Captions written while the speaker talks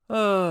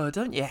Oh,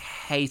 don't you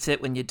hate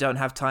it when you don't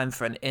have time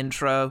for an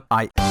intro?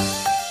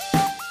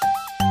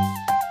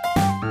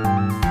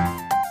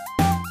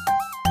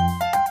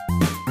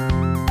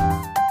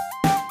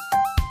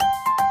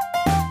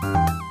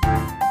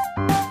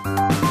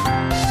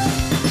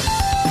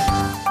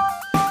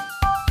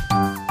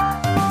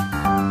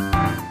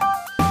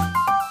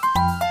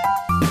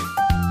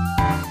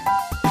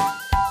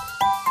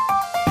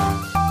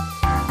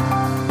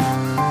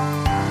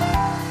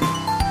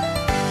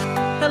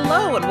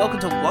 Welcome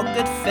to One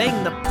Good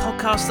Thing, the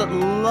podcast that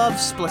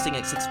loves splitting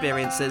its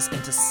experiences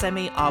into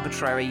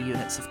semi-arbitrary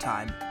units of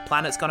time.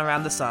 Planets gone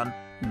around the sun.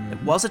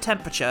 It was a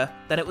temperature,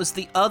 then it was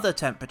the other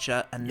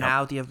temperature, and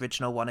now the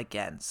original one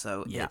again.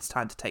 So it's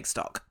time to take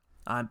stock.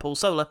 I'm Paul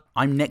Solar.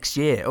 I'm next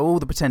year. Oh,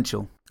 the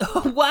potential.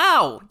 Oh,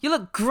 wow! You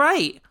look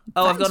great!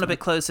 Oh, Thanks, I've gotten a bit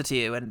closer to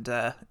you, and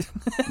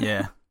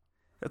yeah.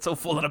 It's all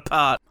falling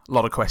apart. A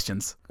lot of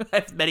questions. I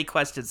have many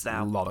questions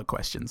now. A lot of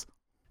questions.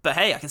 But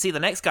hey, I can see the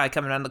next guy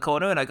coming around the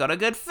corner and I got a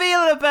good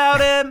feeling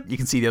about him. You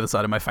can see the other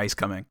side of my face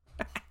coming.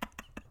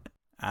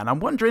 And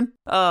I'm wondering.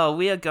 Oh,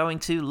 we are going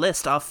to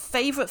list our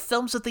favourite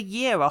films of the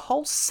year a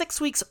whole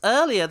 6 weeks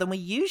earlier than we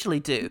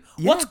usually do.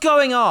 Yeah. What's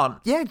going on?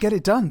 Yeah, get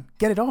it done.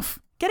 Get it off.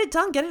 Get it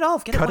done. Get it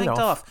off. Get Cut it it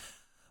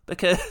off.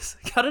 Because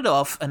cut it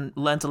off and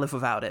learn to live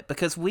without it.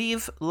 Because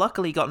we've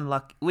luckily gotten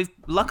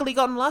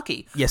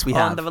lucky. Yes, we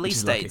have. On the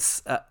release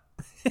dates.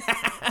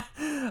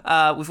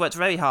 We've worked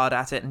very hard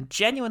at it, and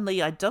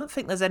genuinely, I don't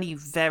think there's any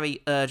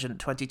very urgent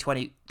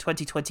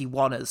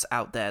 2021ers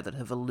out there that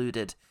have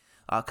eluded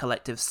our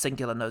collective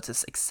singular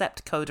notice,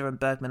 except Coda and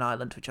Bergman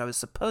Island, which I was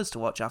supposed to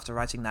watch after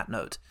writing that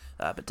note,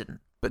 but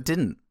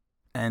didn't.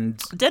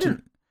 And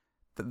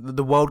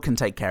the world can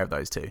take care of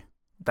those two.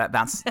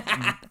 That's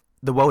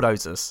the world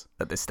owes us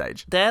at this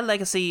stage. Their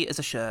legacy is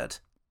assured.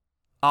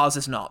 Ours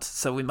is not,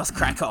 so we must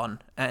crack on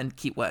and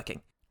keep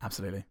working.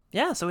 Absolutely.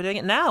 Yeah, so we're doing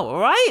it now, all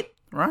right?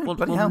 Right,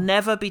 we'll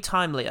never be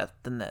timelier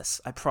than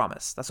this, I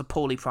promise. That's a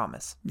Paulie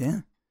promise. Yeah.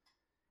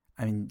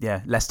 I mean,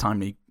 yeah, less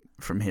timely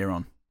from here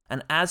on.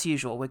 And as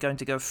usual, we're going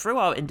to go through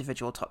our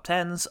individual top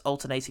 10s,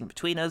 alternating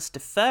between us,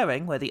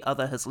 deferring where the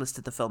other has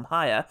listed the film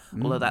higher,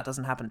 although that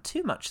doesn't happen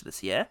too much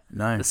this year.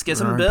 No. The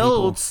schism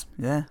builds.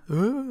 People. Yeah.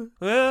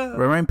 We're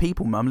our own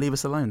people, Mum. Leave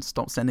us alone.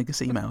 Stop sending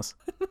us emails.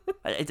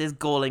 It is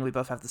galling we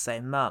both have the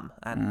same mum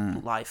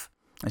and life.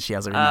 And she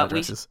has her email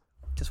addresses.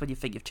 Just when you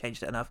think you've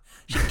changed it enough,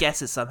 she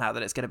guesses somehow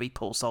that it's going to be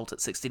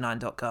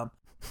paulsalt@69.com.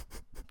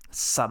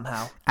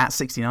 Somehow. At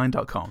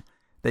 69.com.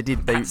 They did.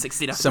 At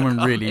 69.com. Someone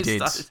really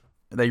did.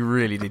 They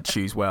really did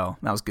choose well.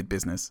 That was good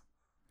business,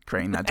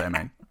 creating that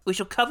domain. We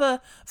shall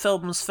cover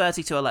films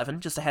 30 to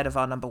 11, just ahead of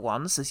our number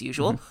ones, as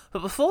usual.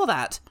 But before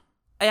that,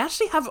 I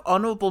actually have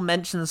honourable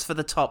mentions for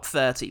the top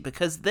 30,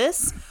 because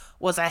this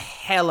was a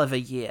hell of a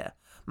year.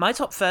 My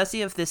top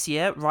 30 of this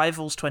year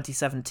rivals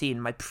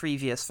 2017, my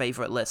previous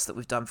favourite list that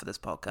we've done for this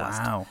podcast.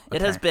 Wow. Okay.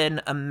 It has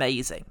been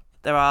amazing.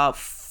 There are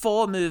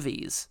 4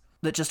 movies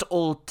that just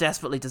all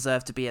desperately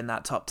deserve to be in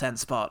that top 10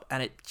 spot,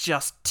 and it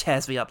just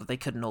tears me up that they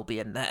couldn't all be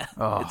in there.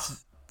 Oh.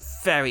 It's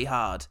very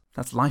hard.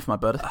 That's life, my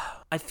bud.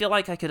 I feel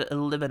like I could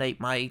eliminate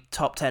my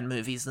top 10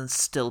 movies and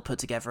still put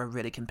together a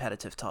really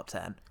competitive top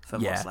 10 for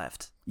what's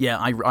left. Yeah,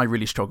 I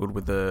really struggled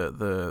with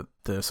the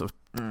sort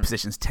of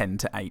positions 10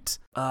 to 8.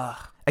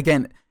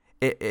 Again,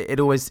 it's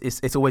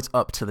always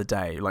up to the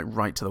day, like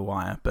right to the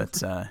wire.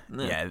 But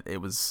yeah, it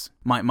was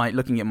my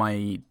looking at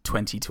my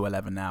 20 to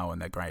 11 now,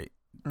 and they're great.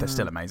 They're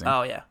still amazing.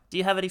 Oh yeah. Do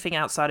you have anything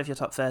outside of your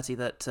top 30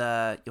 that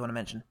you want to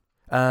mention?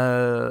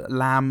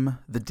 Lamb,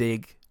 The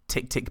Dig,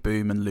 Tick Tick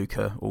Boom, and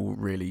Luca, all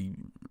really,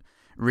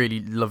 really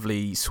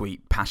lovely,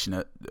 sweet,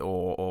 passionate,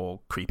 or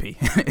creepy.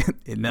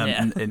 Not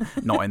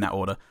in that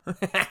order.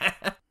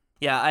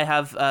 Yeah, I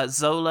have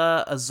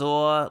Zola,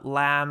 Azor,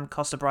 Lamb,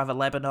 Costa Brava,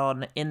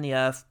 Lebanon, In the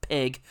Earth,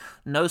 Pig,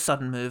 No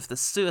Sudden Move, The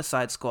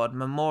Suicide Squad,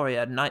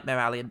 Memoria, Nightmare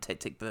Alley, and Tick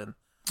Tick Boom.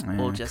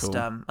 All just, cool.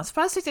 I'm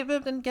surprised Tick Tick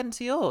Boom didn't get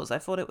into yours. I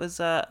thought it was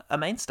a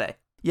mainstay.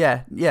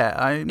 Yeah,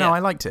 I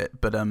liked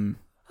it, but oh,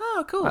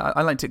 cool.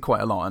 I liked it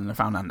quite a lot, and I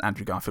found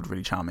Andrew Garfield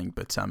really charming.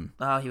 But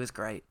oh, he was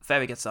great.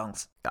 Very good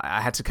songs. I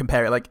had to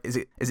compare it. Like, is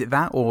it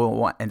that, or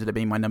what ended up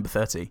being my number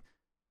 30?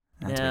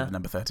 I had to be the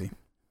number 30.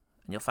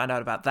 And you'll find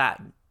out about that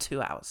in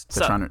 2 hours.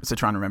 So trying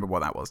to remember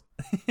what that was.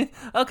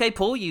 Okay,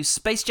 Paul, you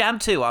Space Jam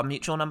 2, our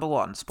mutual number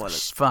 1.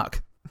 Spoilers.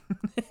 Fuck.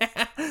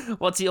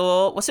 What's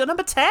your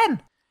number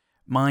 10?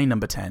 My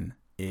number 10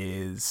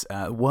 is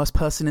Worst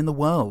Person in the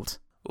World.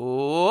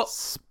 Oh.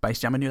 Space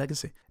Jam: A New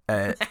Legacy.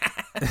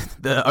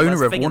 The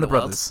owner of Warner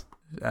Brothers,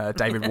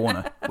 David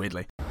Warner,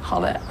 weirdly. Ha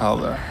det. Ha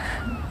det.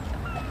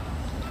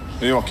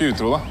 Vi var ikke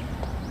utro, da.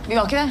 Vi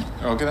var ikke det.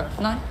 Vi var ikke det.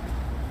 Nei.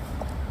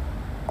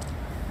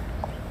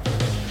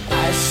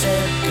 I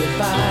said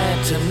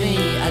goodbye to me.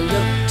 I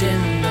looked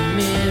in the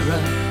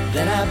mirror,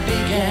 then I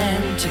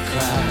began to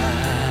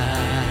cry.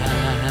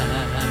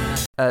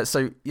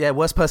 So yeah,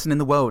 Worst Person in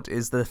the World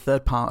is the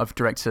third part of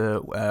director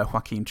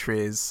Joachim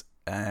Trier's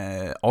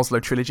Oslo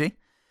trilogy.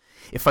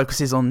 it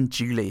focuses on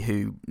Julie,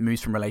 who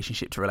moves from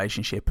relationship to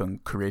relationship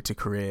and career to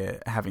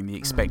career, having the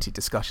expected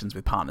discussions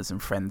with partners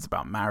and friends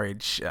about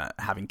marriage,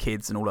 having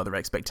kids, and all other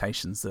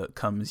expectations that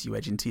come as you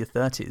edge into your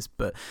 30s.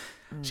 But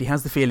she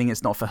has the feeling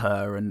it's not for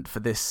her, and for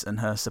this and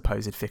her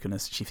supposed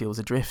fickleness, she feels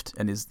adrift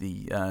and is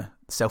the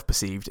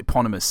self-perceived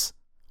eponymous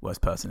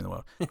worst person in the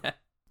world.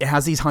 It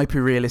has these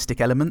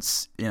hyper-realistic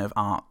elements, of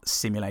art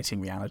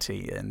simulating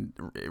reality, and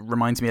it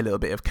reminds me a little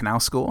bit of Canal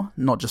Score,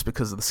 not just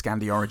because of the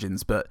Scandi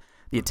origins, but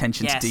the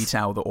attention to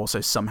detail that also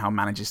somehow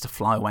manages to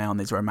fly away on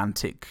these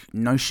romantic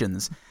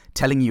notions,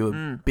 telling you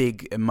a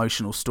big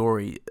emotional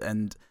story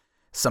and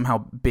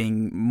somehow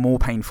being more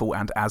painful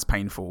and as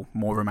painful,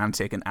 more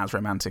romantic and as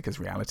romantic as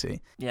reality.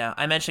 Yeah,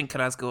 I mentioned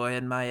Canal Score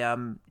in my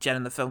Jen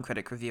and the Film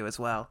Critic review as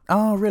well.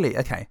 Oh, really?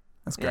 Okay,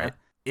 that's great. Yeah.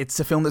 It's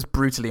a film that's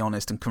brutally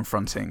honest and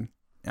confronting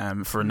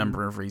for a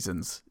number of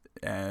reasons,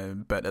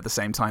 but at the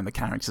same time, the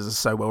characters are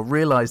so well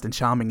realised and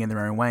charming in their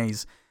own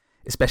ways,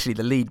 especially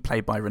the lead,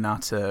 played by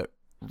Renate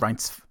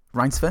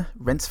Reinsve.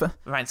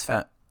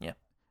 Yeah.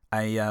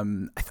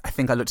 I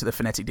think I looked at the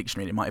phonetic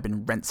dictionary and it might have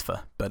been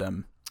Rensve, but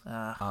can't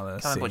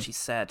remember what she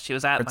said. She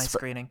was at my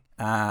screening.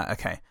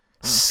 Okay.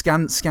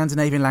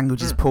 Scandinavian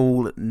languages,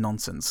 Paul,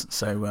 nonsense.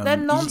 So they're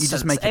nonsense. You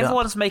just make it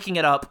Everyone's up. making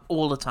it up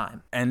all the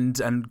time,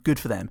 and good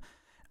for them.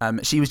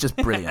 She was just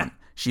brilliant.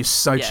 She's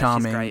so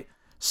charming, she's great.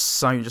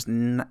 So just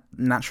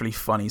naturally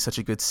funny. Such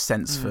a good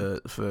sense for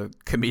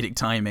comedic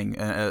timing,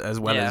 as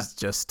well as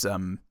just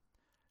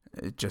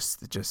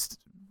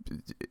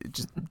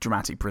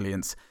dramatic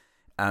brilliance.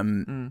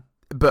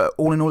 But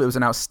all in all, it was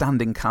an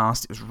outstanding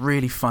cast. It was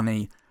really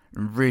funny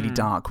and really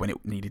dark when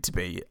it needed to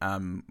be,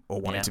 or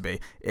wanted to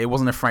be. It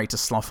wasn't afraid to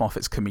slough off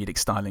its comedic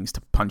stylings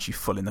to punch you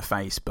full in the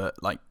face. But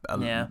like a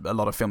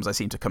lot of films I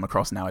seem to come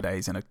across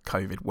nowadays in a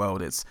COVID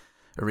world, it's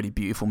a really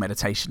beautiful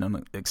meditation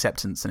on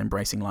acceptance and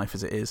embracing life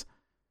as it is.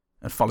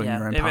 And following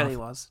your own path. It really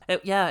was.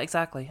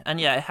 Exactly. And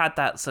it had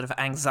that sort of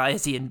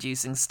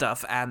anxiety-inducing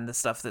stuff and the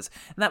stuff and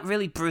that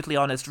really brutally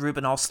honest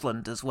Ruben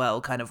Östlund as well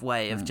kind of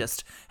way of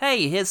just,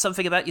 hey, here's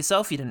something about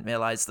yourself you didn't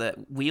realise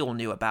that we all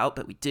knew about,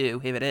 but we do.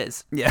 Here it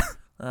is. Yeah.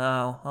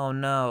 Oh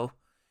no.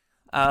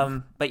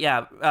 Reinsve,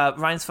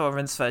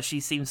 she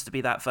seems to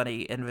be that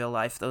funny in real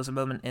life. There was a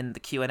moment in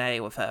the Q&A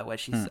with her where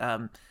she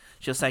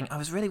was saying, I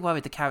was really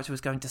worried the character was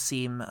going to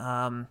seem...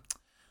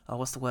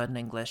 what's the word in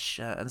English?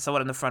 And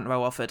someone in the front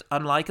row offered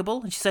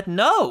unlikable, and she said,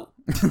 "No,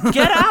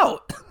 get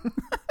out."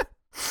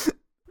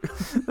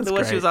 The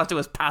word she was after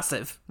was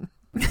passive,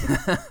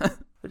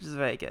 which is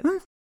very good.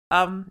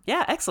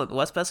 Excellent.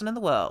 Worst person in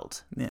the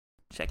world. Yeah,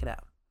 check it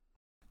out.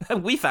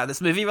 And we found this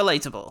movie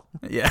relatable.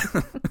 Yeah.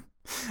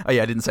 I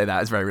didn't say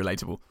that. It's very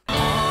relatable.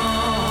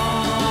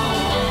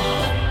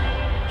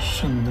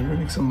 Skjønner du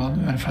liksom hva du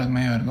er I ferd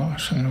med å gjøre nå?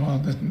 Skjønner du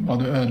hva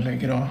du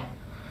ødelegger og...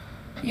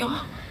 Ja,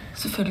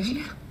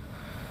 selvfølgelig.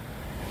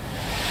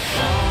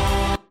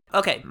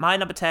 Okay, my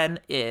number 10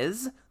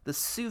 is The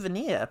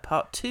Souvenir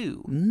Part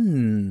 2.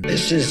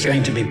 This is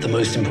going to be the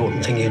most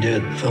important thing you do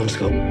at film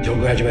school, your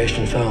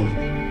graduation film.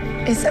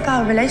 It's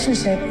about a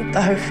relationship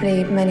that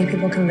hopefully many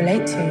people can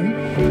relate to.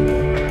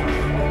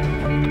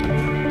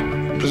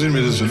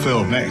 Presumably there's a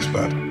film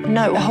expert.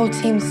 No, the whole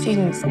team of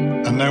students.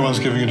 And no one's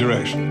giving you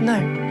direction?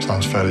 No.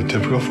 Sounds fairly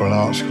typical for an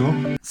art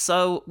school.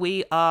 So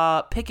we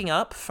are picking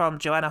up from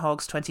Joanna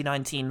Hogg's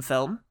 2019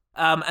 film.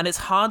 And it's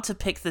hard to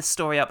pick this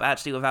story up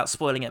actually without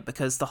spoiling it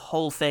because the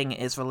whole thing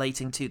is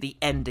relating to the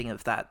ending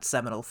of that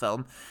seminal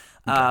film.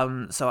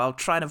 Okay. So I'll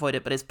try and avoid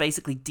it, but it's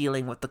basically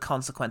dealing with the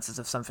consequences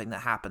of something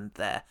that happened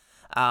there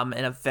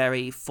in a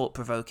very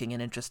thought-provoking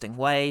and interesting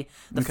way.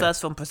 The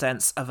first film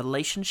presents a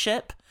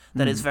relationship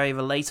that is very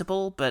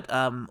relatable, but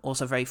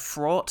also very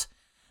fraught.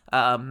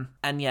 And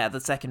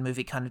the second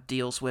movie kind of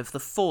deals with the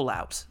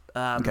fallout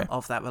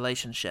of that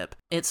relationship.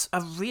 It's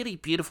a really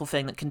beautiful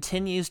thing that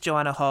continues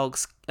Joanna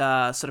Hogg's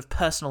sort of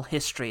personal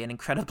history and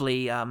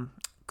incredibly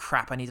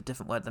crap, I need a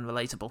different word than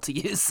relatable to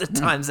use at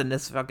times in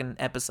this fucking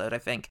episode, I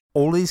think.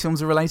 All these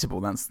films are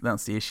relatable,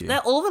 that's the issue.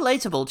 They're all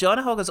relatable.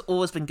 Joanna Hogg has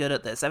always been good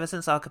at this, ever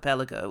since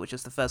Archipelago, which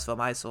is the first film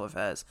I saw of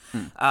hers,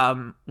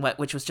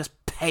 which was just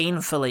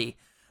painfully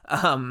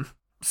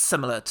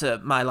similar to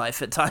my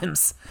life at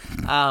times,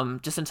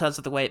 just in terms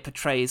of the way it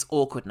portrays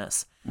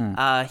awkwardness.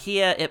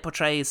 Here it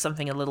portrays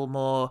something a little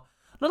more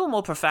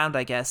profound,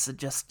 I guess,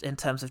 just in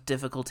terms of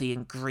difficulty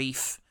and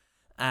grief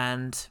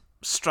and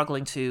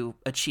struggling to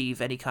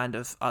achieve any kind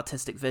of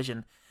artistic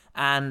vision.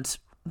 And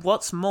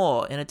what's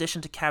more, in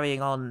addition to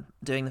carrying on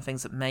doing the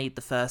things that made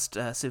the first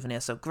Souvenir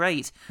so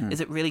great,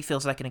 is it really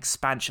feels like an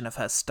expansion of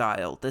her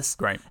style.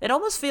 It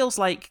almost feels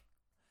like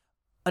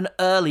an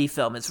early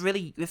film. It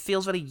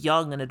feels really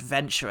young and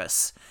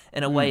adventurous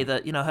in a way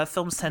that, her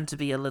films tend to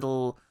be a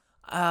little,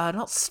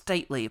 not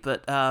stately,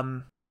 but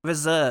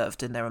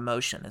reserved in their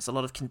emotion. It's a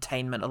lot of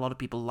containment, a lot of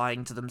people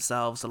lying to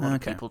themselves, a lot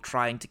of people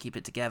trying to keep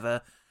it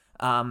together,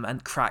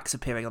 and cracks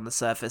appearing on the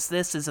surface.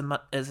 This is a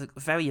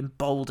very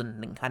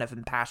emboldened and kind of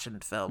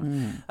impassioned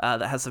film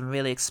that has some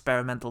really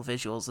experimental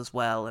visuals as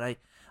well. And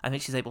I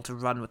think she's able to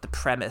run with the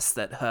premise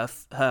that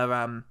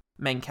her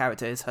main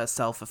character is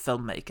herself a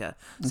filmmaker,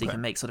 so you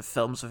can make sort of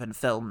films within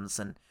films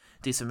and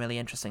do some really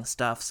interesting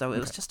stuff. So it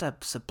was just a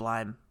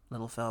sublime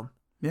little film.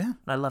 Yeah. And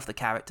I love the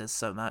characters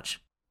so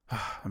much.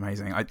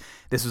 Amazing.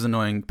 This was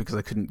annoying because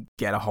I couldn't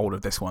get a hold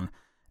of this one.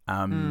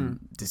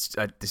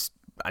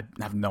 I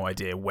have no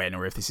idea when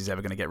or if this is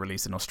ever going to get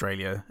released in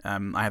Australia.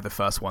 I have the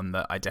first one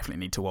that I definitely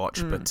need to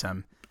watch, but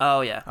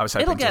oh yeah, I was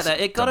hoping it'll get there.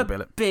 It got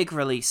a it. big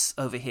release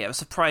over here, a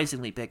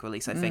surprisingly big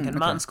release, I think. And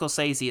Martin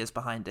Scorsese is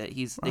behind it.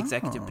 He's the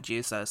executive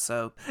producer,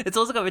 so it's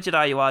also got Richard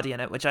Ayoade in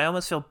it, which I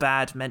almost feel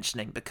bad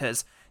mentioning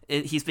because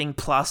he's being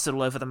plastered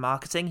all over the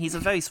marketing. He's a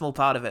very small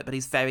part of it, but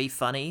he's very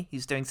funny.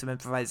 He's doing some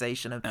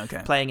improvisation of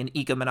playing an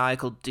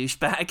egomaniacal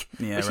douchebag,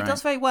 which he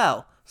does very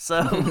well.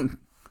 So.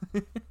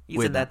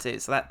 He's in there too,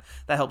 so that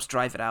helps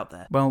drive it out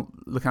there. Well,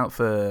 look out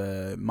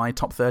for my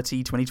top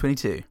 30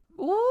 2022.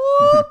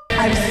 Ooh.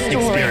 I'm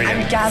storing,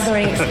 I'm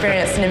gathering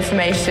experience and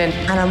information,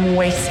 and I'm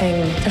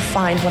waiting to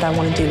find what I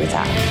want to do with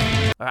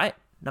that. All right,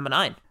 number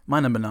 9.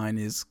 My number 9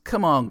 is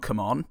Come On, Come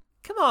On.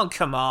 Come on,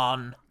 come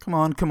on. Come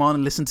on, come on,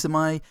 and listen to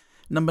my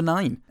number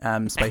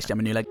 9, Space Jam: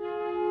 A New Leg.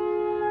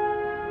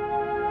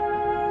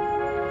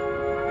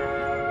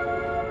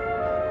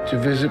 To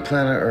visit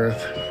planet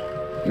Earth,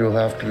 you will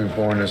have to be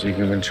born as a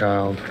human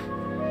child.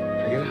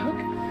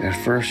 At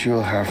first, you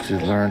will have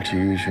to learn to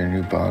use your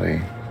new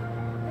body,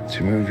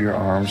 to move your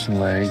arms and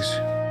legs.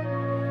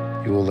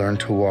 You will learn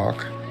to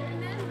walk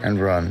and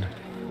run,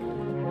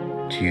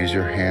 to use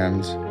your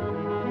hands,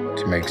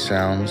 to make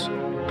sounds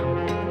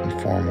and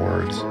form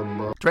words.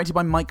 Directed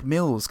by Mike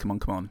Mills, come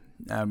on.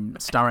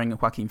 Starring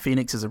Joaquin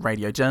Phoenix as a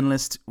radio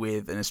journalist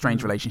with an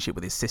estranged relationship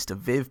with his sister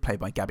Viv, played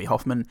by Gabby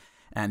Hoffman,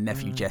 and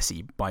nephew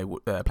Jesse,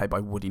 played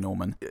by Woody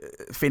Norman.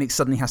 Phoenix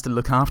suddenly has to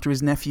look after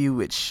his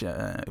nephew,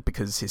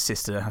 because his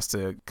sister has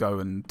to go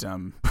and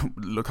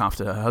look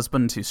after her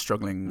husband, who's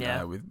struggling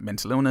with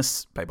mental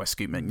illness, played by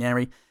Scoot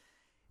McNairy.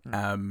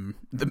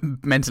 The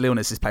mental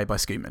illness is played by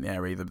Scoot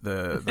McNairy.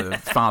 The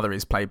father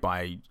is played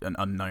by an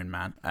unknown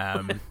man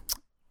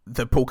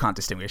that Paul can't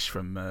distinguish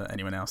from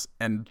anyone else.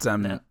 And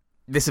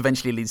this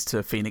eventually leads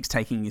to Phoenix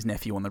taking his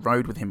nephew on the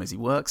road with him as he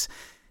works.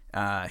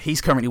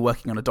 He's currently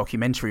working on a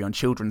documentary on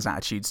children's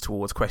attitudes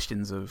towards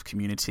questions of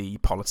community,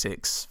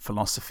 politics,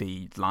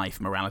 philosophy, life,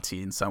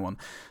 morality, and so on.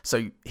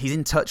 So he's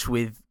in touch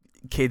with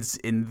kids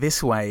in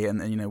this way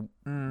and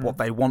what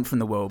they want from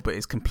the world, but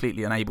is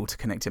completely unable to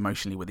connect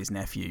emotionally with his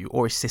nephew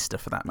or his sister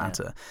for that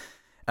matter.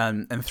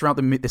 And throughout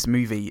this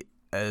movie,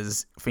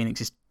 as Phoenix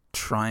is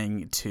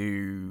trying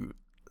to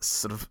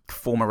sort of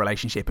form a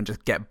relationship and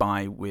just get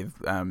by with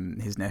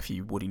his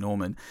nephew, Woody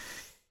Norman,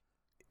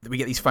 we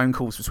get these phone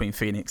calls between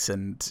Phoenix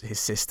and his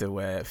sister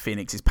where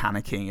Phoenix is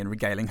panicking and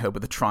regaling her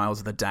with the trials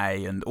of the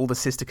day, and all the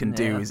sister can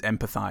do is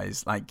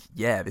empathize, like,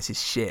 yeah, this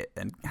is shit,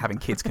 and having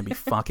kids can be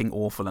fucking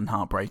awful and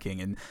heartbreaking,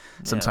 and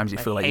sometimes you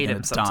feel like you're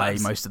going to die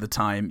most of the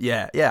time.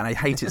 Yeah, and I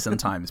hate it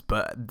sometimes,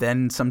 but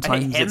then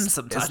sometimes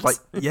it's like,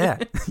 yeah,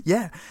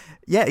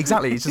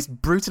 exactly. It's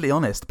just brutally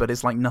honest, but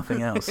it's like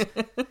nothing else,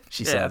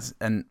 she says.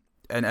 And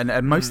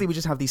mostly we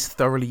just have these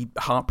thoroughly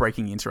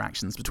heartbreaking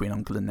interactions between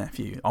uncle and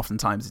nephew.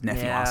 Oftentimes his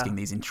nephew asking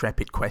these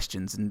intrepid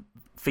questions and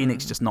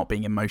Phoenix just not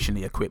being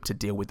emotionally equipped to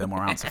deal with them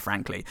or answer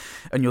frankly.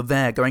 And you're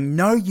there going,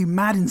 no, you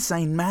mad,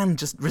 insane man,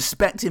 just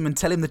respect him and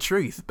tell him the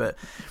truth. But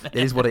it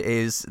is what it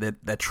is.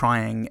 They're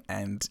trying,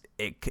 and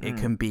it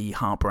can be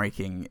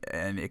heartbreaking,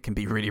 and it can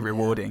be really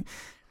rewarding.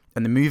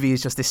 And the movie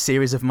is just this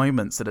series of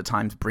moments that at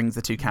times brings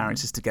the two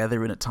characters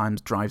together and at times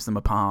drives them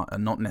apart,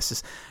 and not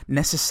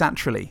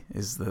necessarily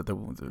is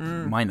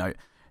my note.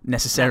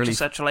 Necessarily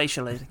for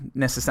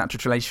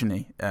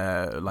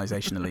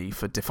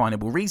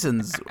definable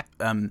reasons,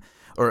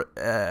 or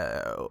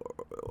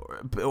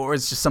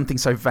it's just something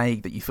so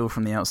vague that you feel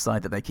from the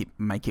outside that they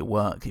make it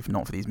work, if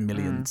not for these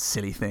million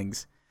silly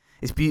things.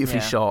 It's beautifully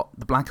shot.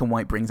 The black and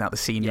white brings out the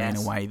scenery in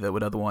a way that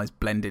would otherwise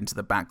blend into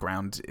the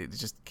background. It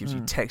just gives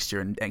you texture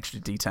and extra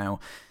detail.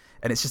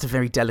 And it's just a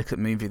very delicate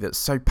movie that's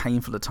so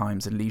painful at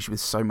times and leaves you with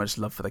so much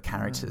love for the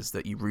characters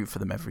that you root for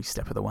them every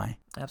step of the way.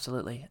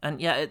 Absolutely.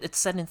 And it's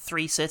set in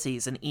 3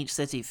 cities, and each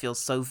city feels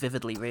so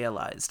vividly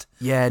realized.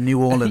 Yeah,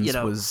 New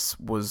Orleans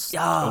was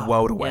a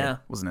world away,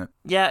 wasn't it?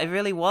 Yeah, it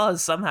really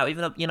was somehow.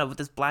 Even though, with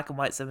this black and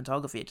white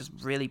cinematography, it just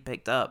really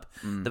picked up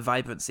the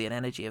vibrancy and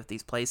energy of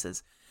these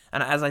places.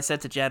 And as I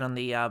said to Jen on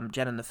the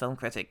Jen and the Film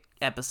Critic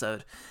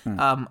episode,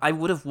 I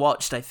would have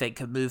watched, I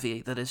think, a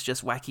movie that is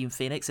just Joaquin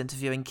Phoenix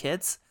interviewing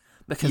kids,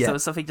 because there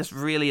was something just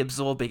really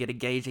absorbing and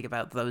engaging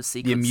about those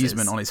sequences. The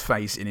amusement on his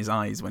face, in his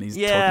eyes, when he's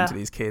talking to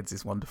these kids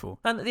is wonderful.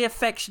 And the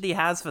affection he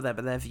has for them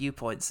and their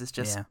viewpoints is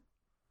just,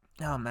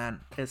 oh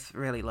man, it's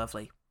really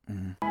lovely.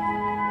 Damn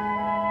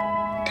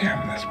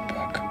this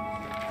book.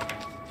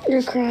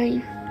 You're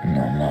crying.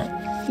 No, I'm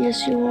not.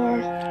 Yes, you are.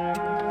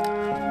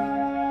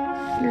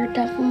 You're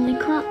definitely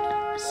crying.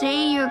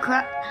 Say you're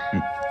crying.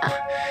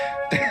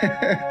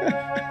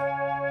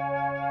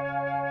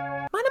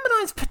 My number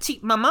 9 is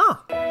Petite Maman.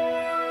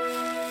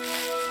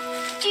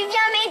 Tu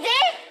viens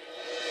m'aider?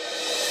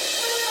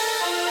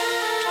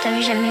 Je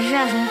t'avais jamais vu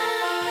avant.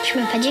 Tu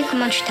m'as pas dit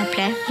comment tu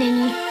t'appelais.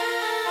 Lenny.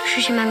 Je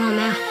suis chez ma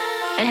grand-mère.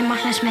 Elle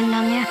mange la semaine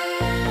dernière.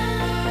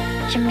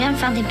 J'aime bien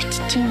faire des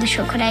petites tiges de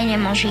chocolat et les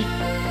manger.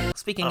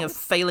 Speaking of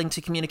failing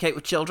to communicate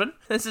with children,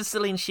 this is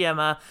Celine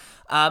Sciamma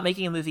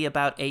making a movie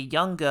about a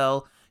young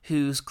girl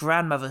whose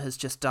grandmother has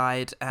just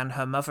died, and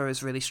her mother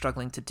is really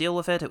struggling to deal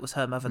with it. It was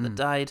her mother that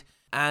died.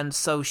 And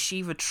so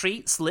she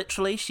retreats,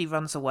 literally. She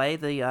runs away,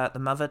 the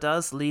mother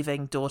does,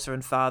 leaving daughter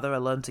and father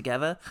alone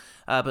together.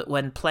 But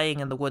when playing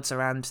in the woods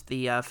around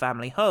the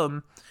family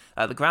home,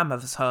 the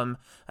grandmother's home,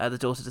 the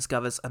daughter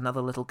discovers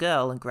another little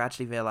girl and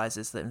gradually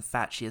realizes that, in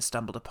fact, she has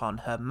stumbled upon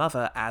her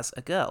mother as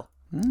a girl.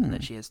 And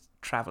that she is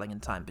traveling in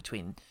time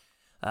between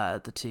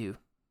the two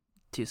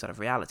sort of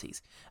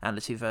realities and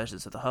the two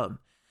versions of the home.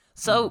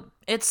 So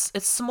it's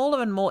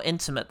smaller and more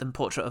intimate than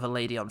Portrait of a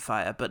Lady on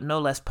Fire, but no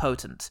less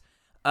potent.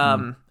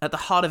 At the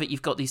heart of it,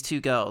 you've got these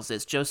two girls.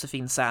 It's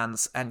Josephine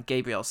Sands and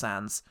Gabrielle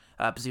Sands,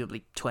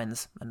 presumably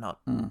twins, and not.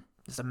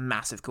 It's a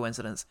massive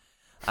coincidence.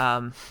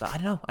 But I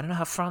don't know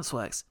how France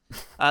works.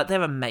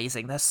 They're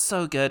amazing. They're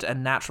so good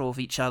and natural with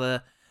each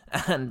other,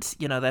 and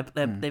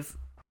they've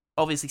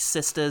obviously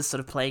sisters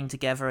sort of playing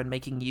together and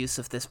making use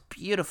of this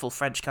beautiful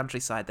French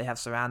countryside they have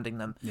surrounding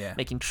them,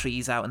 making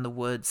trees out in the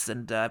woods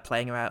and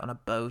playing around on a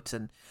boat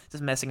and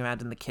just messing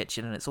around in the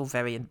kitchen, and it's all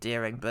very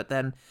endearing. But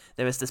then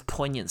there is this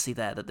poignancy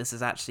there that this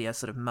is actually a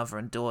sort of mother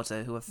and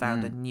daughter who have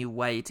found a new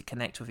way to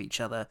connect with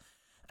each other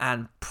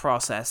and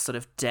process sort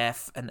of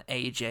death and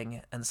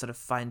aging and sort of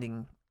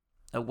finding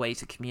a way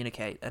to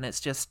communicate. And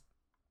it's just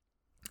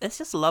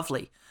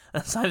lovely.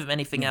 Aside from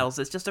anything else,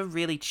 it's just a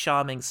really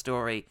charming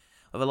story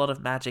with a lot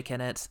of magic in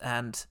it,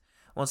 and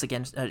once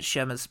again,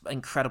 Sciamma's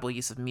incredible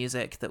use of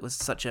music that was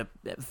such a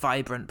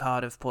vibrant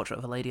part of Portrait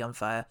of a Lady on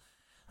Fire.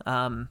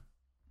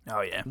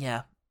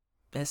 Yeah,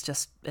 it's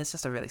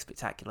just a really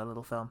spectacular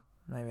little film.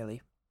 I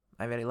really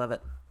love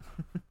it.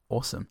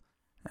 Awesome.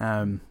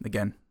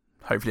 Again,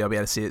 hopefully I'll be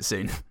able to see it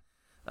soon.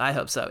 I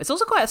hope so. It's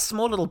also quite a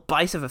small little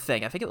bite of a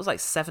thing. I think it was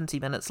like 70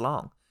 minutes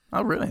long.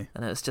 Oh, really?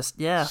 And it was just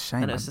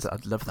Shame. And it was just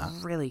I'd love that.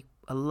 Really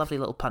a lovely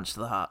little punch to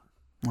the heart.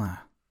 Wow.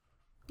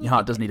 Your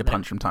heart does need a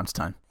punch from time to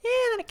time. Yeah,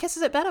 then it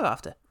kisses it better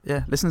after.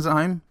 Yeah, listeners at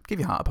home, give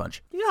your heart a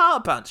punch. Give your heart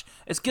a punch.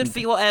 It's good for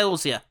your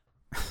ails, yeah.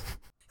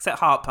 Except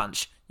heart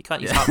punch. You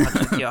can't use heart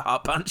punch to cure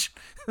heart punch.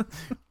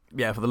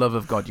 Yeah, for the love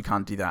of God, you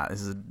can't do that.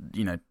 This is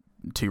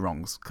two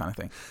wrongs kind of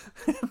thing.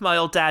 My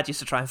old dad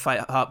used to try and fight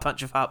a heart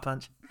punch with heart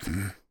punch.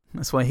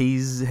 That's why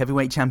he's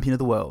heavyweight champion of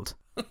the world.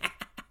 Je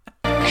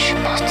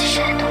pense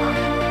déjà à toi.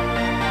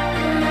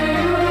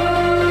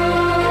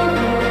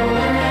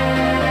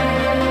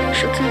 Je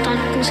suis contente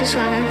qu'on se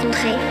soit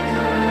rencontrés.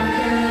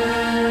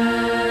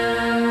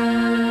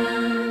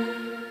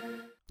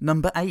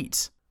 Number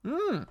 8.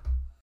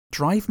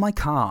 Drive My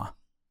Car.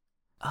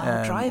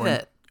 Drive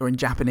it. Or in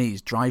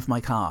Japanese, Drive My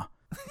Car.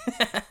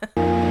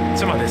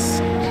 妻で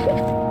す。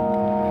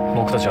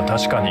僕たちは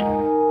確かに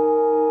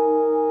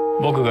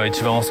僕が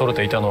一番恐れ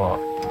ていたのは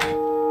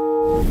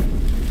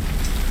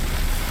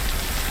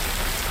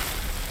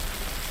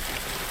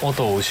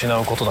音を失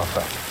うことだっ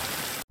た。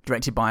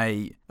Directed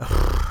by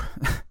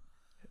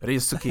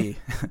Ryusuke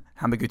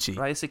Hamaguchi.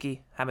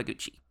 Ryusuke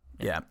Hamaguchi.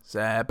 Yeah, it's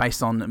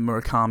based on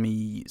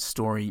Murakami's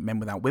story Men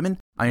Without Women.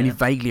 I only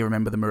vaguely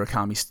remember the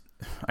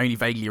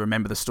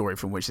story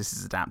from which this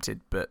is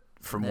adapted, but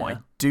from what I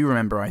do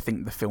remember, I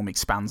think the film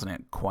expands on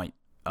it quite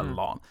a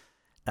lot.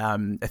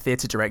 A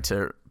theatre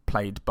director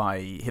played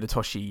by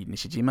Hidetoshi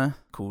Nishijima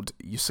called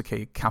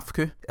Yusuke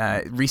Kafuku.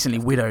 Recently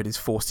widowed, is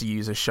forced to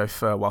use a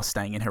chauffeur while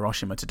staying in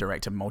Hiroshima to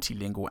direct a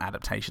multilingual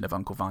adaptation of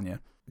Uncle Vanya.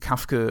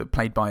 Kafuku,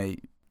 played by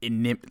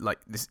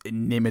this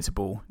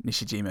inimitable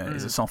Nishijima,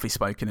 is a softly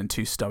spoken and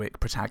too stoic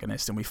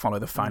protagonist, and we follow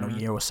the final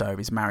year or so of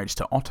his marriage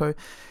to Otto,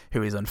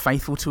 who is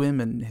unfaithful to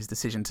him, and his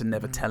decision to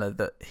never tell her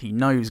that he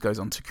knows goes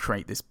on to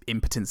create this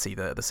impotency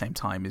that at the same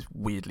time is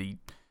weirdly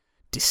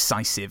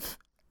decisive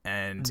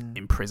and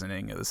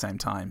imprisoning at the same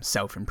time,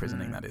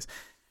 self-imprisoning that is.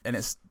 And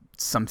it's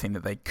something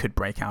that they could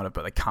break out of,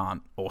 but they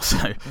can't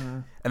also.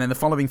 And then the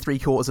following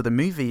 3/4 of the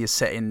movie is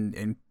set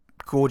in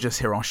gorgeous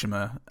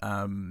Hiroshima,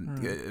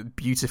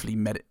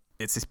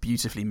 it's this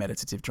beautifully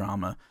meditative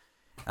drama.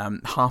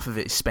 Half of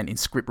it is spent in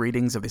script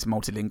readings of this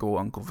multilingual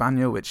Uncle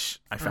Vanya, which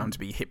I found to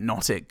be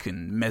hypnotic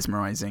and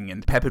mesmerizing,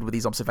 and peppered with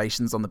these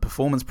observations on the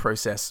performance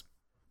process.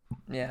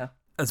 Yeah.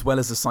 As well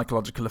as the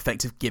psychological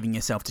effect of giving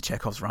yourself to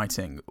Chekhov's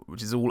writing,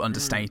 which is all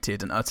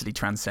understated and utterly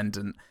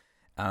transcendent,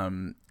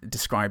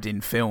 described in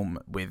film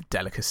with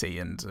delicacy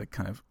and a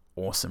kind of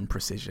awesome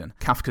precision.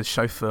 Kafka's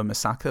chauffeur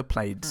Misaka,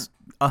 played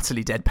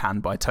utterly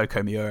deadpan by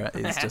Toko Miura,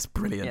 is just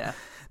brilliant. Yeah.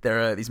 There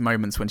are these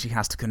moments when she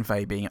has to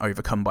convey being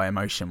overcome by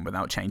emotion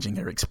without changing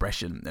her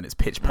expression, and it's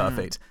pitch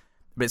perfect.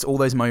 But it's all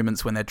those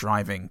moments when they're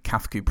driving,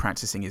 Kafuku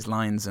practicing his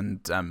lines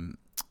and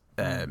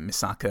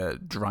Misaka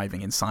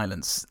driving in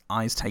silence,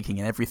 eyes taking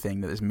in everything,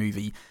 that this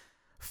movie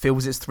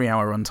fills its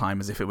 3-hour runtime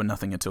as if it were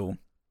nothing at all.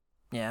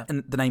 Yeah.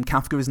 And the name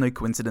Kafka is no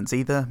coincidence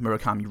either.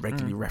 Murakami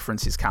regularly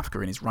references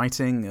Kafka in his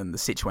writing and the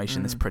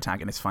situation this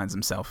protagonist finds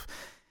himself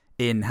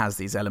In has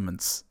these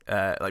elements.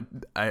 Like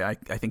I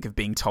think of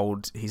being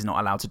told he's not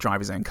allowed to drive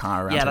his own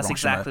car around. Yeah, that's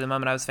Hiroshima. exactly the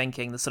moment I was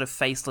thinking. The sort of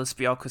faceless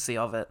bureaucracy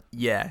of it.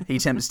 Yeah, he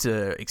attempts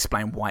to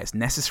explain why it's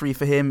necessary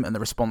for him, and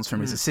the response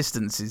from his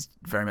assistants is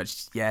very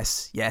much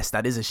yes,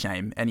 that is a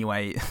shame.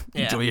 Anyway,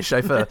 enjoy your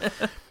chauffeur.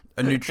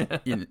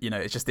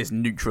 It's just this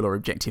neutral or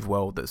objective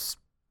world that's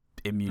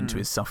immune to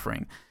his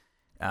suffering.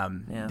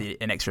 The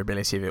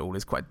inexorability of it all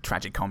is quite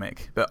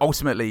tragicomic. But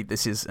ultimately,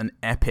 this is an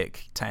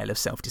epic tale of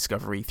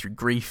self-discovery through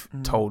grief,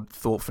 told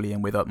thoughtfully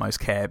and with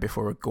utmost care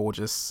before a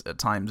gorgeous, at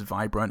times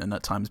vibrant, and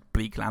at times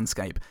bleak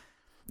landscape.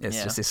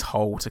 It's just this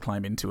hole to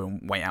climb into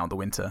and wait out the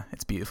winter.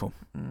 It's beautiful.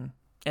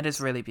 It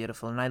is really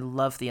beautiful, and I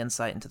love the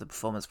insight into the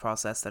performance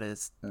process that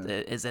is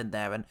in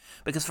there. And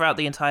because throughout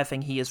the entire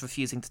thing, he is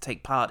refusing to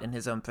take part in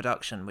his own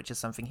production, which is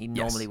something he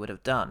normally would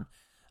have done.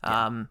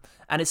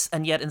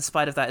 And yet, in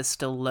spite of that, is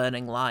still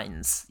learning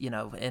lines,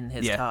 in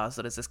his cars.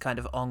 So there's this kind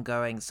of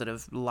ongoing sort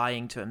of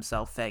lying to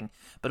himself thing,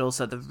 but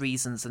also the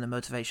reasons and the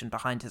motivation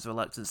behind his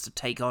reluctance to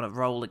take on a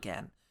role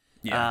again.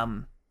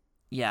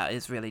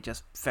 Is really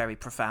just very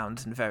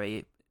profound and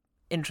very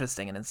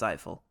interesting and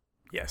insightful.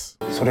 Yes.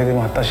 それで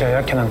も私は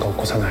やけなんか起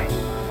こさない。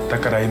だ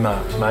から今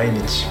毎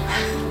日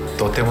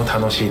とても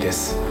楽しいで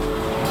す。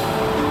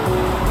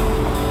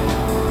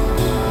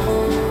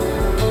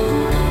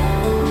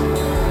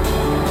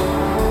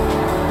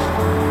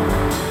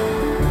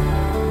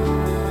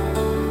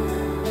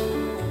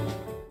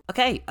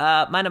Okay,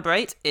 my number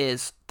 8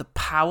 is The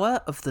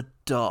Power of the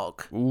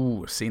Dog.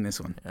 Ooh, I've seen this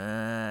one.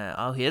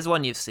 Here's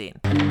one you've seen.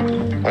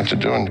 What you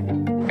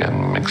doing?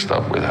 Getting mixed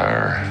up with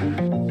her.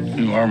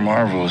 You are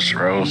marvelous,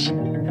 Rose.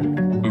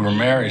 We were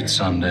married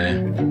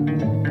someday.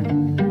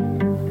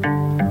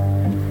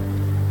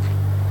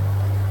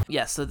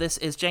 Yes, so this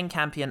is Jane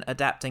Campion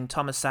adapting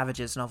Thomas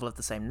Savage's novel of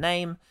the same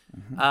name,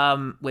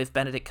 with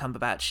Benedict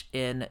Cumberbatch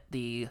in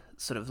the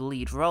sort of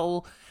lead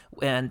role,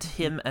 and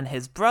him and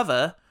his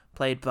brother,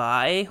 played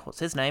by, what's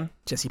his name?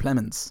 Jesse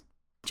Plemons.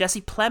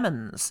 Jesse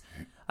Plemons.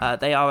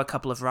 They are a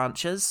couple of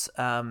ranchers,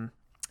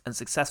 and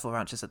successful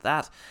ranchers at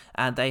that,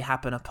 and they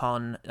happen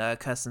upon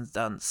Kirsten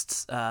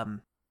Dunst's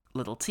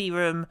little tea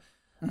room,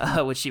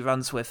 which she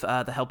runs with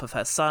the help of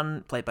her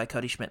son, played by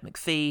Cody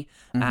Schmidt-McPhee,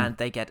 and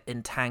they get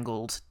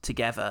entangled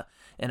together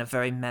in a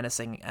very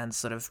menacing and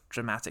sort of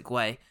dramatic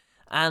way.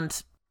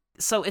 And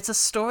so it's a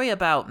story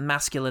about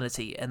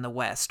masculinity in the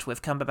West,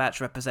 with Cumberbatch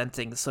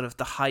representing sort of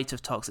the height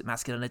of toxic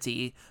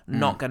masculinity,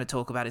 not going to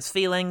talk about his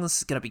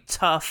feelings, going to be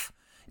tough,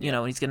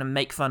 and he's going to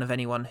make fun of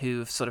anyone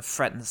who sort of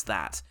threatens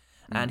that.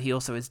 And he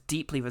also is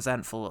deeply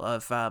resentful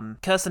of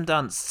Kirsten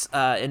Dunst's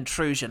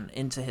intrusion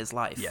into his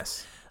life.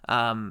 Yes.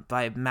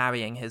 By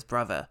marrying his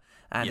brother,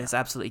 and is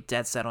absolutely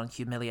dead set on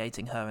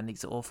humiliating her in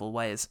these awful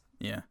ways.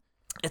 Yeah.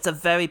 It's a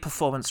very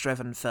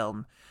performance-driven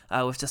film,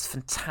 with just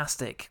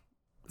fantastic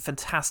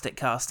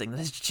casting that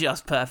is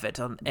just perfect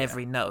on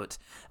every note.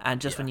 And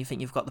just when you think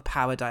you've got the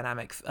power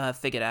dynamic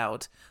figured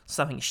out,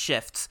 something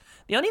shifts.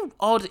 The only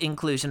odd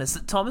inclusion is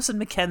that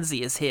Thomasin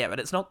McKenzie is here,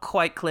 and it's not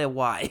quite clear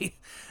why.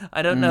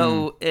 I don't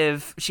know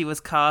if she was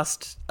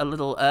cast a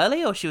little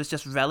early or she was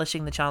just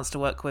relishing the chance to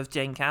work with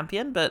Jane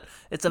Campion, but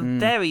it's a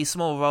very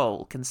small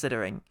role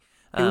considering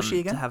Who was she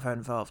again? to have her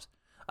involved.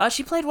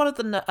 She played one of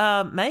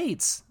the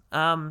maids.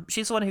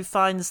 She's the one who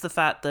finds the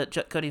fact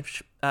that Cody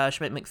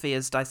Schmidt-McPhee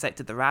has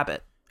dissected the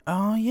rabbit.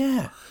 Oh,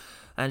 yeah.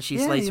 And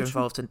she's later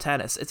involved in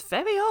tennis. It's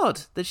very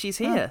odd that she's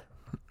here.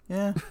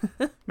 Yeah.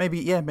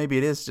 Maybe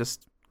it is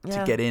just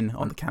to get in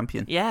on the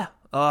Campion. Yeah.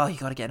 Oh, you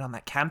got to get in on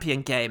that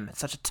Campion game. It's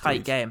such a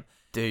tight game.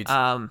 Dude.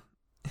 And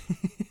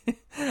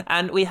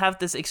we have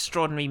this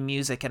extraordinary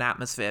music and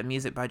atmosphere.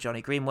 Music by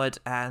Johnny Greenwood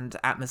and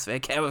atmosphere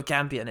care of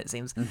Campion, it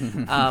seems.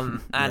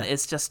 And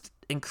it's just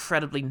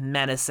incredibly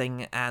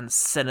menacing and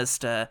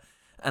sinister.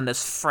 And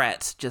there's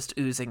fret just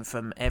oozing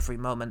from every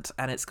moment.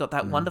 And it's got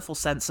that wonderful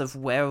sense of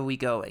where are we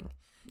going?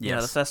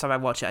 The first time I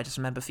watch it, I just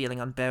remember feeling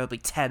unbearably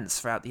tense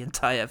throughout the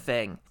entire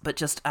thing. But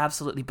just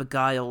absolutely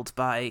beguiled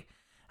by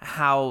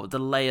how the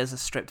layers are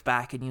stripped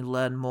back and you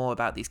learn more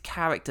about these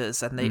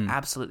characters and they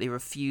absolutely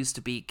refuse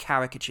to be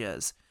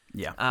caricatures.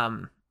 Yeah.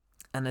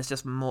 And there's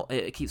just more,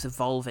 it keeps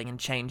evolving and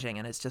changing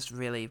and it's just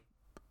really,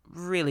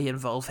 really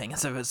involving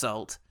as a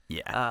result.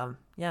 Yeah.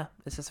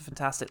 It's just a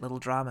fantastic little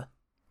drama.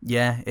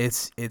 Yeah,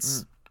 it's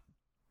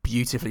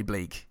beautifully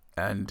bleak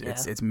and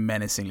it's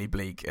menacingly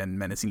bleak and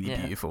menacingly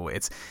beautiful.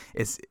 It's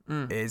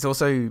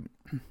also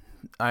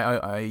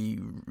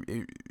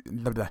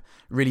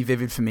really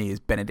vivid for me is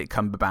Benedict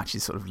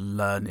Cumberbatch's sort of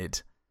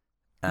learned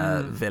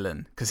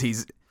villain because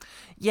he's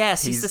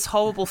this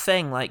horrible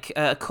thing like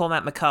a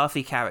Cormac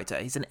McCarthy character.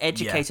 He's an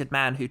educated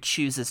man who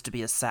chooses to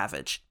be a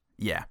savage.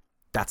 Yeah,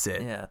 that's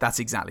it. Yeah. That's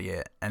exactly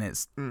it, and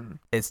it's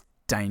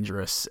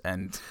dangerous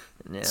and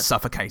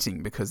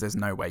suffocating because there's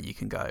nowhere you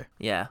can go.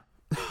 Yeah.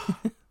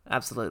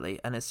 Absolutely.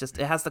 And it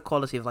has the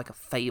quality of like a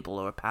fable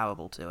or a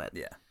parable to it.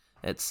 Yeah.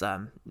 It's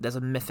there's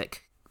a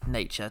mythic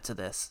nature to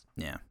this.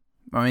 Yeah.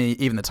 I mean,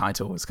 even the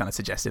title is kind of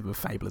suggestive of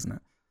fable, isn't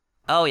it?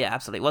 Oh yeah,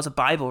 absolutely. It was a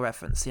Bible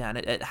reference, and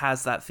it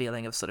has that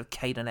feeling of sort of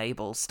Cain and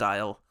Abel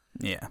style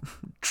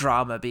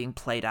drama being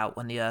played out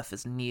when the Earth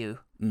is new.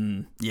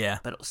 Yeah.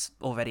 But it's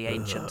already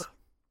ancient.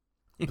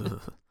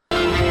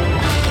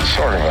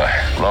 Sort of a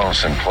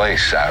lonesome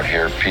place out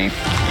here, Pete.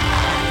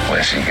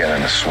 Unless you get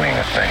in the swing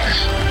of things.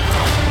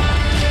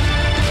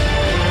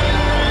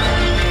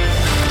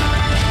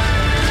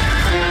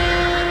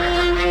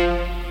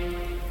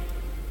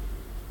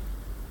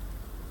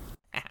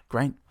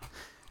 Great.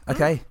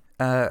 Okay.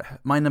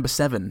 My number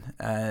 7.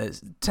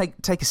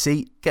 Take a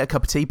seat, get a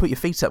cup of tea, put your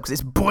feet up because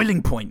it's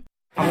boiling point.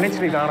 I'm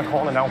literally down a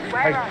corner now.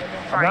 Hey,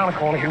 I'm down a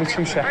corner. Give me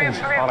 2 seconds.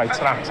 All right,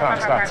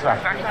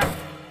 ta-da.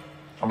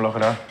 I'm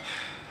looking at her.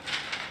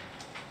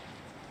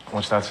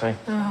 What's that say?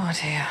 Oh,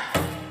 dear.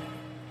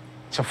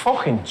 It's a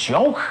fucking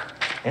joke,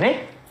 isn't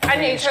it?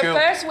 And it's her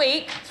first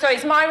week, so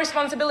it's my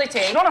responsibility.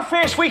 It's not a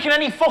first week in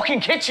any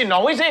fucking kitchen,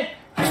 though, is it?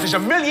 There's a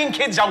million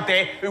kids out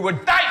there who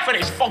would die for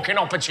this fucking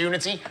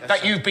opportunity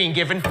that you've been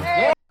given.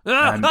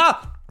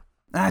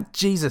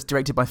 Jesus,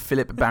 directed by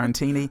Philip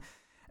Barantini.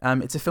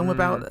 It's a film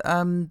about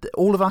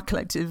all of our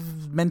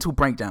collective mental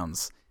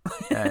breakdowns.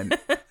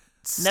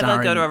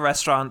 Never go to a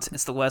restaurant.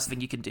 It's the worst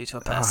thing you can do to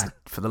a person.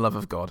 For the love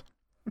of God.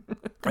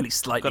 Only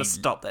slightly. Got to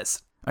stop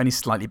this. Only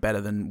slightly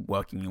better than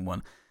working in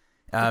one.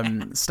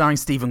 Starring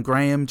Stephen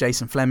Graham,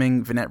 Jason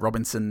Fleming, Vinette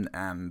Robinson,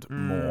 and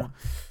more.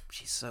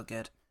 She's so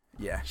good.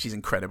 Yeah, she's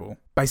incredible.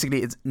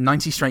 Basically, it's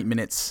 90 straight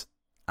minutes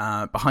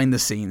behind the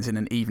scenes in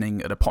an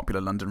evening at a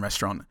popular London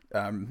restaurant.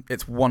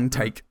 It's one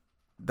take.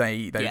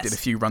 They did a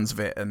few runs of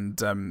it, and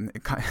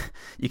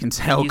you can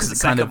tell because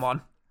it kind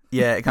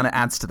of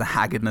adds to the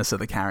haggardness of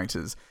the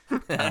characters.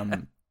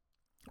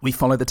 We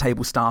follow the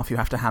table staff who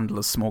have to handle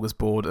a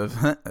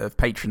smorgasbord of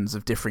patrons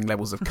of differing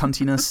levels of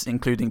cuntiness,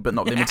 including but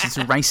not limited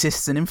to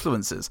racists and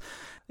influencers.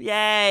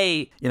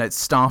 Yay! You know, it's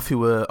staff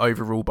who are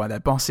overruled by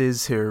their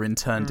bosses, who are in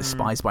turn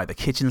despised by the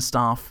kitchen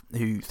staff,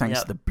 who,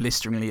 thanks to the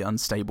blisteringly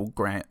unstable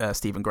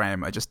Stephen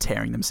Graham, are just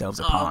tearing themselves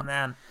apart. Oh,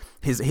 man.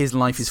 His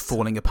life is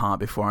falling apart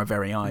before our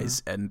very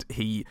eyes, and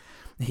he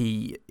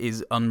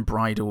is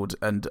unbridled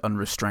and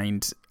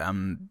unrestrained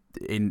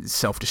in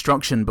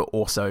self-destruction, but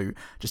also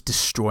just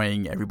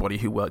destroying everybody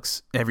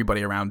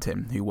around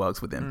him who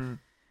works with him.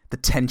 The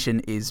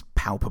tension is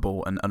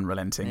palpable and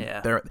unrelenting.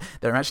 Yeah. There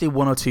are actually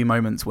 1 or 2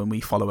 moments when we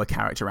follow a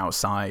character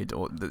outside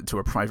or to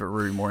a private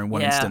room, or in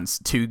one instance,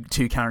 two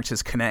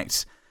characters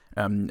connect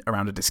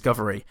around a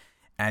discovery.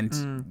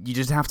 And you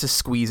just have to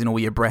squeeze in all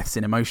your breaths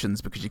and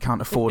emotions because you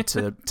can't afford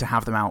to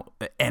have them out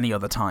at any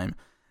other time.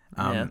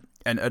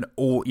 And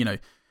all, you know,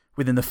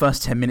 within the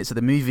first 10 minutes of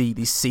the movie,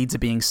 these seeds are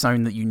being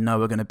sown that you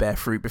know are going to bear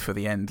fruit before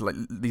the end. Like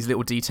these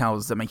little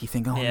details that make you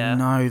think,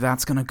 no,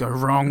 that's going to go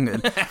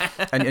wrong.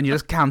 And you're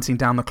just counting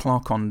down the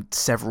clock on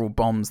several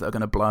bombs that are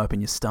going to blow up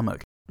in your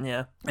stomach.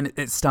 Yeah. And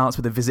it starts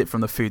with a visit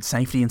from the food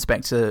safety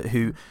inspector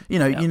who, you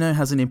know,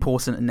 has an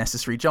important and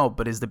necessary job,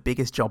 but is the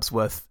biggest job's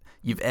worth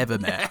you've ever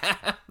met.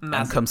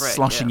 And comes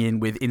sloshing in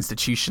with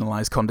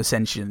institutionalized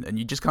condescension, and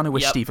you just kind of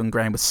wish Stephen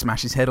Graham would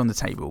smash his head on the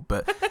table,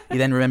 but you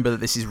then remember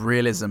that this is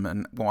realism,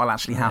 and what will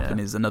actually happen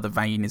is another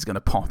vein is going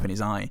to pop in his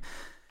eye.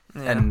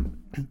 And,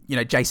 you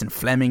know, Jason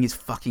Fleming is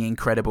fucking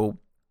incredible.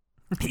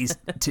 He's,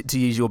 to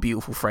use your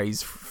beautiful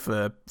phrase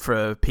for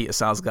Peter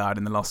Sarsgaard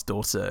in The Lost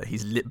Daughter,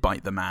 he's lip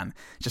bite the man.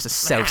 Just a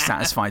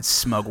self-satisfied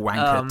smug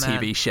wanker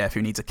TV chef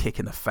who needs a kick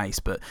in the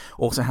face, but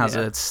also has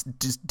a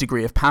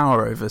degree of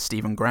power over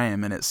Stephen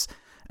Graham, and it's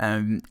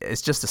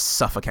just a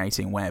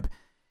suffocating web.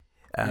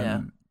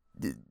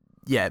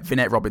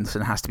 Vinette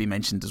Robinson has to be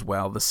mentioned as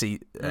well.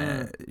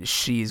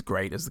 She is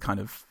great as the kind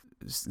of,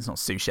 it's not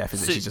sous chef,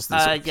 is it? She's just the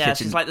sort of kitchen.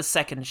 She's like the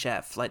second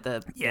chef, like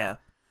the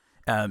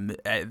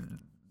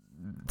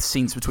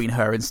scenes between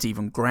her and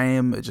Stephen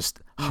Graham are just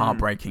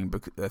heartbreaking,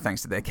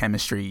 thanks to their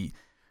chemistry,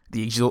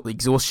 the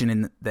exhaustion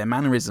in their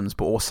mannerisms,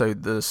 but also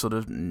the sort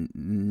of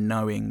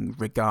knowing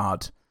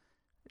regard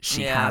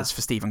she has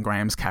for Stephen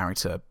Graham's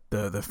character,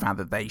 the fact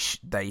that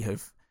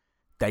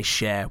they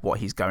share what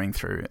he's going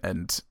through,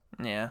 and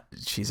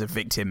she's a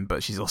victim,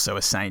 but she's also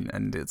a saint,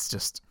 and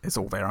it's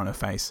all there on her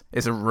face.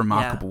 It's a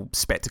remarkable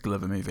spectacle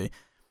of a movie.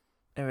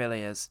 It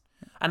really is.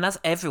 And that's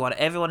everyone.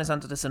 Everyone is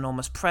under this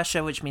enormous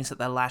pressure, which means that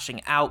they're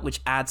lashing out,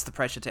 which adds the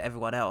pressure to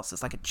everyone else.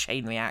 It's like a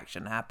chain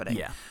reaction happening,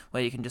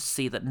 where you can just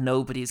see that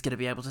nobody's going to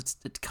be able to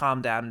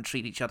calm down and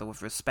treat each other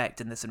with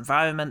respect in this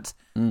environment,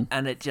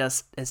 and it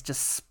just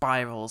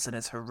spirals and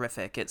it's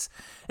horrific. It's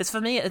for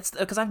me, it's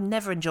because I've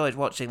never enjoyed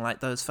watching like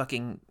those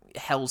fucking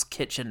Hell's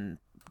Kitchen,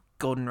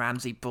 Gordon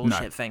Ramsay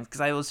bullshit things, because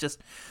I always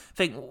just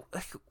think,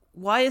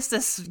 why is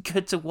this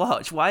good to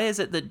watch? Why is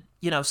it that,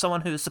 you know,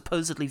 someone who is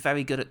supposedly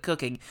very good at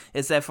cooking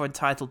is therefore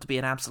entitled to be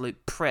an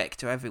absolute prick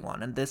to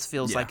everyone? And this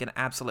feels like an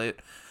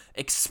absolute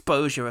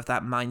exposure of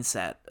that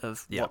mindset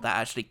of what that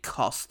actually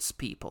costs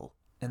people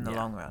in the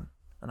long run.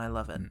 And I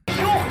love it.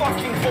 You're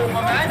fucking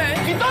former,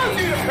 man. You don't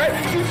do the prep.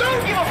 You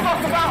don't give a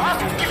fuck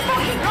about us. You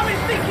fucking come in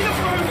thinking of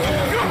food.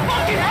 You're a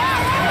fucking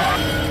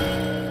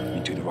ass.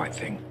 You do the right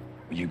thing,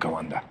 or you go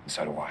under, and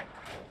so do I.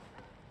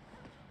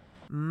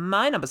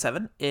 My number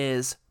 7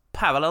 is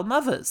Parallel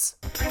Mothers.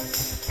 Va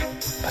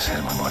a ser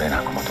muy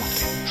morena como tú.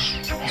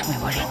 Es Me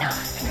morí, ¿no?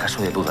 En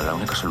caso de duda, la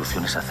única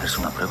solución es hacerse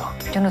una prueba.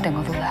 Yo no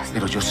tengo dudas.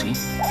 Pero yo sí.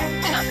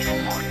 No, mi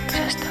amor,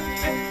 ya está.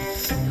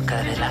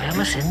 Cada vez la veo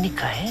más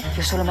étnica, ¿eh?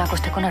 Yo solo me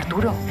acosté con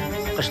Arturo.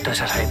 Pues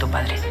entonces esa de tu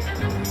padre.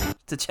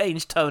 To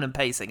change tone and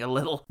pacing a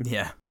little.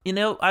 Yeah. You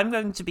know, I'm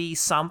going to be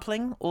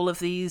sampling all of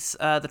these,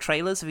 the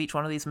trailers of each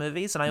one of these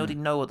movies, and I already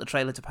know what the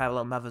trailer to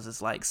Parallel Mothers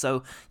is like.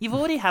 So you've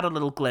already had a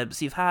little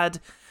glimpse. You've had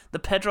the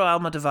Pedro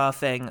Almodovar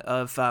thing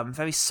of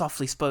very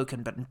softly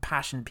spoken but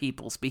impassioned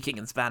people speaking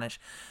in Spanish.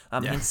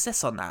 He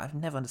insists on that. I've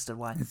never understood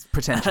why. It's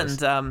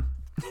pretentious. And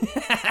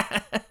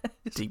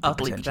Deeply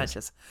utterly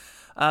pretentious.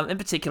 In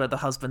particular, the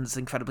husband's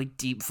incredibly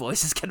deep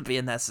voice is going to be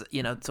in there,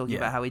 you know, talking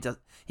about how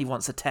he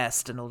wants a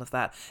test and all of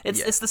that.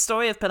 It's the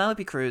story of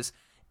Penelope Cruz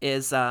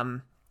is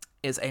a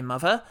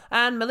mother,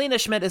 and Melina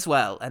Schmidt as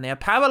well, and they are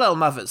parallel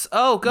mothers.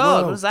 Oh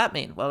God, what does that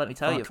mean? Well, let me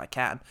tell you if I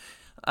can.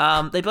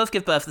 They both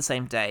give birth the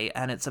same day,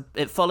 and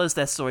it follows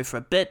their story for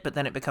a bit, but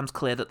then it becomes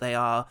clear that they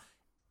are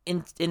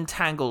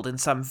entangled in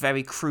some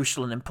very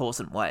crucial and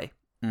important way.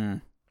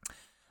 Mm.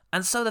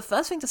 And so the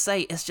first thing to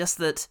say is just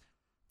that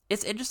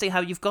it's interesting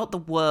how you've got the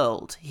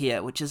world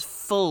here, which is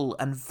full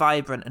and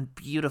vibrant and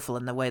beautiful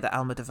in the way that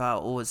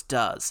Almodovar always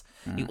does.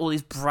 All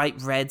these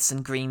bright reds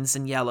and greens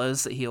and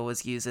yellows that he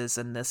always uses,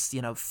 and this,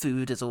 you know,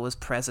 food is always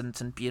present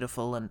and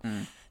beautiful,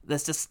 and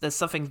there's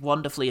something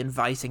wonderfully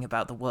inviting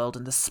about the world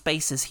and the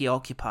spaces he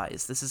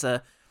occupies. This is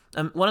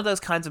one of those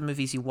kinds of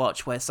movies you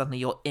watch where suddenly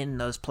you're in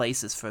those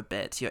places for a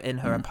bit. You're in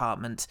her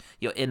apartment,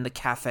 you're in the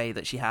cafe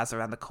that she has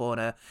around the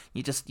corner.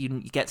 You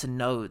get to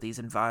know these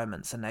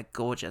environments, and they're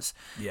gorgeous.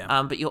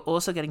 Yeah. But you're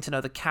also getting to know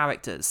the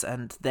characters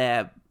and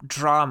their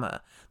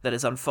drama that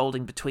is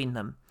unfolding between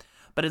them.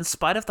 But in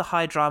spite of the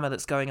high drama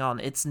that's going on,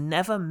 it's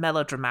never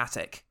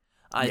melodramatic.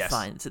 I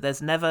find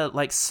there's never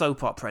like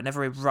soap opera. It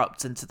never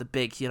erupts into the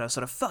big, you know,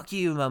 sort of fuck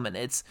you moment.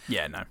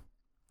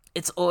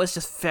 It's always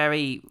just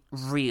very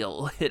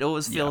real. It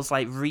always feels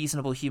like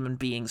reasonable human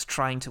beings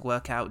trying to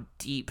work out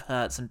deep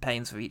hurts and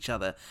pains for each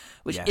other,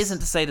 which isn't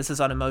to say this is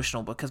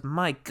unemotional, because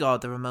my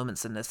God, there are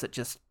moments in this that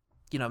just,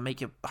 you know,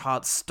 make your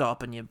heart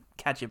stop and you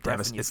catch your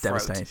breath in your throat.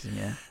 It's devastating,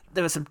 yeah.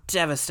 There are some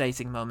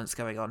devastating moments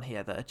going on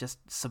here that are just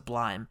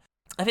sublime.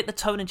 I think the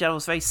tone in general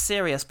is very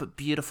serious but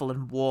beautiful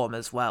and warm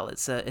as well.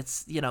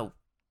 It's you know,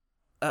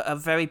 a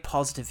very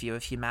positive view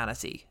of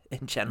humanity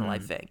in general, I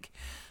think.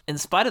 In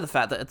spite of the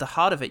fact that at the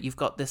heart of it, you've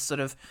got this sort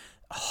of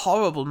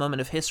horrible moment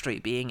of history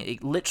being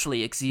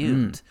literally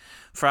exhumed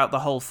throughout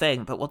the whole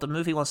thing. But what the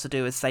movie wants to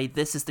do is say,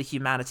 this is the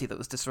humanity that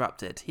was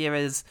disrupted. Here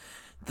is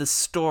the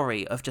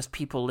story of just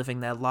people living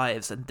their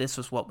lives, and this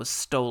was what was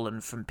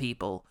stolen from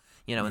people,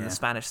 you know, in the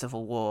Spanish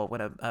Civil War,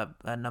 when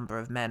a number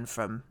of men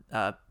from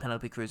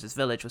Penelope Cruz's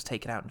village was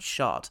taken out and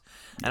shot.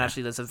 And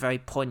actually there's a very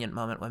poignant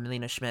moment where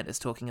Melina Schmidt is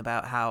talking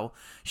about how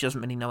she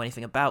doesn't really know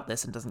anything about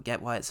this and doesn't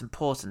get why it's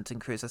important, and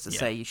Cruz has to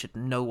say, you should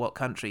know what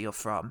country you're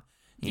from.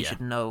 You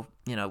should know,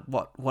 you know,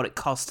 what it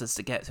cost us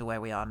to get to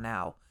where we are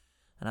now.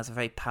 And that's a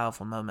very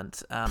powerful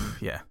moment.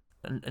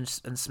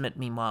 And Schmidt,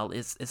 meanwhile,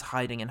 is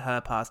hiding in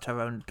her past her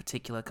own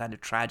particular kind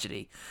of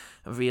tragedy,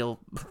 a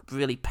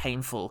really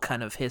painful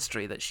kind of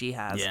history that she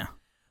has,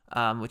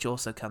 which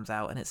also comes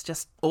out. And it's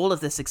just, all of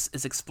this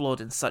is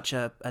explored in such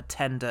a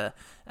tender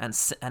and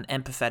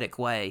empathetic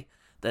way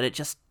that it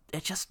just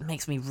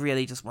makes me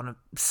really just want to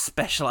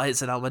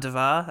specialize in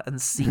Almodovar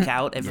and seek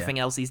out everything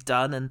else he's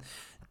done, and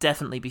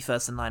definitely be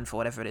first in line for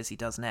whatever it is he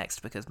does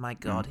next, because my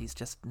God, he's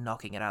just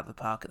knocking it out of the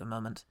park at the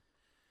moment.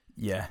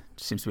 Yeah,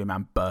 seems to be a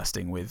man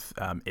bursting with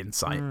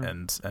insight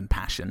and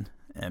passion,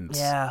 and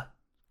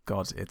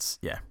God, it's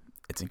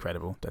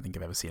incredible. Don't think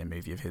I've ever seen a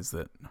movie of his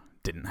that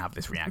didn't have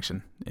this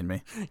reaction in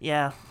me.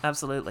 Yeah,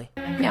 absolutely.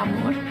 Mi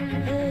amor,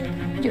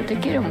 yo te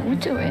quiero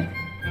mucho, ¿eh?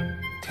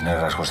 Tiene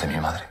rasgos de mi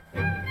madre.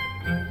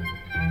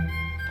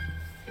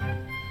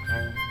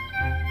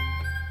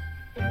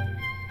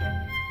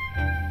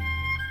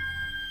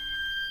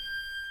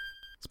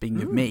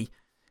 Speaking of me,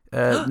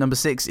 number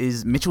 6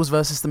 is Mitchells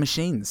versus the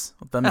Machines.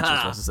 The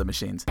Mitchells versus the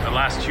Machines. The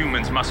last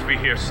humans must be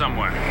here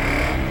somewhere.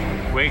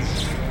 Wait.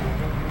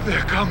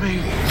 They're coming.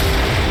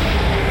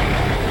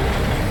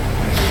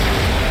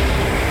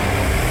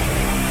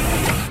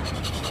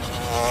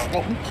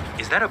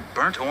 Is that a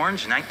burnt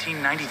orange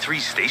 1993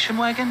 station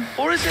wagon?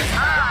 Or is it...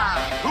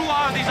 Who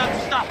are these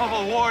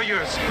unstoppable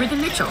warriors? We're the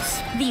Mitchells,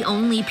 the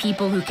only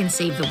people who can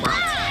save the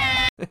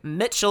world.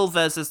 Mitchell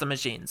versus the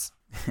Machines.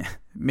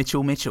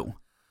 Mitchell.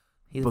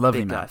 He's a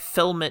big guy.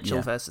 Phil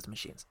Mitchell versus the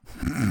Machines.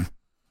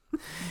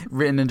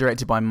 Written and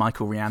directed by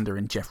Michael Rianda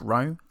and Jeff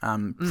Rowe,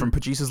 from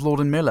producers Lord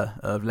and Miller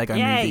of Lego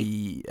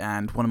Movie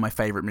and one of my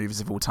favourite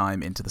movies of all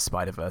time, Into the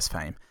Spider-Verse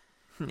fame.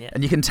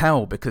 And you can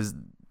tell because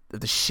of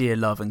the sheer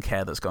love and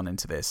care that's gone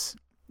into this.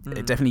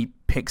 It definitely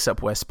picks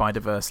up where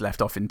Spider-Verse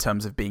left off in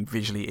terms of being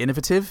visually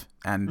innovative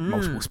and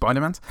multiple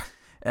Spider-Mans.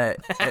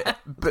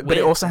 But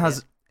it also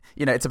has,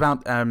 you know, it's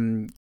about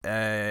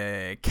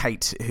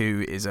Kate,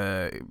 who is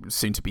a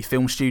soon-to-be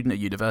film student at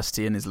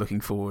university and is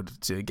looking forward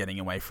to getting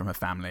away from her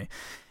family,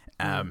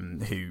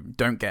 who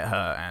don't get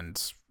her,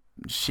 and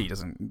she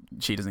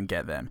doesn't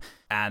get them.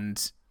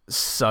 And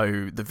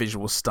so the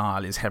visual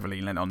style is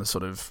heavily lent on the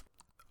sort of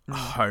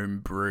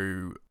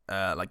homebrew,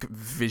 like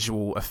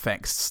visual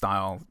effects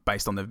style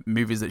based on the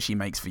movies that she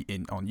makes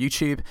on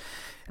YouTube,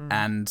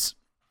 and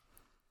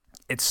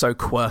it's so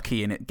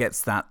quirky, and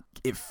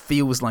it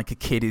feels like a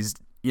kid is,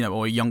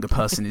 or a younger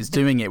person is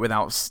doing it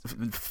without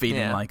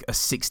feeling like a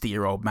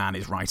 60-year-old man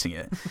is writing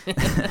it.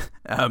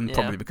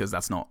 Probably because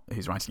that's not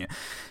who's writing it.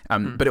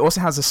 But it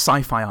also has a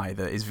sci-fi eye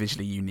that is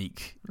visually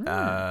unique. It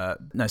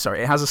has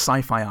a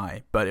sci-fi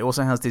eye, but it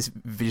also has this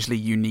visually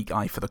unique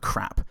eye for the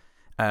crap.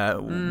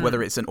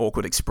 Whether it's an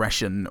awkward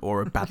expression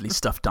or a badly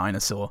stuffed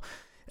dinosaur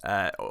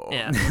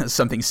or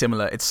something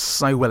similar. It's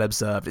so well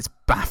observed. It's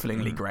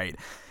bafflingly great.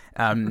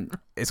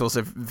 It's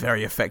also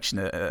very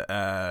affectionate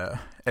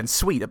and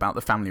sweet about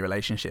the family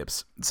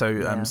relationships.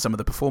 So some of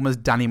the performers,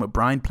 Danny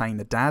McBride playing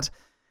the dad,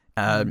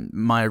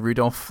 Maya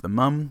Rudolph, the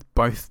mum,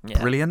 both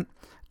brilliant.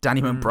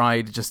 Danny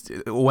McBride just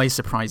always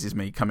surprises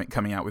me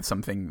coming out with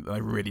something that I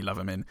really love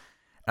him in.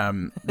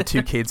 The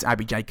two kids,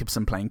 Abby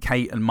Jacobson playing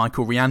Kate, and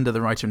Michael Rianda,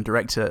 the writer and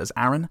director, as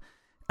Aaron.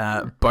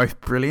 Both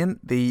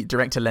brilliant. The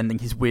director lending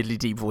his weirdly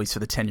deep voice for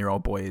the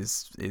 10-year-old boy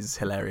is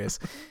hilarious.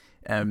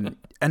 And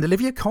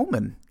Olivia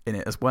Colman in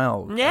it as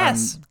well.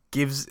 Yes.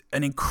 Gives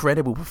an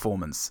incredible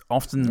performance.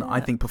 Often, I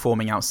think,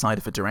 performing outside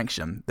of a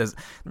direction.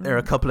 There are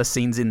a couple of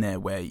scenes in there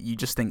where you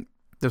just think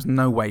there's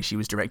no way she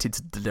was directed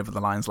to deliver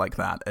the lines like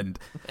that. And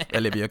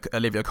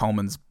Olivia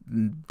Colman's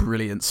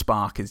brilliant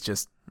spark is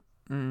just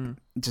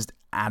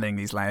adding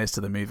these layers to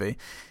the movie.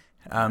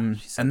 And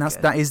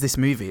that is this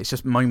movie. It's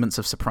just moments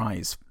of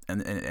surprise,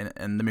 and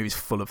the movie's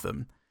full of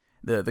them.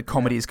 The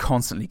comedy is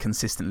constantly,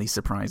 consistently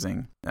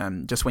surprising.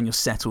 Just when you're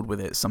settled with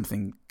it,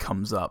 something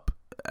comes up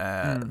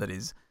that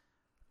is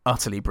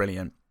utterly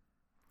brilliant.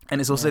 And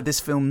it's also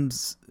this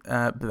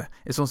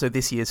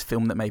year's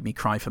film that made me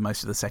cry for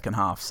most of the second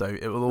half. So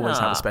it will always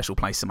have a special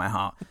place in my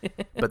heart.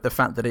 But the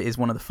fact that it is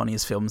one of the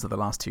funniest films of the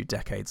last 2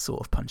 decades sort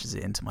of punches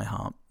it into my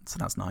heart. So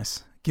that's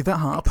nice. Give that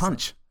heart a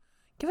punch.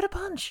 Give it a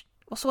punch.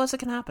 What's the worst that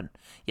can happen?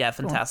 Yeah,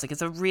 fantastic.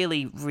 It's a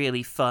really,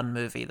 really fun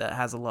movie that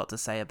has a lot to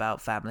say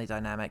about family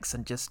dynamics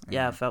and just,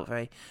 felt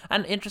very...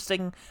 And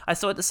interesting, I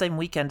saw it the same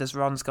weekend as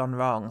Ron's Gone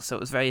Wrong, so it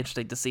was very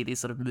interesting to see these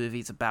sort of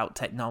movies about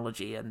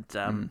technology and,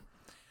 that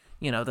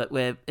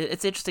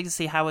it's interesting to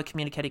see how we're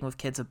communicating with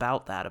kids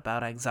about that,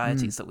 about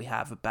anxieties that we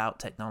have about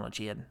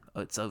technology and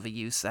its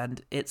overuse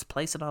and its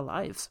place in our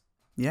lives.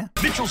 Yeah.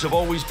 Mitchells have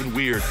always been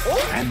weird,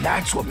 and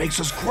that's what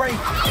makes us great.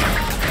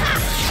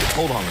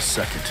 Hold on a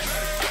second.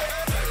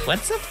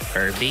 What's a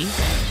Furby?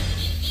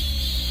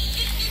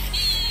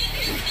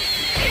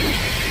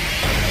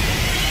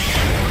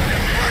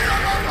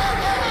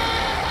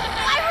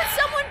 Why would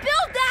someone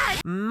build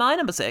that? My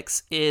number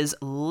 6 is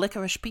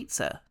Licorice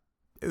Pizza.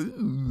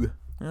 Ooh.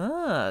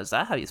 Ah, is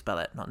that how you spell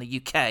it? Not in the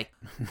UK.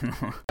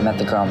 I met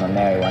the girl I'm gonna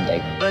marry one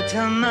day. But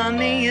her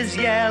mommy is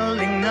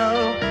yelling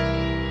no,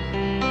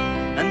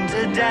 and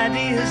her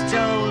daddy has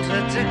told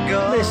her to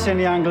go. Listen,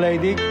 young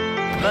lady.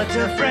 But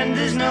her friend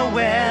is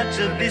nowhere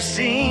to be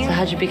seen. So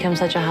how'd you become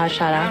such a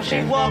hotshot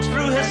actor? She walks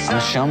through her I'm a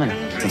showman.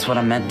 That's what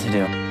I'm meant to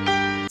do.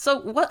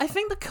 So what I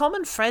think the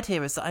common thread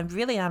here is that I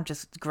really am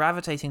just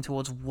gravitating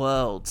towards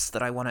worlds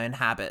that I want to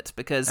inhabit,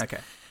 because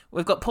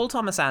we've got Paul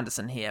Thomas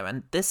Anderson here,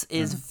 and this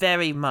is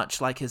very much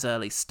like his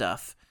early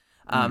stuff,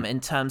 in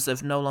terms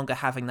of no longer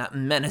having that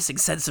menacing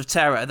sense of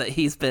terror that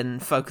he's been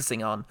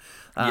focusing on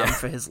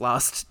for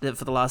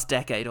the last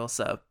decade or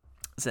so,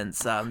 since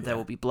There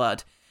Will Be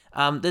Blood.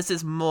 This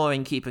is more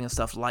in keeping of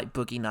stuff like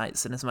Boogie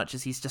Nights, and as much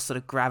as he's just sort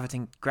of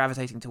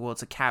gravitating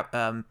towards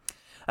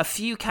a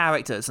few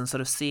characters and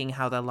sort of seeing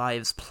how their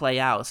lives play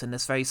out in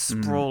this very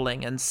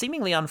sprawling and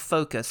seemingly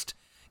unfocused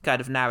kind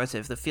of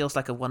narrative that feels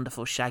like a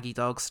wonderful Shaggy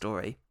Dog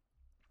story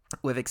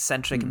with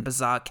eccentric and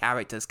bizarre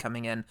characters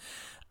coming in.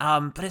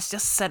 But it's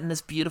just set in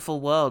this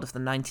beautiful world of the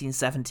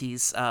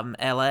 1970s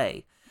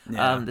LA.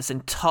 This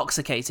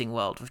intoxicating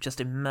world with just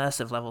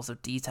immersive levels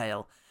of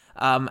detail.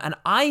 And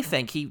I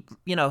think he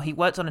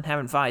worked on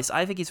Inherent Vice.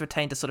 I think he's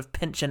retained a sort of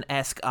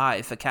Pynchon-esque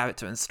eye for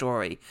character and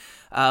story.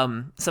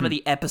 Some of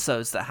the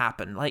episodes that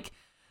happen, like,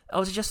 I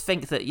was just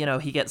think that,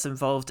 he gets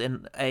involved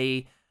in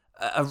a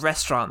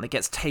restaurant that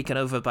gets taken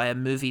over by a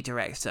movie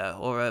director,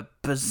 or a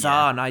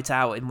bizarre night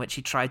out in which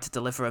he tried to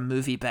deliver a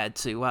movie bed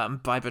to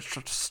Barbra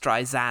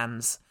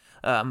Streisand's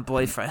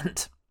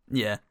boyfriend.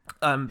 Yeah.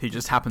 Who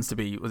just happens to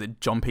be, was it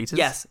John Peters?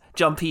 Yes,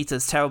 John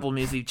Peters, terrible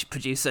movie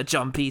producer,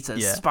 John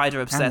Peters,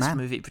 spider-obsessed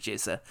movie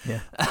producer. Yeah.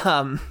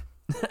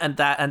 And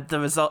the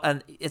result,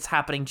 and it's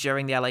happening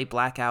during the LA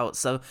blackout,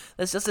 so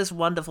there's just this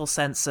wonderful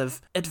sense of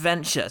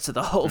adventure to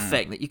the whole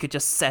thing, that you could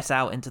just set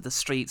out into the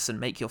streets and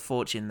make your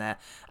fortune there.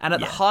 And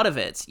at the heart of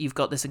it, you've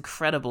got this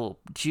incredible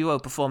duo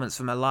performance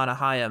from Alana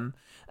Hayam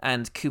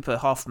and Cooper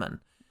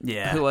Hoffman.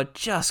 Yeah. Who are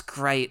just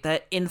great. They're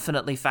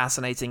infinitely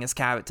fascinating as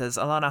characters.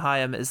 Alana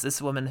Hayam is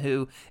this woman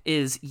who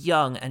is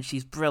young and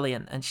she's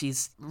brilliant and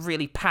she's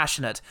really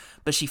passionate,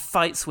 but she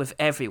fights with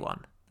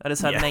everyone. That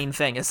is her main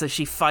thing, is that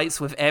she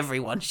fights with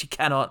everyone. She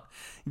cannot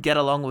get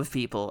along with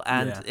people.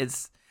 And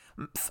it's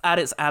at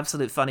its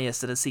absolute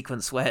funniest in a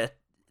sequence where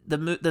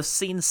the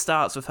scene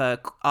starts with her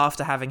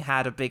after having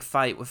had a big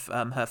fight with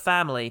her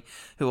family,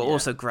 who are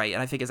also great,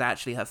 and I think is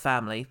actually her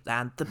family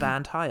and the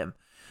band Haim.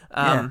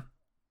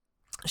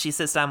 She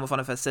sits down with one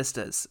of her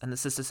sisters, and the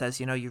sister says,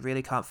 you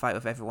really can't fight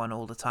with everyone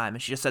all the time.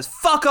 And she just says,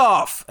 fuck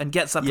off! And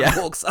gets up and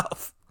walks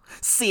off.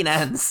 Scene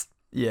ends.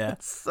 Yeah.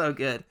 It's so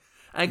good.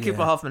 And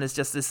Cooper Hoffman is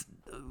just this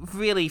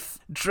really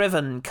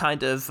driven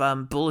kind of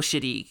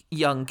bullshitty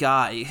young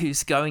guy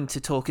who's going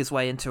to talk his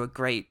way into a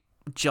great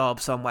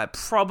job somewhere.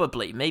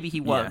 Probably. Maybe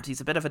he won't.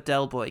 He's a bit of a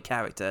Del Boy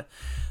character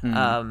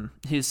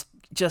who's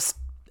just,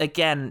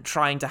 again,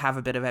 trying to have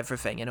a bit of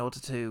everything in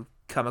order to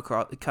come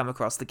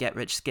across the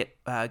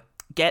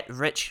get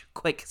rich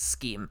quick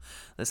scheme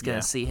that's going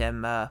to see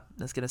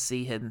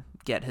him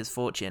get his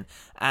fortune.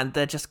 And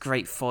they're just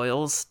great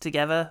foils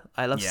together.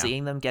 I love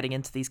seeing them getting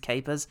into these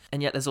capers,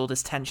 and yet there's all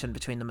this tension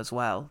between them as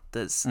well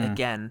that's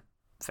again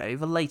very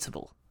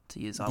relatable, to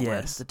use our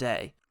word of the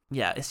day.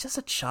 Yeah, it's just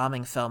a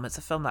charming film. It's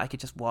a film that I could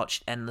just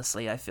watch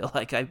endlessly. I feel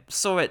like I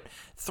saw it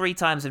 3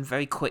 times in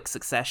very quick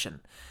succession,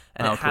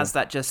 and it has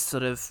that just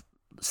sort of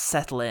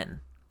settle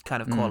in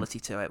kind of quality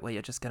to it, where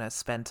you're just going to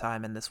spend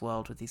time in this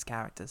world with these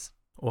characters.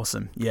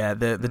 Awesome. Yeah,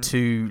 the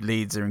 2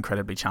 leads are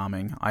incredibly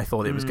charming. I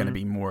thought it was going to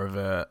be more of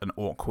an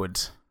awkward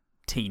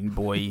teen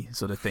boy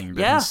sort of thing,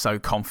 but he's so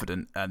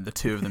confident, and the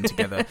 2 of them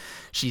together,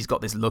 she's got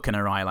this look in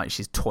her eye like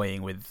she's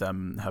toying with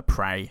her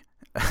prey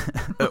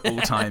at all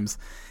times,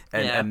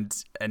 and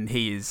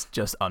he is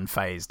just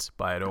unfazed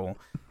by it all.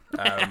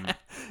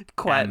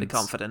 Quietly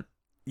confident.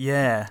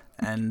 Yeah,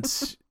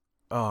 and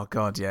oh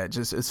god, yeah,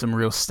 just some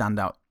real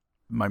standout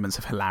moments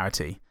of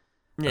hilarity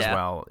as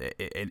well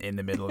in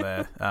the middle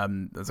there.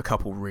 There's a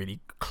couple really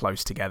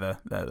close together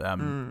that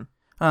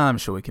I'm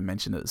sure we can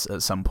mention it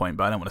at some point,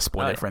 but I don't want to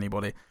spoil it for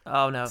anybody.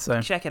 Oh no,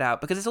 so check it out,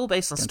 because it's all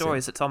based on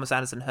stories that Thomas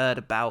Anderson heard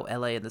about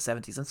LA in the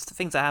 70s and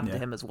things that happened to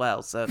him as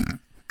well. So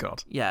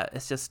God, yeah,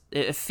 it's just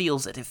it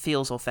feels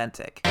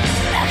authentic.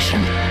 Action.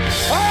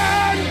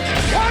 And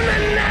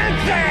coming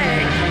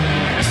dancing.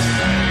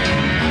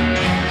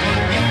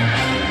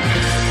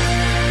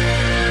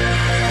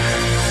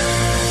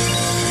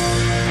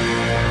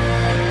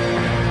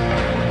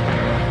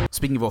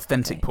 Speaking of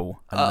authentic, Paul,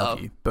 I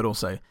love you, but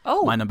also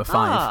my number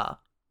 5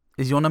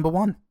 is your number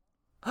 1.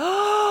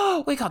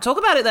 Oh, we can't talk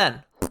about it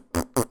then.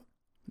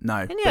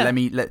 No,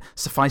 but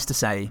suffice to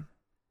say,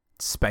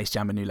 Space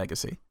Jam: A New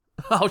Legacy.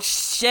 Oh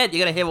shit,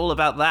 you're gonna hear all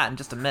about that in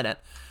just a minute.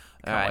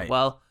 All right,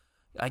 well,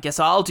 I guess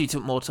I'll do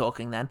more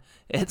talking then.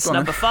 It's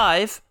number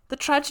 5, The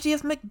Tragedy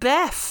of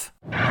Macbeth.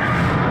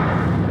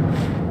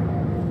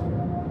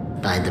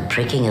 By the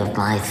pricking of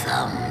my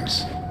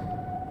thumbs,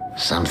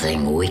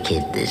 something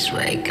wicked this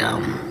way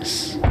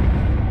comes.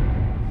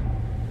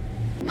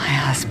 My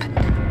husband,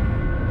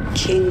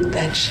 king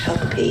that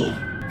shall be.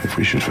 If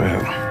we should fail.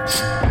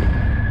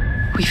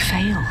 We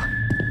fail.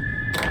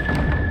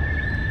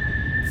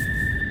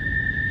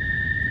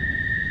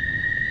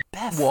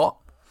 Beth. What?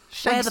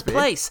 Where the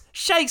place?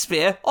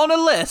 Shakespeare on a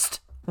list.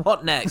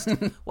 What next?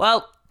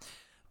 Well,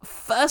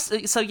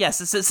 first, so yes,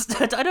 this is,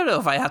 I don't know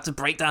if I have to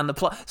break down the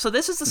plot. So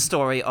this is the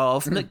story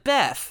of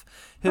Macbeth,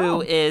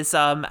 who is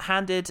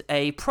handed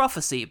a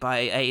prophecy by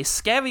a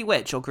scary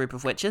witch or group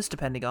of witches,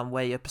 depending on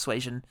where your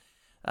persuasion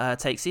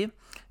takes you,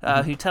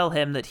 who tell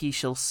him that he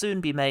shall soon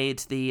be made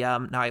the...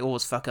 now, I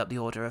always fuck up the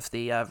order of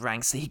the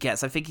ranks that he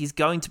gets. I think he's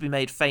going to be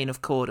made Thane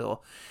of Cawdor.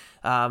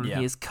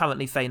 He is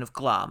currently Thane of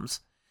Glamis.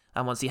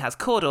 And once he has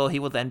Cawdor, he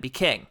will then be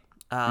king.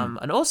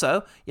 And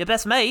also, your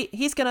best mate,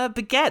 he's going to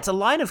beget a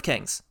line of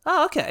kings.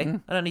 Oh, okay.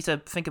 I don't need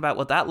to think about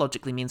what that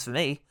logically means for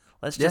me.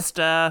 Let's just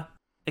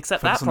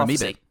accept that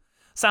prophecy.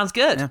 Sounds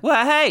good. Yeah.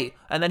 Well, hey!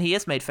 And then he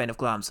is made Thane of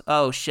Glamis.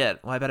 Oh, shit.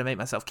 Well, I better make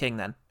myself king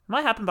then. It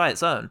might happen by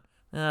its own.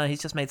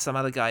 He's just made some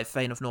other guy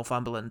Thane of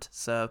Northumberland,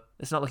 so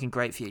it's not looking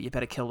great for you. You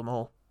better kill them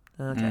all.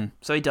 Okay.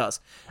 So he does.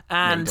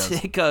 And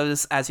it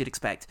goes as you'd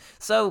expect.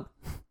 So...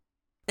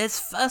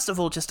 it's, first of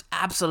all, just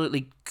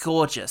absolutely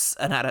gorgeous,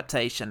 an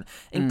adaptation.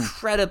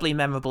 Incredibly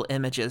memorable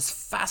images,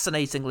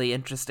 fascinatingly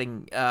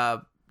interesting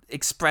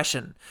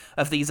expression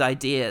of these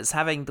ideas.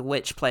 Having the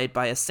witch played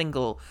by a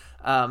single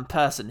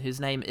person whose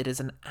name it is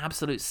an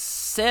absolute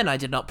sin I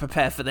did not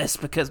prepare for this,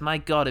 because my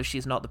God, if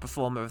she's not the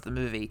performer of the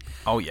movie.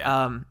 Oh,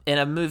 yeah. In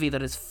a movie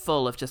that is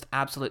full of just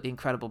absolutely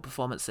incredible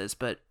performances.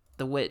 But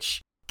the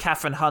witch,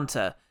 Catherine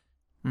Hunter,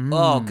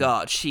 oh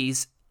God,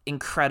 she's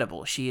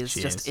incredible. She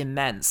is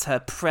immense. Her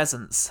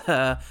presence,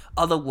 her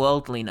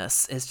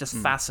otherworldliness is just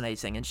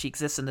fascinating, and she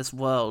exists in this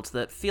world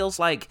that feels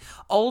like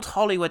old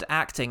Hollywood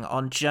acting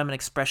on German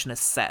expressionist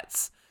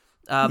sets.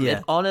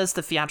 It honors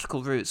the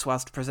theatrical roots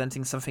whilst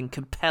presenting something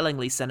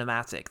compellingly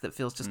cinematic that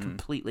feels just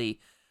completely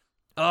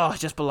it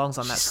just belongs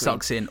on that screen.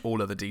 Sucks in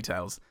all of the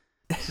details.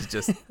 She's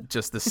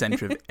just the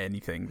center of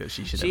anything that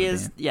she should ever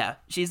be. Yeah,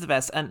 she's the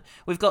best. And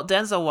we've got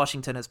Denzel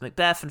Washington as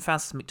Macbeth and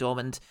Frances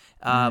McDormand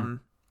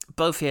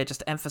both here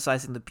just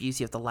emphasizing the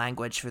beauty of the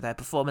language through their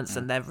performance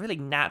and their really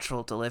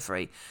natural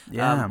delivery,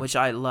 which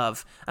I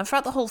love. And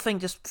throughout the whole thing,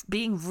 just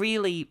being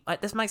really,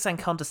 this might sound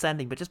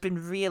condescending, but just being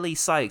really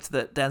psyched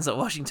that Denzel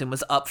Washington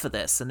was up for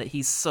this and that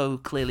he's so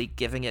clearly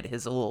giving it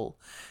his all.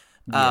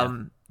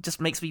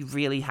 Just makes me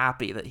really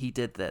happy that he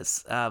did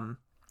this.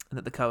 And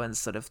that the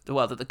Coens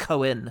that the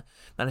Coen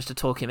managed to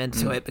talk him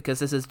into it, because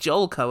this is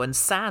Joel Coen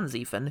sans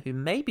Ethan, who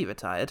may be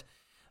retired.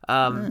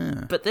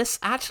 But this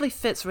actually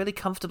fits really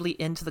comfortably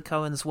into the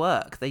Coens'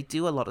 work. They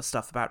do a lot of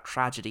stuff about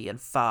tragedy and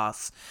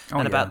farce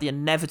and about the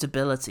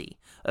inevitability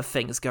of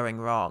things going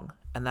wrong.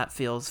 And that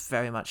feels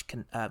very much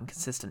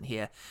consistent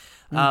here.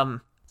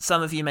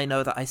 Some of you may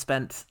know that I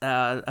spent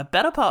a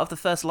better part of the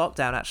first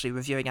lockdown actually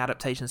reviewing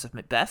adaptations of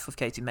Macbeth with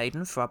Katie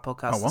Maiden for our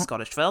podcast, The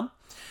Scottish Film.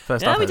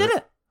 Yeah, we did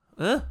it.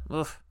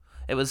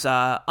 It was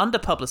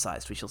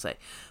under-publicised, we shall say.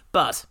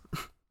 But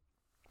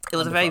it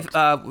was a very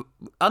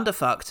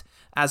underfucked,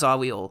 as are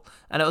we all.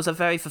 And it was a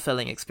very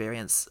fulfilling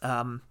experience.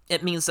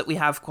 It means that we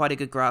have quite a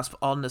good grasp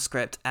on the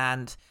script,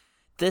 and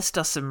this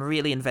does some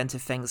really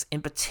inventive things,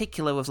 in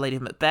particular with Lady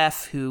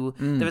Macbeth, who...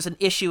 There is an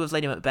issue with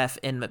Lady Macbeth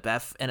in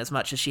as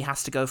much as she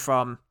has to go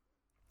from,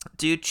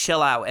 dude,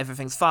 chill out,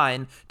 everything's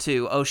fine,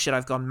 to, oh shit,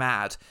 I've gone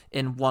mad,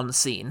 in one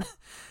scene.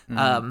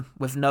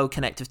 With no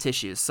connective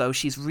tissues. So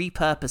she's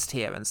repurposed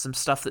here, and some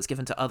stuff that's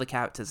given to other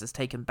characters is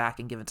taken back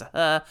and given to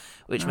her,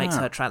 which makes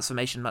her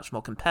transformation much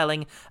more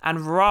compelling.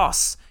 And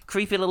Ross,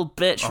 creepy little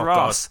bitch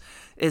Ross,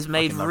 is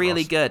made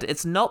really good.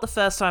 It's not the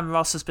first time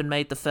Ross has been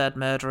made the third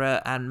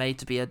murderer and made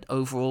to be an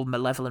overall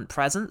malevolent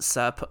presence.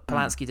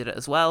 Polanski did it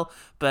as well,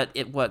 but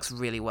it works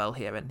really well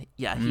here. And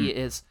he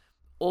is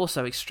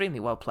also extremely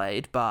well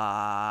played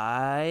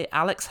by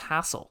Alex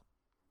Hassel.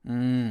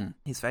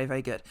 He's very,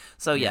 very good.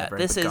 So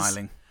this is...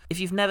 If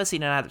you've never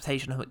seen an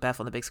adaptation of Macbeth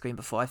on the big screen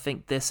before, I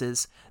think this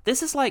is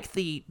like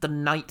the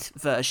Night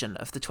version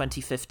of the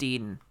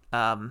 2015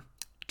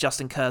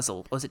 Justin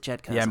Kurzel. Or was it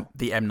Jed Kurzel? Yeah,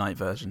 the M. Night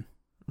version.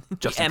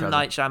 The M.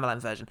 Night Shyamalan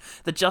version.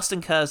 The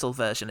Justin Kurzel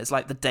version is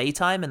like the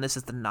daytime, and this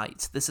is the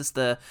night. This is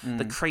the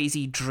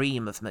crazy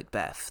dream of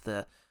Macbeth,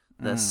 the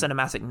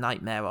cinematic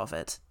nightmare of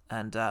it.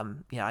 And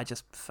I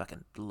just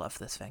fucking love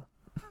this thing.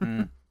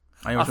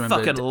 I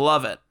fucking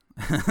love it.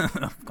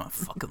 I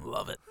fucking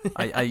love it.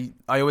 I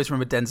always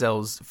remember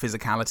Denzel's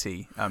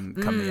physicality come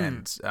the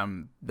end.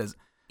 There's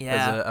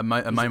a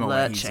moment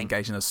where he's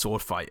engaged in a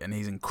sword fight, and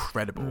he's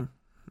incredible.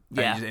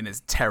 And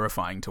it's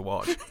terrifying to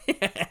watch.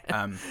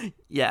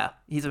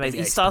 He's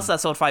amazing. He starts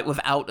that sword fight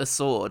without a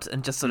sword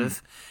and just sort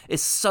of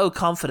is so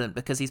confident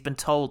because he's been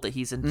told that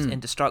he's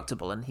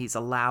indestructible, and he's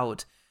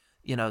allowed,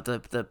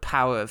 the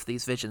power of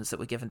these visions that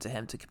were given to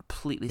him to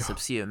completely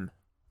subsume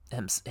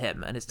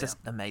him, and it's just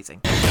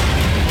amazing.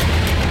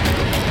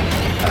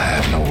 I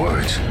have no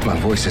words. My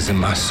voice is in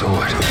my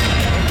sword.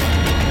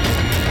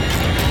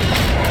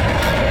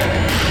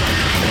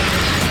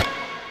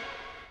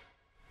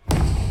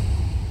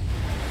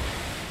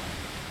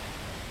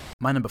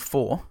 My number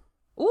 4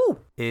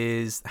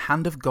 is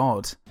Hand of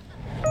God.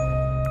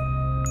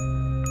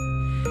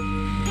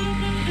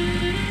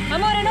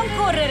 Amore, non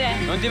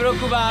correre! Non ti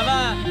preoccupare,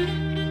 va!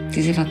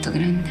 Ti sei fatto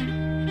grande.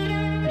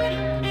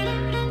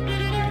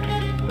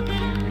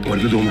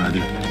 Guarda tua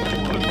madre.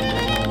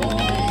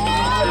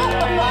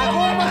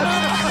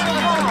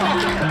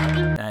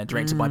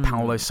 Directed by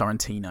Paolo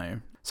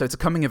Sorrentino. So it's a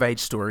coming-of-age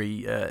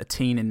story. A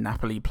teen in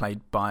Napoli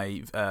played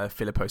by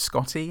Filippo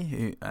Scotti,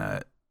 who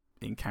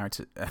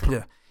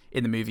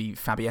in the movie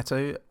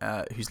Fabietto,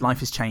 whose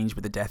life is changed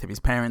with the death of his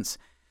parents,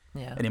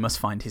 and he must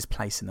find his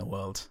place in the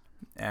world.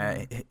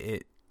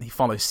 He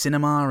follows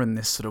cinema and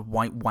this sort of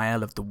white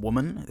whale of the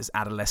woman, this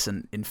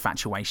adolescent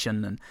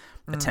infatuation, and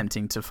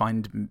attempting to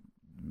find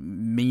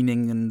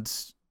meaning and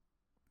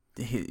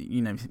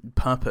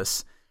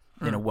purpose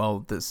in a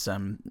world that's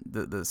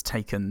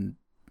taken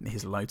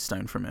his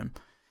lodestone from him.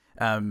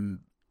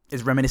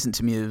 Is reminiscent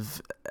to me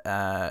of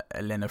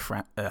Elena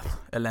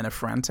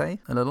Ferrante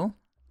a little,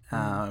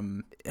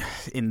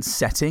 in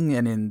setting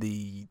and in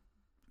the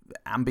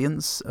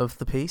ambience of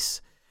the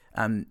piece.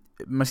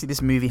 Mostly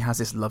this movie has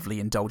this lovely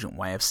indulgent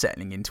way of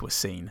settling into a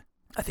scene.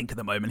 I think at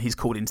the moment he's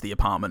called into the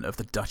apartment of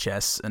the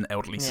Duchess, an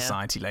elderly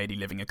society lady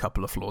living a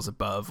couple of floors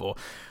above, or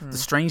the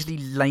strangely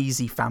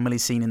lazy family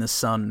scene in the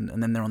sun,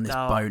 and then they're on this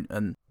boat,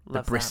 and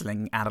the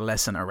bristling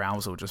adolescent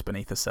arousal just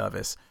beneath the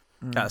surface.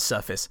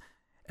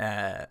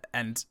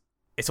 And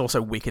it's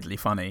also wickedly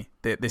funny.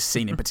 This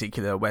scene in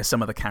particular, where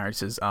some of the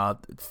characters are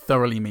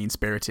thoroughly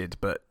mean-spirited,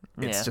 but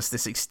it's just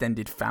this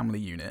extended family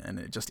unit, and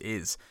it just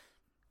is.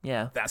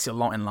 Yeah, that's your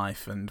lot in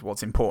life, and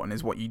what's important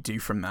is what you do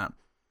from that.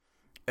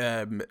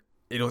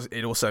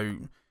 It also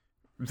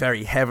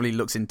very heavily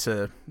looks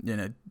into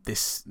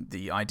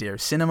the idea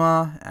of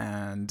cinema,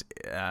 and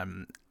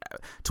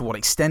to what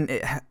extent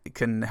it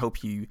can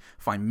help you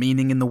find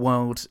meaning in the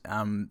world.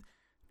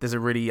 There's a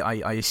really,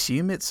 I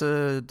assume it's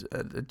a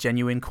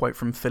genuine quote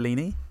from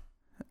Fellini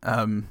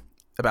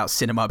about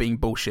cinema being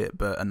bullshit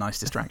but a nice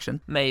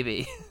distraction.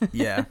 Maybe.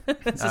 Yeah,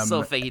 it's the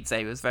sort of thing he'd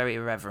say. It was very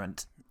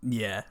irreverent.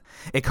 Yeah,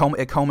 it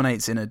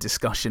culminates in a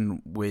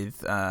discussion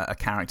with a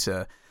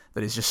character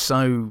that is just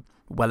so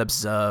well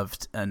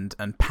observed and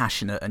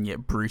passionate and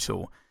yet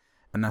brutal,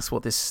 and that's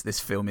what this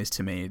film is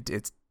to me.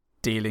 It's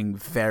dealing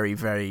very,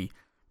 very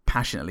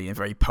passionately and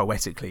very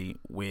poetically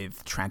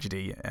with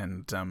tragedy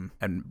and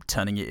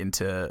turning it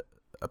into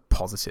a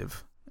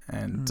positive,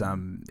 and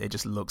it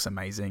just looks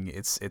amazing.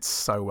 It's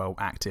so well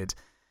acted.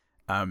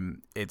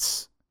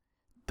 It's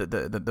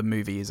the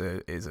movie is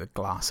a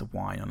glass of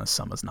wine on a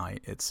summer's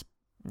night. It's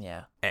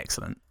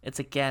excellent. It's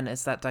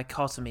that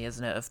dichotomy,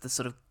 isn't it, of the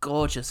sort of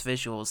gorgeous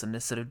visuals and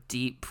this sort of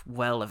deep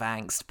well of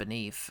angst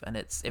beneath, and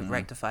it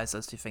rectifies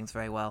those two things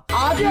very well.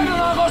 Abbiamo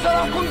una cosa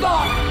da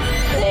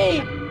raccontare!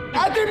 Sì!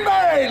 Ad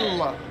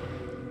email!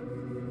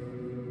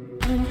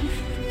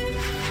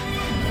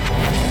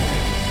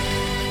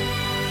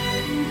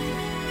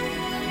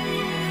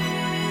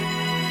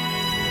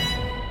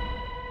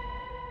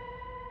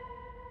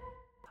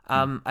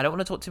 I don't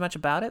want to talk too much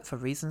about it for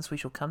reasons we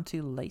shall come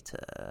to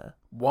later.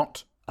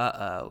 What?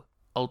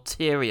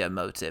 Ulterior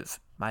motive,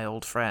 my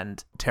old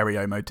friend.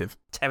 Teriyaki motive.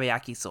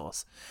 Teriyaki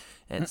sauce.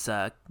 It's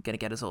gonna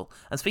get us all.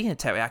 And speaking of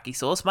teriyaki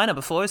sauce, my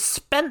number 4 is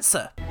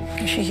Spencer.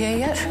 Is she here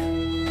yet?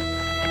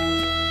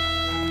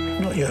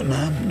 Not yet,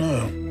 ma'am,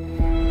 no.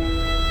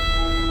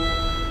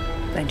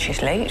 Then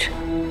she's late.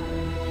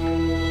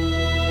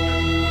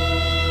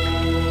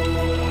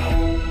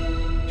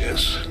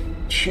 Yes,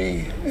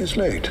 she is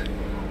late.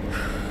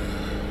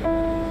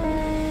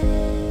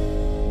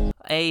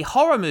 A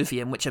horror movie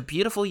in which a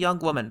beautiful young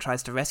woman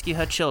tries to rescue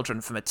her children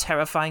from a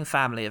terrifying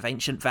family of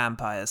ancient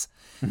vampires.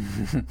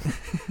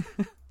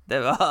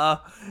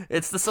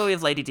 It's the story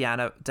of Lady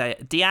Diana.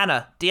 Lady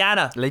Diana,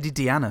 yeah. Lady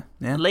Diana.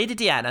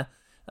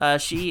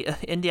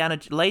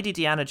 Lady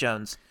Diana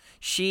Jones.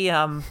 She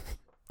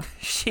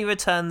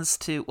returns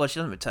to, well, she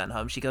doesn't return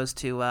home. She goes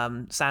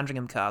to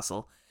Sandringham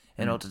Castle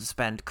in order to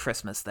spend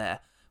Christmas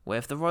there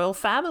with the royal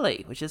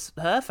family, which is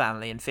her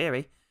family in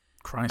theory.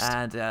 Christ.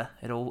 And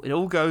it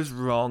all goes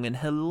wrong in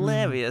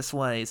hilarious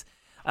ways.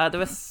 There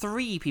are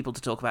 3 people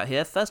to talk about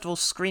here. First of all,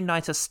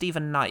 screenwriter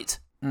Stephen Knight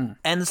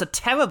ends a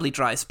terribly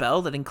dry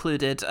spell that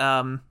included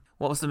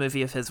what was the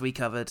movie of his we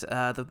covered?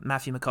 The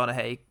Matthew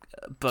McConaughey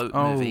boat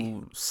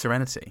movie.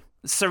 Serenity.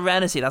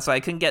 Serenity. That's why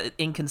I couldn't get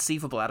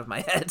Inconceivable out of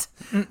my head.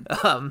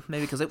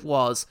 Maybe because it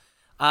was.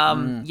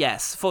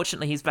 Yes,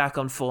 fortunately he's back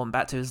on form,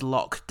 back to his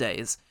Locke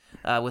days.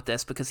 With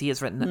this, because he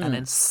has written an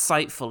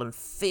insightful and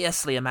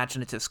fiercely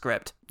imaginative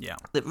script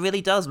that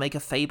really does make a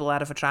fable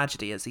out of a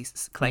tragedy, as he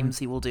claims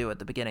he will do at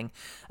the beginning.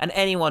 And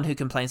anyone who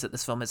complains that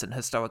this film isn't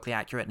historically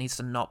accurate needs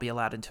to not be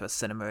allowed into a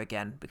cinema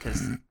again,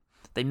 because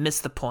they miss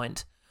the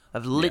point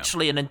of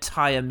literally an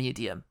entire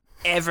medium.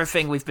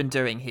 Everything we've been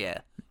doing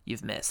here,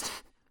 you've missed.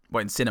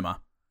 Well, in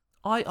cinema.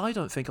 I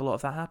don't think a lot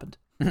of that happened.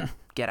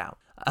 Get out.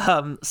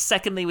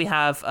 Secondly, we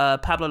have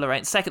Pablo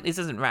Larraín. Second, this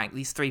isn't ranked.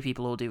 These 3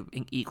 people all do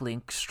equally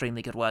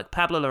extremely good work.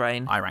 Pablo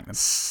Larraín. I rank them.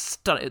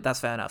 That's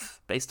fair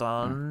enough, based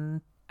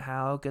on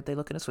how good they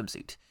look in a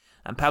swimsuit.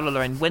 And Pablo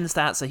Larraín wins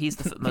that, so he's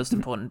the most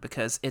important,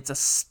 because it's a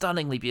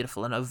stunningly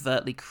beautiful and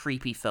overtly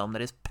creepy film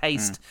that is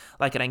paced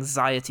like an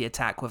anxiety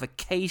attack, with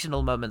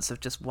occasional moments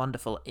of just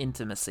wonderful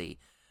intimacy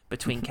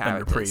between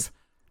characters.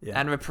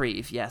 And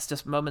reprieve, yes.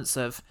 Just moments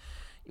of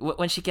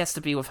when she gets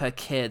to be with her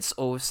kids,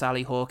 or with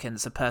Sally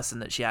Hawkins, a person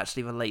that she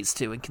actually relates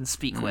to and can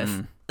speak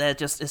with.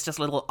 It's just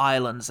little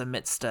islands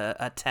amidst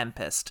a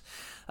tempest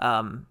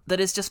that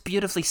is just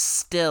beautifully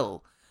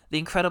still. The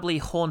incredibly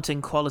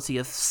haunting quality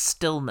of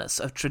stillness,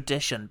 of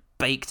tradition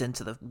baked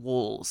into the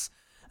walls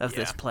of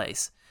this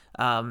place.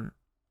 And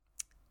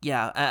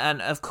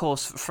of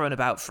course, thrown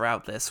about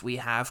throughout this, we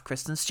have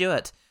Kristen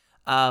Stewart,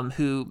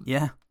 who,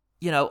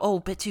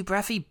 bit too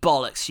breathy?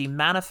 Bollocks. She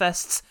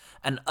manifests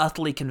an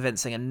utterly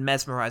convincing and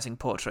mesmerizing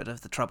portrait of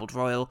the troubled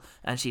royal,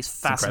 and she's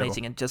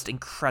fascinating and just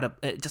incredible.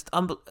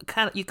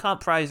 You can't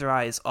prise your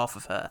eyes off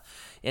of her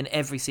in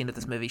every scene of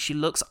this movie. She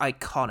looks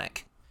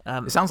iconic.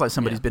 It sounds like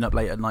somebody's been up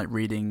late at night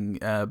reading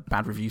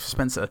bad reviews for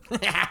Spencer.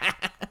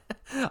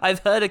 I've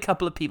heard a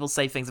couple of people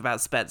say things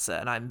about Spencer,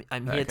 and I'm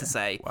here to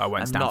say I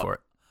won't stand for it.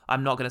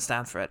 I'm not going to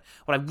stand for it.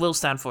 What I will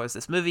stand for is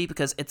this movie,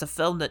 because it's a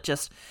film that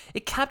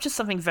it captures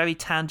something very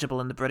tangible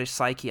in the British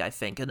psyche, I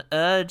think, an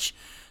urge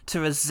to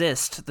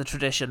resist the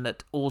tradition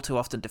that all too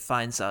often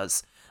defines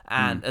us,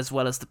 and as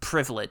well as the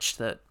privilege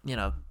that,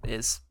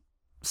 is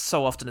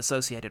so often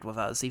associated with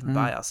us, even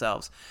by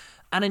ourselves,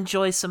 and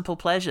enjoy simple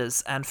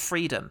pleasures and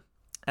freedom.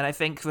 And I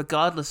think,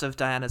 regardless of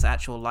Diana's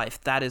actual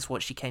life, that is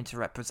what she came to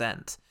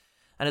represent.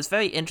 And it's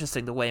very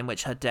interesting the way in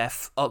which her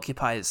death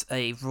occupies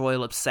a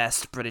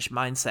royal-obsessed British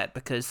mindset,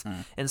 because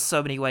in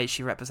so many ways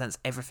she represents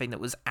everything that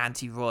was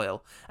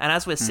anti-royal. And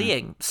as we're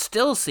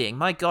still seeing,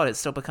 my God, it's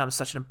still become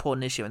such an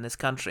important issue in this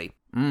country.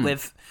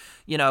 With,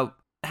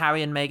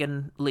 Harry and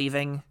Meghan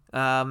leaving.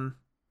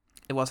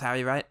 It was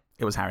Harry, right?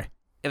 It was Harry.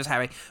 It was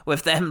Harry.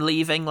 With them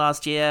leaving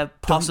last year,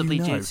 possibly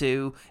due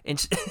to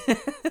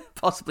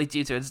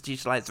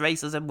institutionalized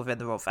racism within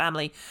the royal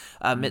family,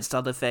 amidst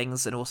other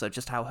things, and also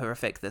just how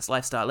horrific this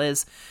lifestyle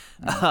is.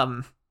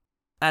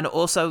 And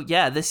also,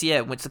 this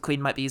year, in which the Queen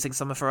might be using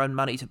some of her own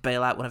money to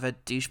bail out one of her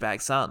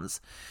douchebag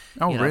sons.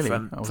 Oh, really?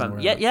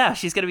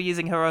 She's going to be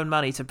using her own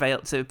money to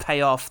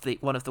pay off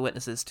one of the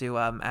witnesses to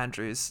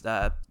Andrew's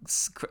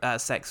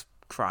sex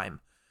crime.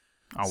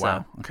 Oh,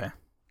 wow. Okay.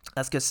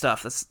 That's good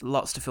stuff. There's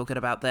lots to feel good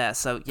about there.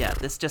 So,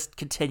 this just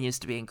continues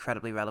to be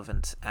incredibly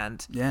relevant.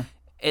 And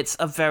it's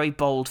a very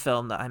bold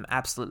film that I'm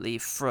absolutely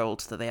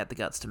thrilled that they had the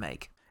guts to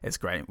make. It's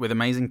great. With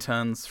amazing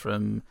turns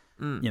from...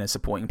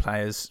 supporting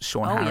players.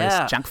 Sean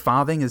Harris, Jack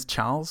Farthing as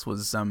Charles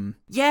was.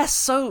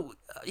 So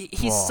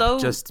he's so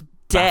just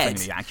dead.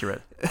 Bafflingly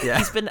accurate. Yeah,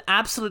 he's been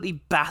absolutely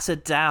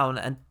battered down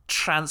and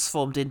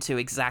transformed into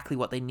exactly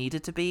what they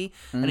needed to be.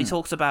 And he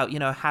talks about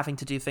having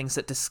to do things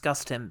that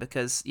disgust him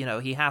because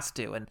he has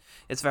to, and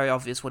it's very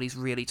obvious what he's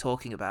really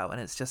talking about.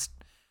 And it's just,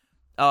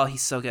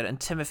 he's so good. And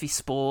Timothy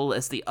Spall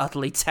is the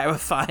utterly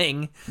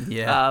terrifying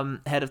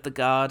head of the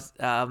guard,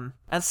 and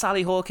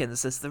Sally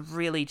Hawkins is the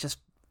really just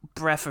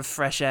breath of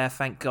fresh air.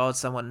 Thank God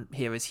someone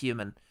here is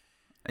human.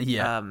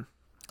 Yeah.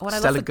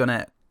 Stella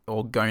Gonnet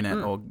or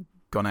Gonet or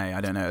Gonet,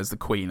 I don't know, as the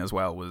Queen as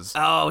well was.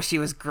 Oh, she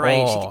was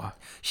great.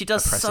 She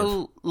does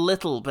so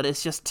little, but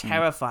it's just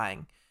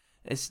terrifying.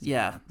 It's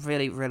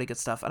really, really good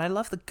stuff. And I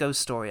love the ghost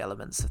story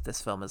elements of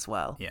this film as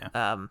well. Yeah.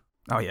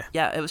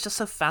 Yeah, it was just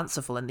so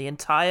fanciful, and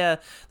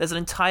there's an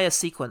entire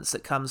sequence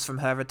that comes from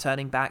her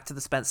returning back to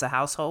the Spencer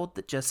household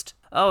that just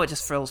it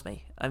just thrills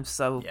me. I'm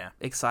so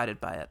excited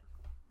by it.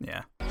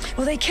 Yeah.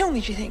 Will they kill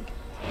me, do you think?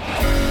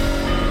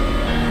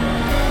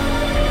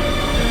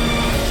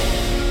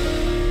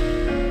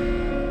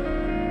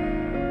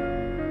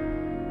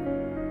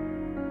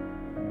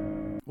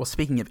 Well,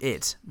 speaking of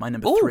it, my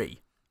number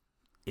 3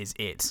 is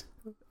it.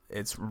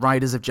 It's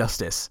Riders of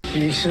Justice.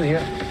 I sidder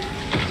her.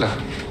 Nå,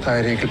 der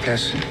et enkelt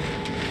plads.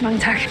 Mange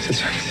tak.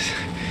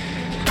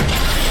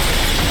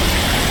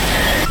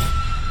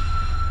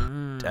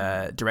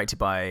 Directed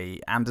by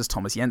Anders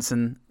Thomas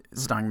Jensen,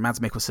 starring Mads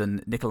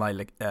Mikkelsen,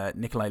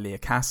 Nikolai Lea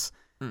Kass,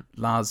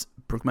 Lars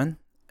Brugman,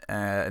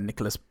 and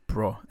Nicholas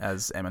Bro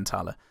as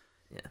Emmentaler.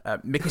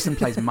 Mikkelsen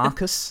plays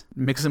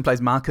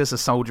Marcus. A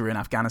soldier in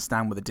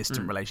Afghanistan with a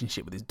distant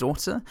relationship with his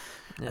daughter.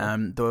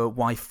 The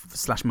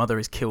wife/mother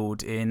is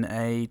killed in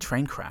a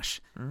train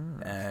crash,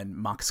 and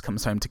Marcus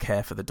comes home to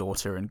care for the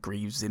daughter and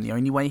grieves in the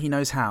only way he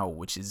knows how,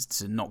 which is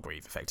to not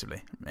grieve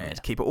effectively,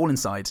 to keep it all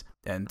inside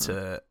and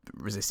to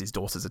resist his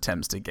daughter's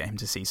attempts to get him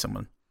to see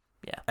someone.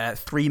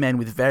 Three men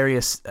with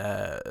various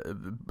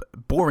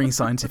boring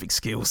scientific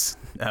skills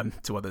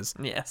to others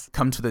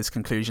come to this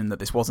conclusion that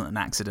this wasn't an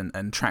accident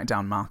and track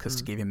down Marcus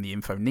to give him the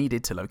info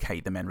needed to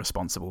locate the men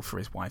responsible for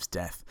his wife's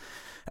death.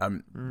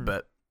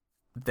 But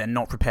they're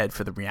not prepared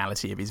for the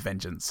reality of his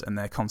vengeance, and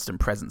their constant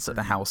presence at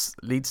the house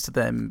leads to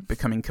them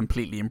becoming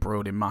completely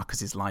embroiled in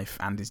Marcus's life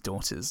and his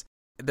daughter's.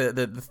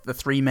 The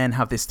three men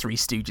have this Three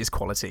Stooges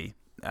quality,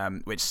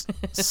 which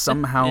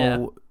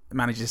somehow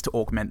manages to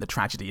augment the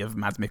tragedy of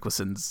Mads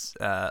Mikkelsen's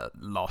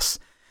loss,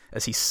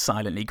 as he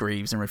silently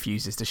grieves and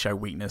refuses to show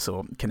weakness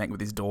or connect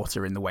with his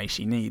daughter in the way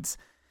she needs,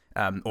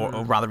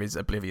 or rather is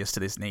oblivious to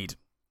this need.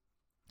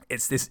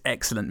 It's this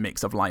excellent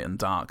mix of light and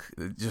dark,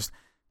 just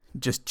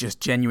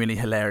genuinely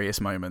hilarious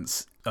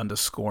moments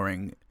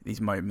underscoring these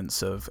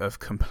moments of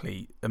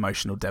complete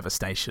emotional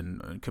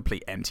devastation and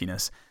complete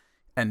emptiness.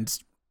 And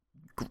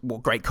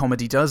what great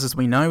comedy does, as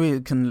we know,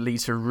 it can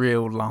lead to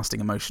real lasting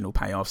emotional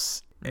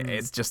payoffs.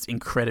 It's just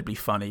incredibly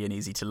funny and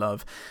easy to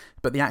love.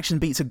 But the action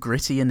beats are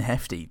gritty and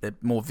hefty. They're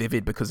more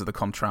vivid because of the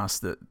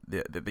contrast that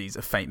these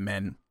are fake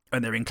men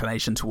and their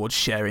inclination towards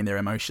sharing their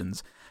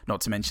emotions,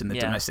 not to mention the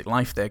domestic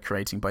life they're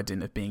creating by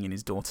dint of being in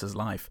his daughter's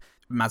life.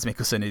 Mads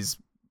Mikkelsen is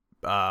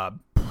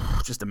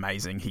just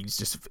amazing. He's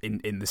just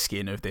in the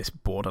skin of this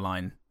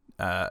borderline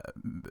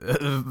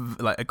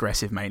like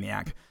aggressive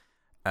maniac.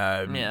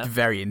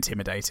 Very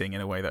intimidating in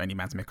a way that only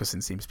Mads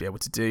Mikkelsen seems to be able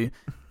to do.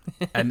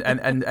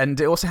 and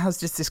it also has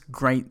just this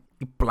great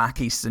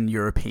black Eastern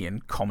European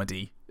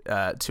comedy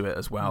to it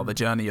as well. The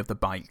Journey of the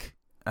Bike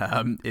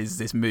is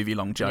this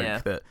movie-long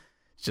joke that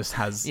just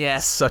has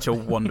such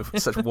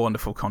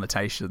wonderful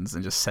connotations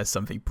and just says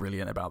something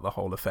brilliant about the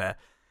whole affair.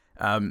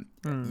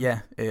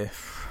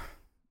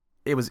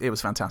 It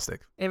was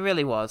fantastic. It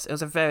really was. It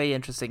was a very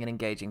interesting and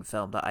engaging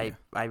film that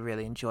I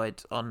really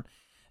enjoyed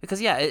because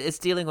it's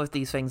dealing with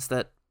these things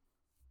that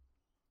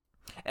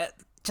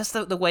just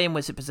the way in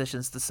which it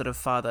positions the sort of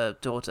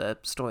father-daughter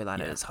storyline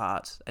at its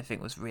heart, I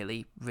think, was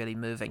really, really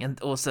moving. And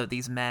also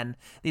these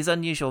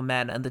unusual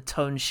men, and the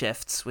tone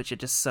shifts, which are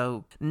just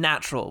so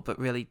natural, but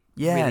really,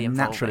 really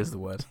involving. Natural is the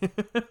word.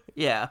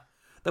 The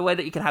way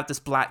that you can have this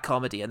black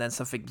comedy and then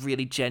something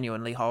really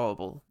genuinely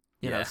horrible,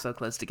 you know, so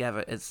close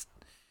together is,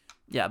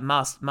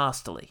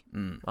 masterly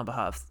on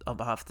behalf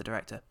of the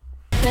director.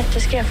 Lätt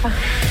att skaffa.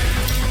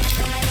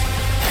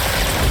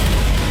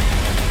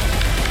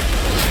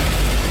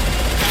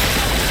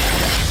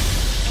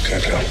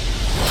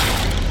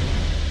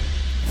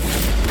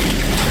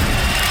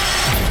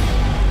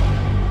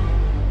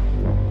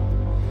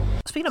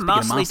 Speaking of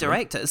masterly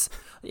directors,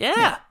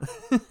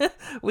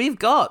 we've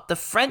got The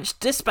French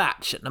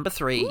Dispatch at number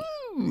 3.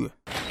 Ooh.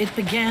 It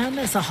began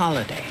as a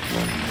holiday.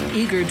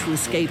 Eager to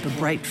escape a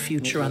bright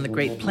future on the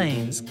Great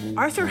Plains,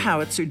 Arthur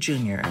Howitzer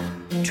Jr.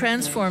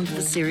 transformed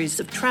the series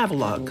of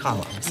travelogue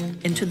columns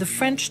into The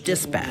French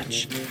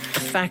Dispatch, a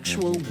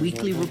factual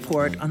weekly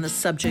report on the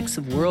subjects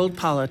of world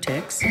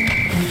politics,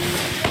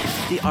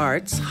 the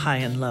arts, high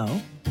and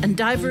low, and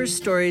diverse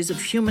stories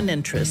of human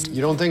interest.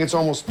 You don't think it's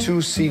almost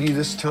too seedy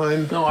this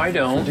time? No, I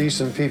don't. For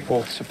decent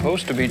people. It's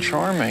supposed to be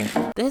charming.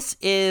 This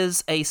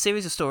is a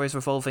series of stories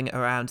revolving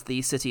around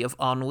the city of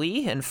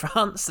Ennui in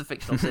France, the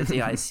fictional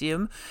city, I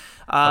assume.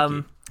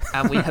 And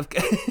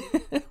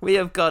we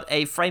have got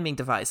a framing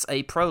device,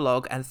 a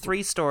prologue, and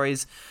 3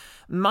 stories,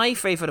 my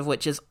favourite of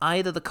which is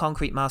either The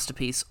Concrete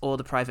Masterpiece or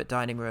The Private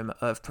Dining Room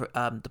of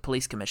the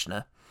Police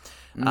Commissioner.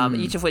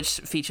 Each of which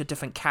feature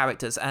different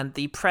characters, and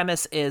the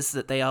premise is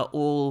that they are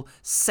all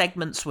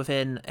segments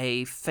within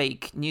a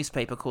fake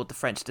newspaper called the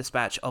French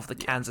Dispatch of the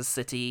Kansas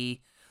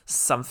City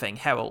something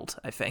Herald,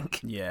 I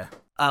think. Yeah.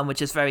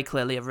 Which is very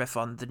clearly a riff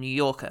on the New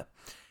Yorker.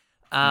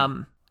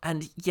 And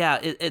yeah,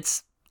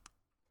 it's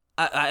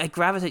I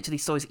gravitate to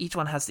these stories. Each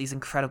one has these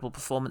incredible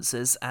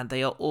performances, and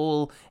they are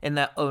all in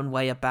their own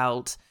way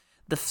about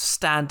the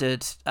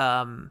standard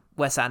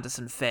Wes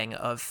Anderson thing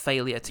of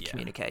failure to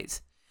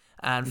communicate.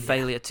 And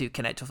failure to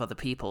connect with other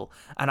people.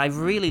 And I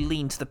really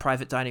lean to The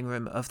Private Dining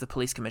Room of the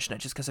Police Commissioner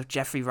just because of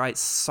Jeffrey Wright's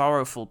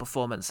sorrowful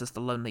performance as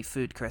the lonely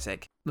food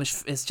critic, which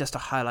is just a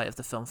highlight of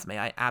the film for me.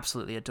 I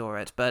absolutely adore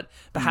it. But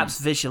perhaps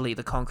visually,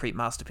 The Concrete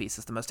Masterpiece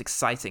is the most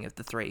exciting of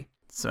the 3.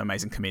 So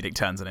amazing comedic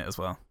turns in it as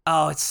well.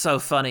 Oh, it's so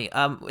funny.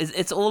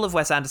 It's all of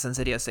Wes Anderson's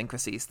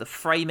idiosyncrasies. The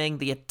framing,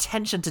 the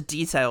attention to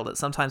detail that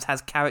sometimes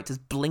has characters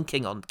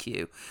blinking on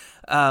cue.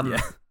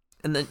 And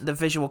the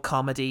visual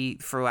comedy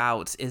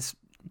throughout is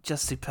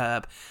just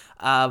superb.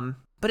 But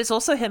it's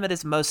also him at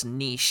his most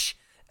niche.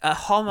 A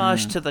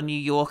homage to the New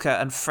Yorker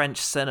and French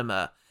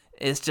cinema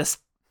is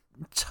just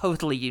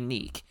totally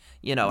unique.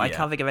 You know, I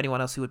can't think of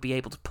anyone else who would be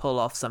able to pull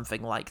off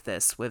something like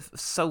this with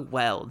so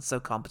well and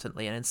so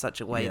competently and in such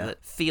a way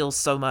that feels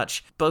so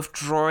much both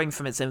drawing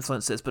from its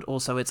influences but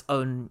also its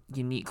own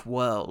unique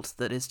world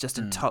that is just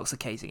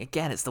intoxicating.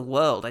 Again, it's the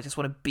world. I just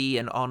want to be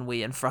in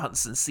Ennui in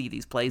France and see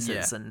these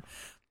places and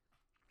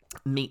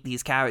meet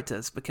these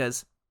characters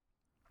because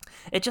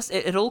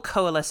it all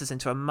coalesces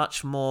into a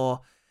much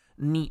more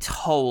neat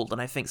whole than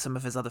I think some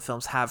of his other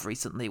films have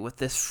recently, with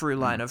this through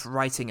line of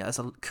writing as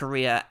a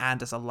career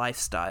and as a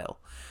lifestyle,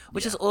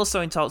 which is also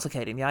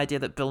intoxicating. The idea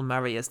that Bill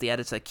Murray, as the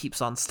editor,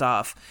 keeps on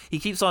staff. He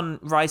keeps on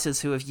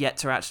writers who have yet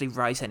to actually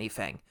write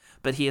anything,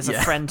 but he is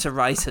a friend to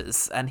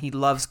writers, and he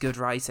loves good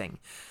writing.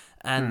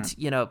 And,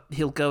 you know,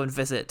 he'll go and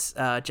visit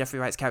Jeffrey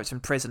Wright's character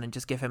in prison and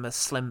just give him a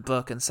slim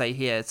book and say,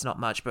 here, it's not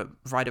much, but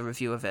write a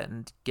review of it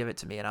and give it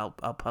to me and I'll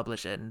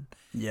publish it and,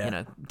 you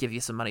know, give you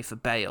some money for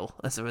bail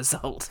as a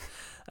result.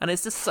 And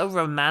it's just so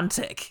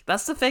romantic.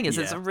 That's the thing, is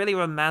it's a really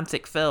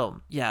romantic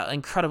film. Yeah,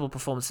 incredible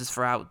performances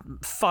throughout.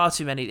 Far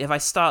too many. If I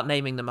start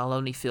naming them, I'll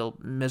only feel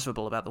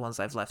miserable about the ones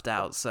I've left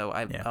out. So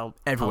I'll not.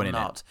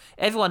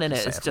 Everyone in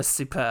it is just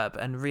superb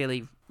and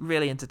really,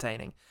 really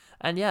entertaining.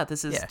 And yeah,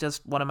 this is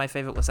just one of my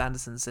favourite Wes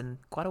Andersons in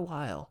quite a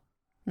while.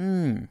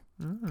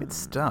 Good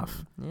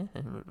stuff.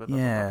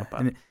 Yeah.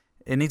 And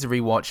it needs a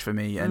rewatch for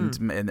me, and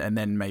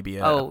then maybe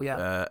a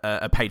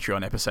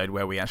Patreon episode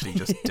where we actually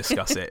just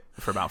discuss it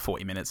for about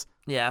 40 minutes.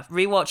 Yeah,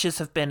 rewatches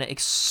have been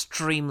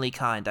extremely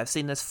kind. I've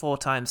seen this 4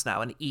 times now,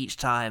 and each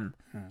time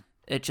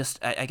it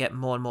just I get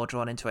more and more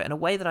drawn into it in a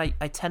way that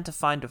I tend to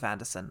find with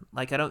Anderson.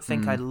 Like, I don't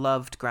think I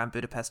loved Grand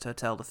Budapest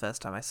Hotel the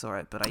first time I saw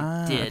it, but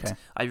I did. Okay.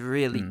 I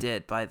really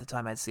did by the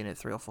time I'd seen it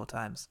 3 or 4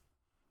 times.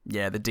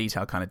 Yeah, the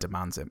detail kind of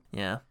demands it.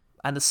 Yeah.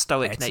 And the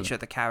stoic nature of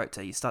the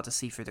character. You start to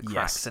see through the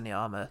cracks in the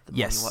armour the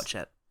more you watch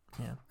it.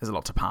 Yeah. There's a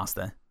lot to pass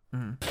there.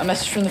 A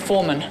message from the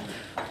foreman.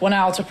 1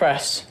 hour to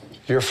press.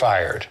 You're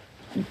fired.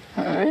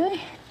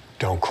 Really?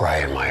 Don't cry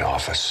in my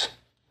office.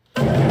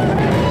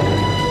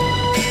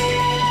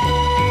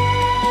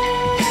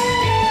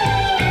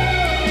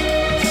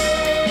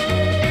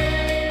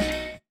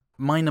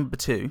 My number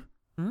 2.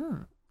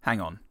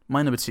 Hang on.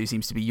 My number 2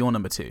 seems to be your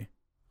number 2.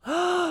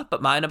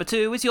 But my number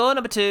 2 is your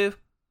number 2.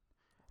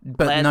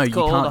 But no, you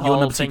can't. Your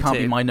number 2 can't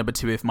be my number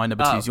 2 if my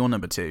number 2 is your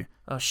number 2.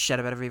 Oh shit,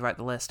 I better rewrite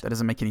the list. That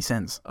doesn't make any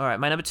sense. Alright,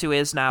 my number 2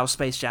 is now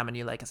Space Jam: A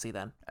New Legacy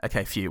then.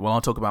 Okay, phew. Well,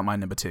 I'll talk about my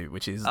number 2,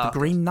 which is The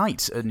Green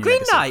Knight: A New Green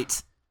Legacy.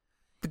 Knight?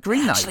 The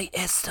Green Knight actually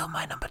is still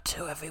my number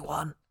 2,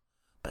 everyone.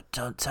 But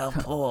don't tell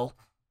Paul.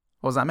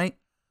 What was that, mate?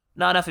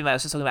 No, nothing, mate. I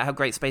was just talking about how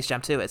great Space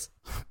Jam 2 is.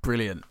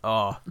 Brilliant.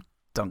 Oh,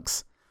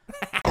 dunks.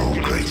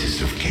 O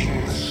greatest of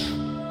kings,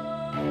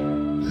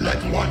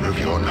 let one of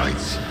your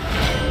knights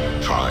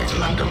try to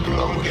land a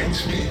blow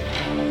against me.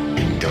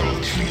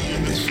 Indulge me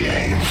in this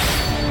game.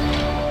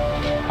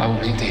 I will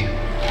be thee.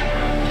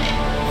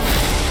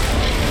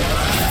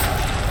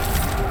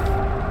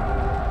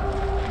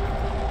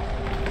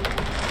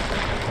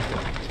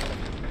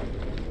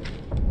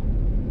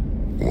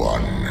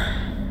 One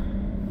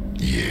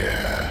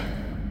year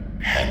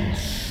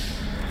hence.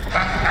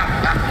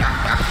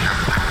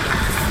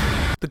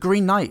 The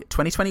Green Knight,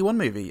 2021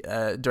 movie,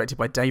 directed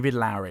by David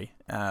Lowery,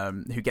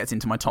 who gets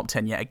into my top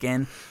 10 yet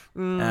again.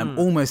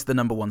 Almost the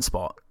number one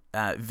spot,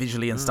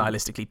 visually and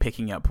stylistically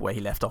picking up where he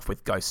left off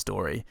with Ghost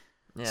Story.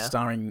 Yeah.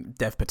 Starring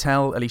Dev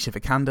Patel, Alicia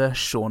Vikander,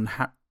 Sean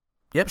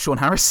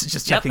Harris.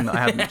 Just checking that I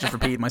haven't just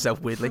repeated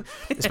myself weirdly,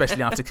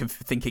 especially after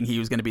thinking he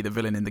was going to be the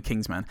villain in The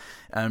Kingsman.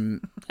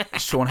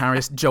 Sean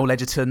Harris, Joel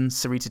Edgerton,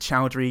 Sarita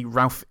Chowdhury,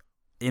 Ralph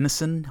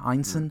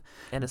Ineson,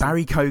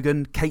 Barry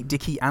Keoghan, Kate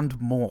Dickie, and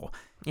more.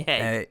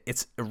 Yeah.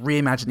 It's a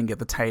reimagining of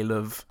the tale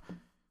of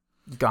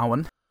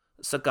Gawain.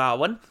 Sir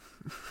Gawain,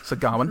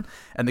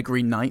 and the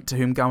Green Knight, to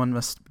whom Gawain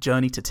must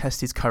journey to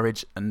test his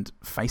courage and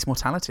face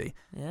mortality.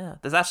 Yeah,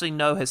 there's actually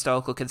no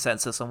historical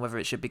consensus on whether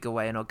it should be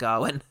Gawain or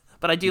Gawain,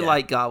 but I do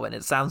like Gawain.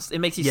 It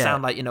makes you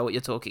sound like you know what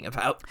you're talking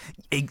about.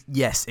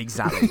 Yes,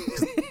 exactly.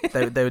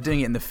 They were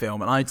doing it in the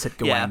film, and I'd said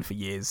Gawain for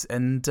years,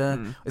 and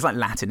it's like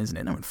Latin, isn't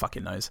it? No one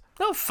fucking knows.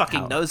 No one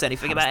fucking knows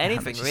anything about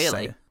anything,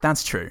 really.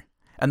 That's true.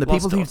 And the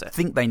people who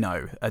think they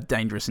know are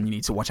dangerous, and you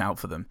need to watch out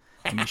for them,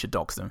 and you should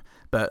dox them.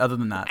 But other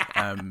than that,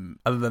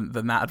 other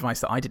than that advice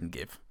that I didn't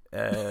give,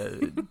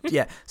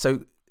 so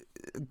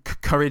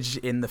courage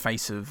in the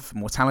face of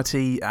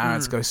mortality.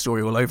 It's Ghost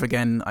Story all over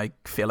again. I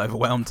feel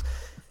overwhelmed.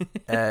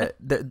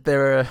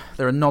 There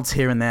are nods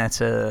here and there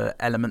to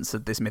elements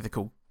of this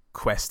mythical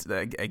quest.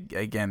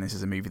 Again, this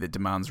is a movie that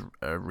demands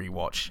a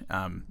rewatch.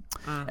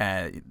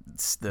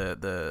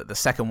 The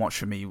second watch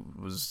for me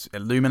was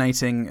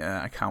illuminating.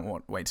 I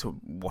can't wait to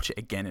watch it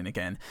again and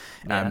again.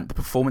 The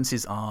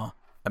performances are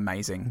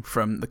amazing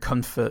from the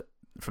comfort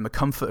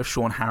of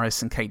Sean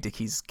Harris and Kate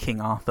Dickie's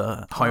King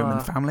Arthur home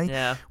and family,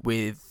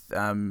 with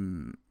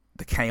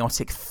the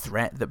chaotic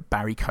threat that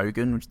Barry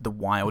Keoghan, which is the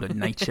wild and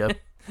nature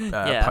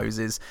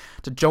poses,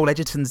 to Joel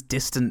Edgerton's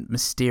distant,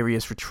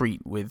 mysterious retreat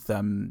with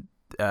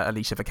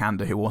Alicia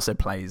Vikander, who also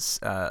plays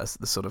the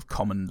sort of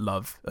common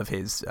love of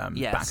his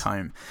back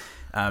home.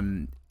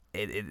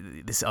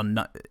 It's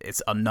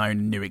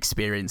unknown, new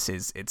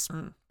experiences. It's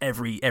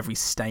every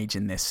stage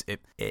in this.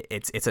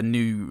 It's a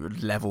new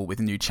level with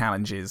new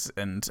challenges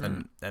and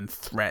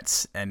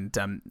threats. And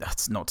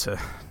that's not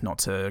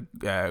to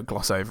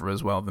gloss over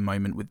as well the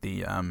moment with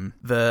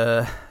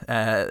the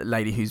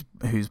lady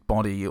whose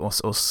body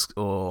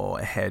or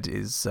head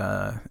is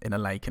in a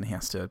lake, and he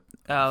has to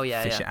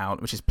fish it out,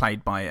 which is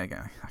played by I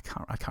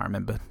can't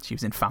remember. She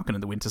was in Falcon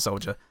and the Winter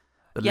Soldier.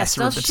 The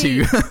lesser of the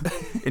two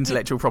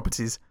intellectual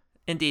properties.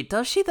 Indeed.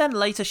 Does she then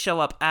later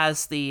show up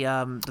as the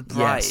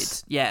bride?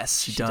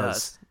 Yes, she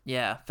does.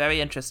 Yeah,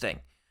 very interesting.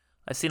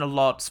 I've seen a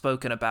lot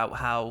spoken about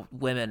how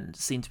women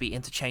seem to be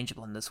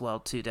interchangeable in this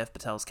world to Dev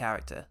Patel's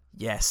character.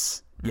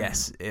 Yes.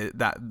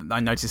 That I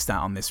noticed that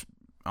on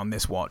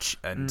this watch,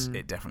 and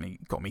it definitely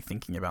got me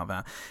thinking about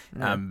that.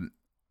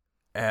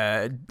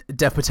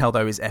 Dev Patel,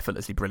 though, is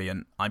effortlessly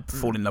brilliant. I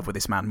fall in love with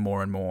this man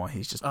more and more.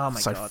 He's just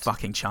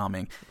fucking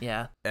charming.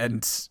 Yeah. And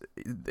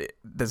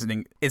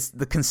it's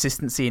the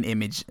consistency in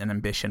image and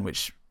ambition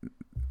which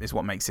is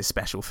what makes this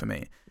special for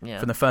me. Yeah.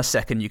 From the first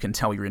second, you can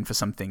tell you're in for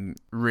something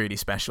really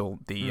special.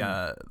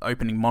 The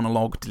opening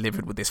monologue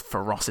delivered with this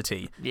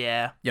ferocity.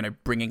 Yeah.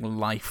 Bringing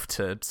life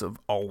to sort of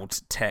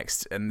old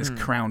text, and this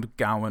crowned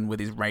Gawain with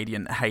his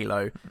radiant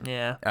halo.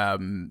 Yeah.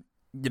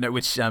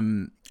 Which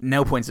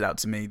Nell pointed out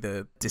to me,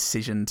 the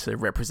decision to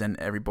represent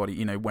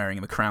everybody, wearing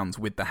the crowns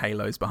with the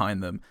halos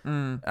behind them,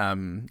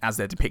 as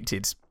they're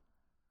depicted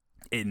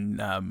in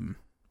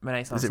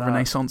Renaissance. Is it art.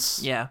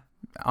 Renaissance? Yeah.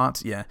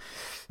 Art, yeah.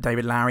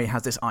 David Lowery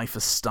has this eye for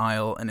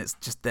style, and it's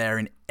just there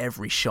in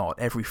every shot.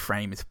 Every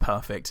frame is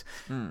perfect.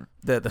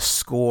 The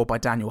score by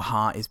Daniel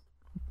Hart is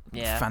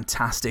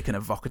fantastic and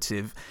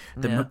evocative.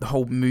 The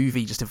whole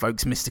movie just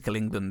evokes mystical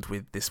England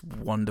with this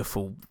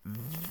wonderful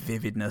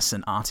vividness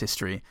and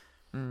artistry.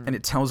 And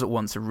it tells at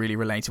once a really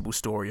relatable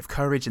story of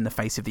courage in the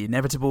face of the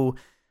inevitable,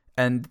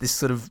 and this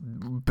sort of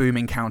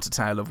booming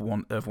countertale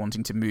of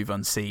wanting to move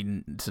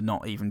unseen, to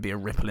not even be a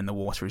ripple in the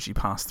water as you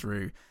pass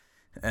through.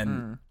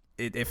 And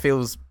it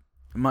feels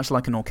much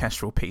like an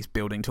orchestral piece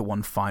building to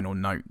one final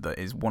note that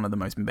is one of the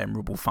most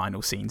memorable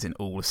final scenes in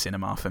all of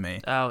cinema for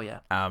me. Oh, yeah.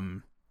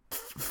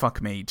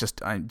 Fuck me,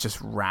 I'm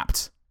just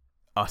wrapped,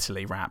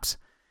 utterly wrapped.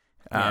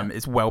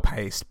 It's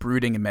well-paced,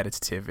 brooding and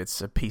meditative. It's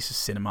a piece of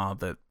cinema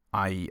that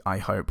I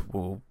hope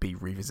will be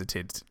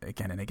revisited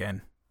again and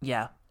again.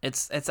 Yeah,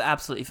 it's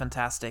absolutely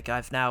fantastic.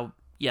 I've now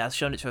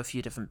shown it to a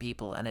few different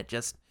people, and it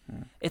just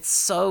it's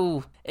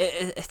so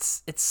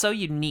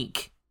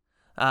unique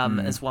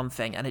as one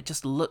thing, and it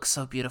just looks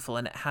so beautiful,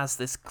 and it has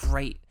this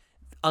great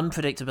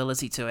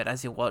unpredictability to it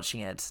as you're watching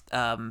it.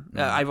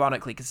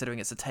 Ironically, considering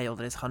it's a tale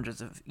that is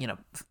hundreds of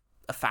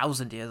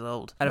 1,000 years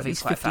old. I don't think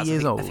it's quite 50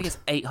 years old. I think it's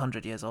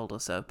 800 years old or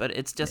so, but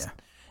it's just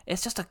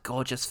it's just a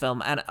gorgeous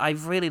film, and I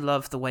really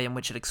love the way in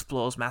which it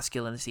explores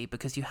masculinity,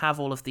 because you have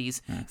all of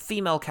these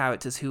female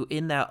characters who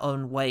in their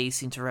own way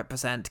seem to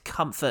represent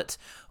comfort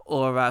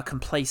or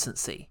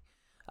complacency,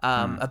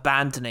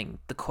 abandoning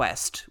the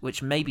quest,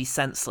 which may be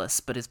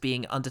senseless but is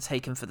being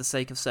undertaken for the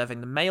sake of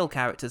serving the male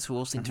characters, who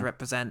all seem to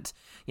represent,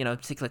 in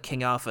particular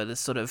King Arthur, this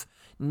sort of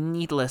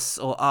needless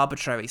or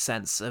arbitrary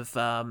sense of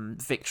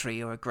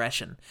victory or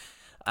aggression.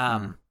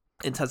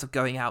 In terms of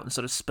going out and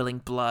sort of spilling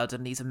blood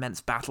and these immense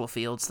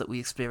battlefields that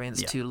we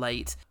experience too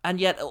late. And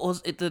yet,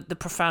 the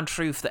profound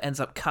truth that ends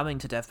up coming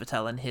to Dev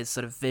Patel in his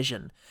sort of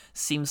vision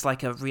seems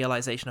like a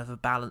realization of a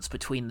balance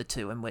between the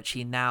two, in which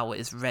he now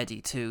is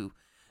ready to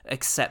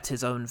accept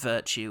his own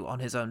virtue on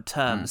his own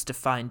terms,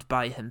 defined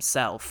by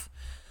himself.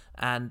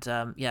 And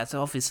it's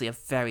obviously a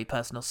very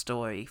personal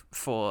story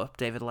for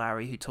David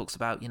Lowery, who talks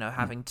about,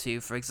 having to,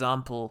 for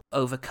example,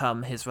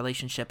 overcome his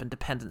relationship and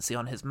dependency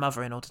on his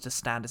mother in order to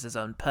stand as his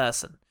own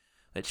person,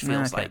 which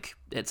feels like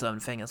its own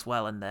thing as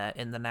well in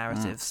the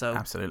narrative. So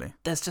absolutely,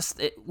 there's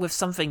just with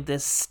something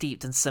this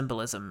steeped in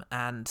symbolism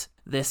and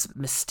this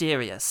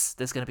mysterious,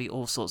 there's going to be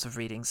all sorts of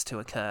readings to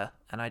occur,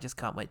 and I just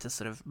can't wait to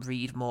sort of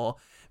read more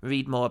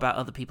about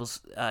other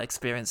people's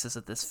experiences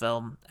of this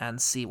film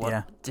and see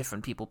what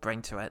different people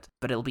bring to it.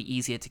 But it'll be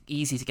easy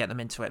to get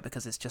them into it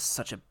because it's just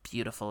such a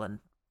beautiful and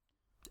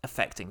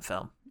affecting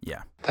film.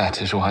 Yeah,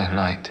 that is why a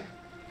knight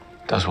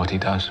does what he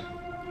does.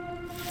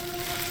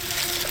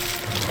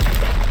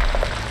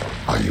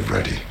 Are you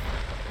ready?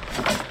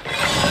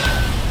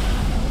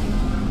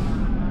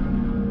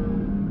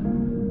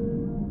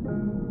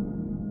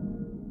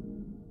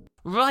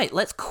 Right,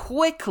 let's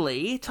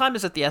quickly, time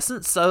is of the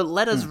essence, so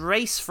let us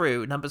race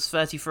through numbers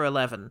 30 through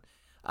 11.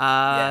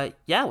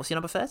 What's your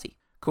number 30?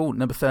 Cool,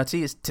 number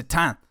 30 is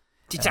Titan.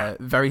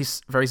 Very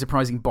very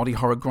surprising body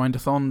horror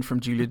grindathon from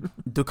Julia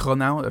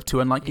Ducournau of two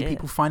unlikely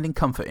people finding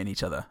comfort in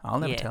each other. I'll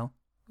never tell.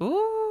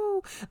 Ooh.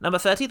 Number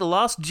 30, The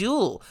Last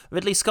Duel,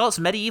 Ridley Scott's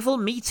medieval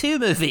Me Too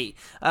movie.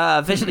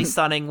 Visually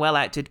stunning,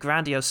 well-acted,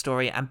 grandiose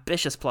story,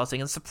 ambitious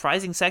plotting, and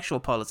surprising sexual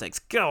politics.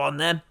 Go on,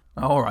 then.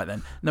 All right,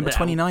 then. Number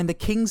 29, The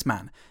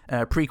Kingsman.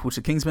 Prequel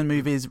to Kingsman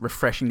movies,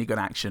 refreshingly good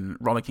action,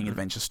 rollicking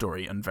adventure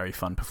story, and very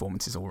fun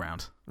performances all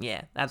round.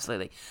 Yeah,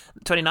 absolutely.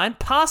 29,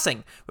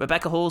 Passing.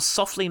 Rebecca Hall's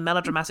softly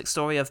melodramatic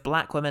story of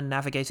black women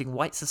navigating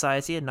white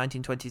society in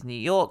 1920s New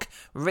York.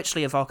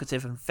 Richly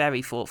evocative and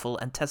very thoughtful,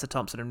 and Tessa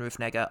Thompson and Ruth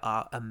Negga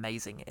are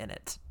amazing in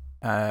it.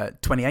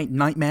 28,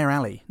 Nightmare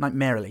Alley.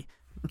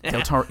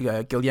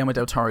 Guillermo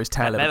del Toro's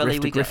tale of a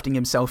grifter grifting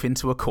himself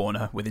into a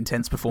corner, with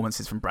intense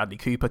performances from Bradley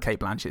Cooper, Cate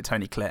Blanchett,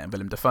 Toni Collette and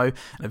Willem Dafoe,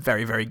 and a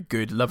very, very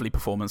good, lovely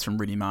performance from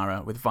Rooney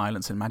Mara, with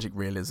violence and magic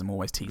realism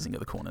always teasing at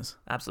the corners.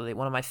 Absolutely.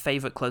 One of my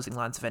favourite closing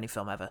lines of any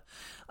film ever.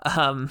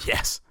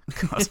 Yes.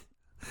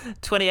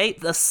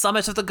 28, The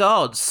Summit of the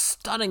Gods.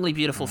 Stunningly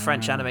beautiful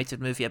French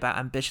animated movie about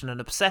ambition and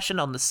obsession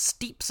on the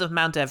steeps of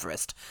Mount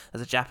Everest,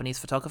 as a Japanese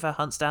photographer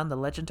hunts down the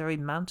legendary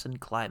mountain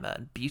climber,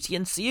 and beauty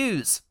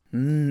ensues.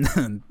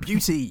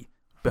 Beauty.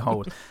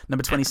 Behold.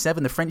 Number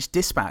 27, The French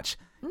Dispatch.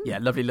 Yeah,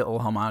 lovely little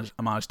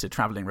homage to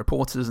travelling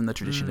reporters and the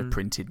tradition of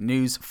printed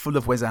news, full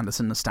of Wes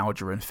Anderson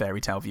nostalgia and fairy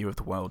tale view of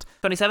the world.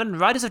 27,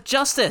 Riders of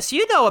Justice.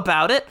 You know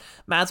about it.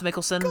 Mads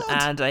Mikkelsen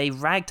and a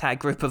ragtag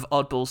group of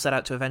oddballs set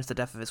out to avenge the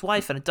death of his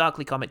wife in a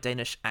darkly comic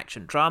Danish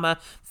action drama.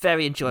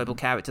 Very enjoyable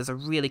characters, a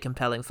really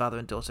compelling father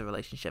and daughter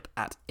relationship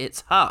at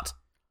its heart.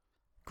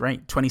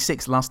 Great.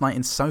 26, Last Night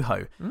in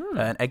Soho.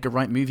 An Edgar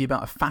Wright movie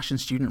about a fashion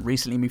student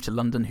recently moved to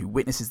London who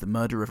witnesses the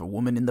murder of a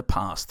woman in the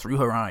past through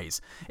her eyes.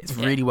 It's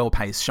really well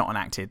paced, shot and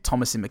acted.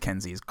 Thomasin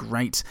McKenzie is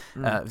great.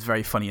 It's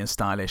very funny and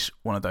stylish.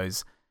 One of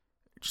those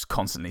just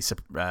constantly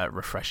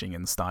refreshing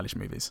and stylish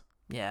movies.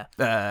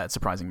 Yeah.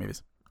 Surprising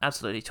movies.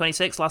 Absolutely.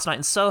 26, Last Night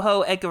in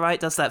Soho. Edgar Wright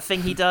does that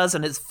thing he does,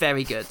 and it's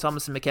very good.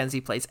 Thomasin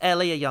McKenzie plays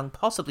Ellie, a young,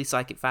 possibly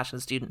psychic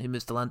fashion student who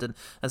moves to London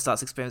and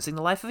starts experiencing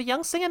the life of a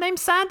young singer named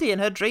Sandy in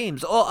her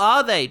dreams. Or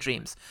are they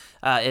dreams?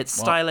 It's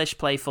stylish,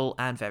 playful,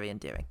 and very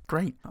endearing.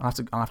 Great. I'll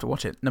have to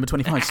watch it. Number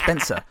 25,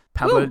 Spencer.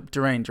 Pablo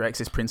Durain directs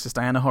his Princess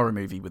Diana horror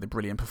movie with a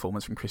brilliant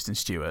performance from Kristen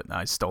Stewart.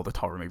 I stole the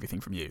horror movie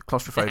thing from you.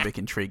 Claustrophobic,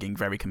 intriguing,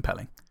 very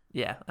compelling.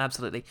 Yeah,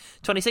 absolutely.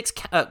 25,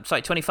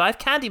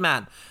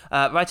 Candyman.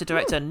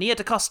 Writer-director Nia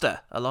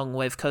DaCosta, along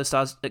with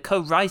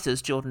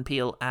co-writers Jordan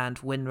Peele and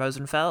Wynne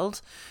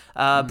Rosenfeld,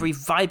 breathe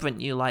vibrant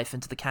new life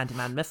into the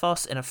Candyman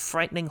mythos in a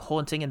frightening,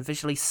 haunting, and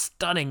visually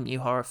stunning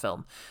new horror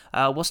film.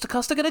 What's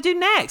DaCosta going to do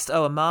next?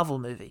 Oh, a Marvel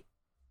movie.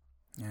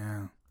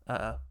 Yeah.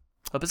 Uh-oh.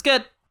 Hope it's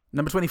good.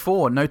 Number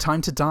 24, No Time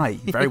to Die.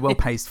 Very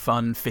well-paced,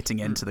 fun,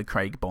 fitting end to the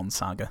Craig Bond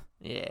saga.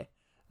 Yeah.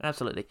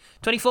 Absolutely.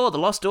 24, The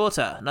Lost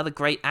Daughter. Another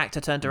great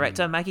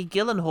actor-turned-director, Maggie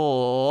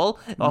Gyllenhaal,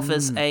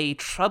 offers a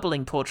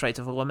troubling portrait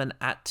of a woman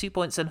at 2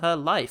 points in her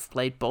life,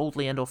 played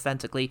boldly and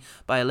authentically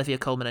by Olivia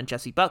Colman and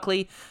Jessie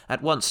Buckley,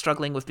 at once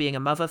struggling with being a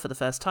mother for the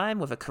first time,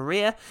 with a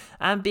career,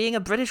 and being a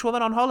British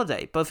woman on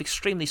holiday. Both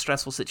extremely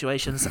stressful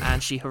situations,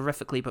 and she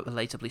horrifically but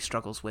relatably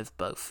struggles with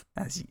both.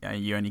 As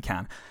you only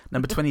can.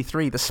 Number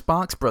 23, The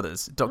Sparks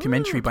Brothers,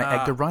 documentary by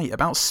Edgar Wright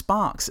about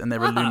Sparks and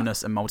their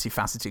luminous and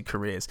multifaceted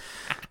careers.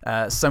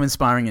 So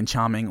inspiring and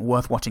charming,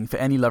 worth watching for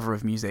any lover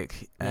of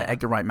music.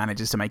 Edgar Wright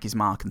manages to make his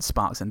mark, and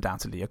Sparks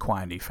undoubtedly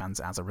acquire new fans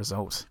as a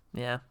result.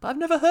 Yeah, but I've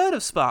never heard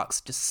of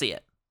Sparks. Just see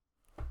it.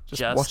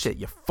 Just watch it,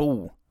 you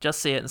fool. Just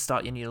see it and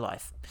start your new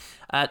life.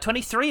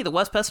 23, The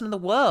Worst Person in the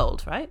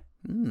World, right?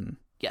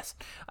 Yes.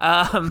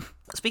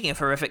 Speaking of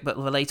horrific but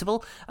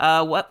relatable,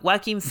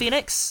 Joaquin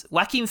Phoenix.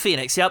 Joaquin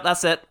Phoenix, yep,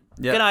 that's it.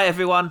 Yep. Good night,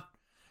 everyone.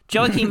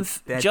 Joachim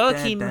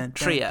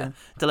Trier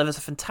delivers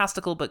a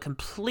fantastical but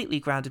completely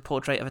grounded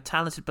portrait of a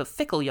talented but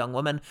fickle young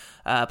woman,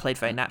 played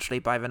very naturally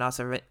by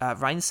Renata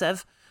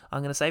Reinsve,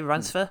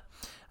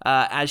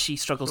 as she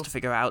struggles to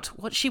figure out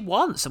what she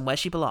wants and where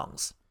she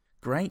belongs.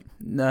 Great.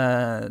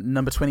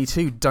 Number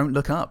 22, Don't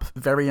Look Up.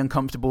 Very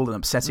uncomfortable and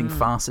upsetting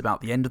farce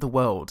about the end of the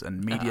world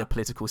and media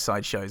political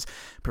sideshows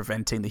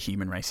preventing the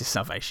human race's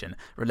salvation.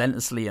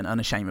 Relentlessly and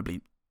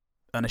unashamedly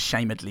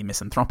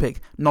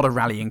misanthropic. Not a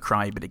rallying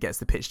cry, but it gets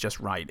the pitch just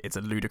right. It's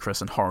a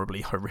ludicrous and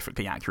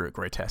horrifically accurate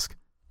grotesque.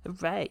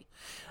 Hooray.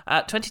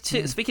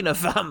 22, speaking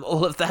of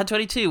all of that,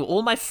 22,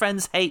 All My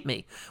Friends Hate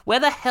Me. Where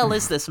the hell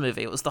is this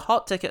movie? It was the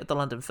hot ticket at the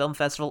London Film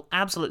Festival,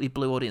 absolutely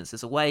blew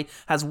audiences away,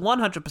 has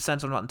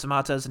 100% on Rotten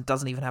Tomatoes, and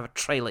doesn't even have a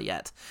trailer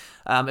yet.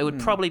 It would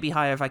probably be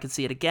higher if I could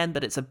see it again,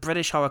 but it's a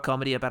British horror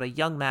comedy about a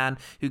young man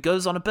who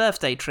goes on a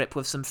birthday trip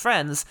with some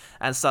friends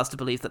and starts to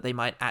believe that they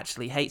might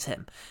actually hate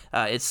him.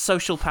 It's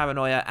social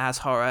paranoia as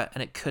horror,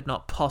 and it could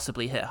not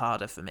possibly hit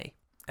harder for me.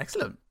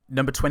 Excellent.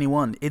 Number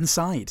 21,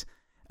 Inside.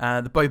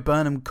 The Bo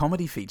Burnham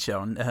comedy feature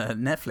on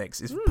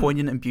Netflix is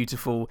poignant and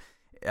beautiful.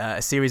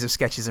 A series of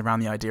sketches around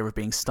the idea of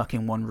being stuck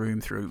in one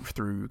room through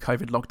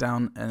COVID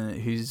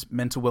lockdown, whose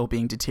mental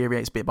well-being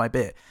deteriorates bit by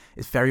bit.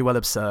 It's very well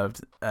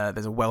observed.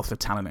 There's a wealth of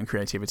talent and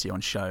creativity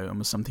on show, and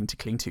was something to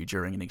cling to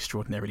during an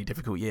extraordinarily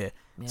difficult year.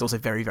 Yeah. It's also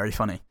very, very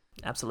funny.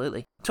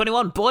 Absolutely.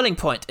 21, Boiling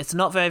Point. It's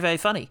not very, very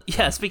funny.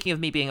 Yeah, speaking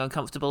of me being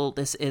uncomfortable,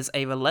 this is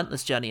a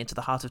relentless journey into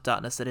the heart of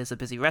darkness that is a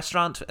busy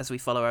restaurant, as we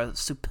follow a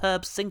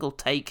superb single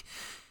take.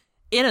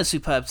 In a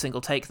superb single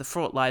take, the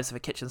fraught lives of a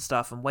kitchen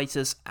staff and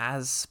waiters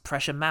as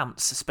pressure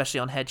mounts, especially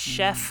on head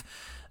chef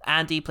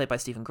Andy, played by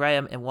Stephen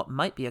Graham, in what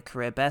might be a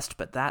career best,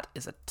 but that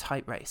is a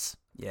tight race.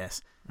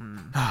 Yes.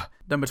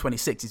 Number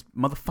 26 is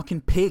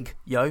Motherfucking Pig,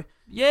 yo.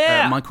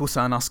 Yeah! Michael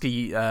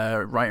Sarnowski,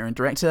 writer and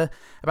director,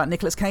 about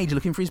Nicolas Cage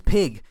looking for his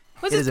pig.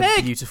 Where's his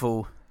pig?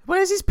 Beautiful...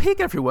 Where's his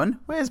pig, everyone?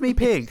 Where's me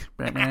pig?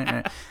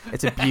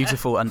 It's a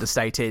beautiful,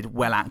 understated,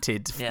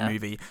 well-acted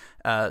movie.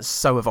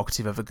 So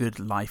evocative of a good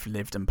life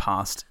lived and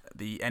passed.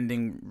 The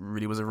ending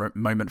really was a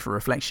moment for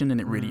reflection, and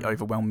it really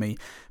overwhelmed me.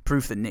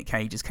 Proof that Nick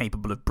Cage is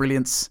capable of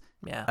brilliance.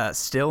 Yeah.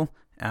 Still,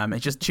 it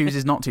just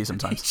chooses not to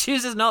sometimes. He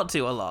chooses not to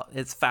a lot.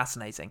 It's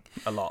fascinating.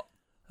 A lot.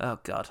 Oh,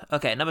 God.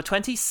 Okay, number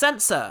 20,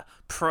 Censor.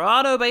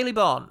 Prado Bailey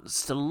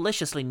Bonds.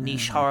 Deliciously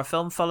niche horror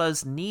film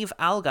follows Niamh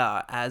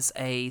Algar as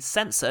a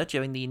censor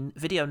during the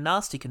video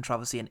nasty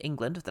controversy in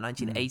England of the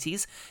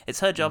 1980s. It's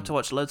her job to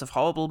watch loads of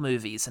horrible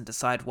movies and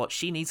decide what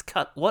needs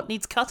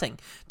cutting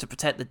to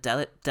protect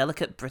the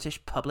delicate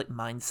British public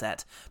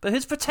mindset. But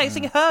who's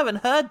protecting her and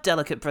her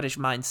delicate British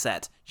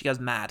mindset? She goes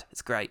mad.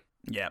 It's great.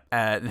 Yeah,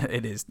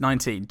 it is.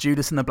 19,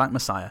 Judas and the Black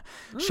Messiah.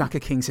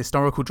 Shaka King's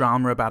historical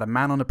drama about a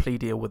man on a plea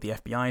deal with the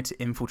FBI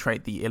to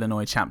infiltrate the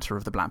Illinois chapter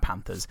of the Black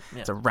Panthers.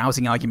 Yeah. It's a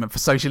rousing argument for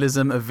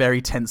socialism, a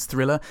very tense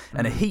thriller,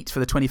 and a heat for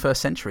the 21st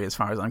century as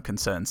far as I'm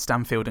concerned.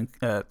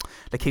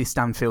 Lakeith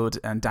Stanfield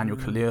and Daniel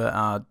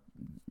Kaluuya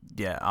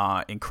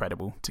are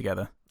incredible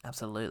together.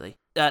 Absolutely.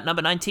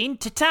 Number 19,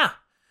 Titan.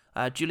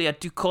 Julia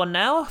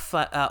Ducournau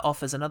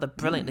offers another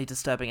brilliantly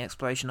disturbing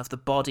exploration of the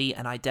body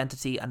and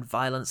identity and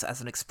violence as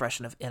an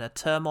expression of inner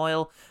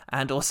turmoil,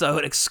 and also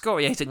an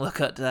excoriating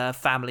look at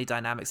family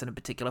dynamics and in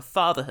particular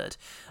fatherhood.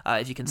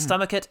 If you can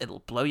stomach it, it'll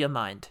blow your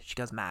mind. She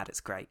goes mad.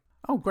 It's great.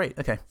 Oh, great.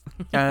 Okay.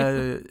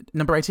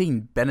 Number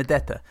 18,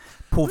 Benedetta.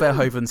 Paul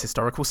Verhoeven's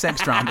historical sex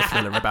drama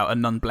thriller about a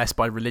nun blessed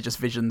by religious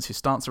visions who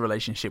starts a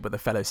relationship with a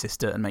fellow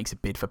sister and makes a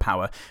bid for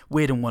power.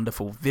 Weird and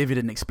wonderful, vivid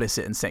and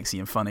explicit and sexy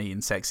and funny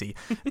and sexy.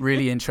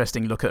 Really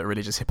interesting look at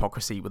religious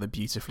hypocrisy with a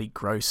beautifully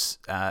gross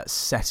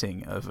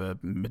setting of a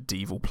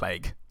medieval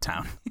plague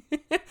town.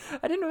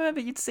 I didn't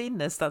remember you'd seen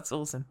this. That's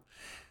awesome.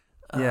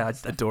 Yeah,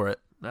 I adore it.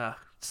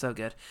 So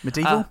good.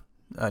 Medieval?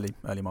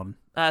 Early modern.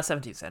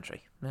 17th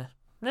century.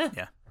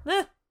 Yeah.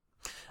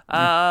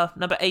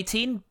 Number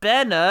 18,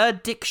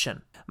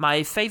 Benediction.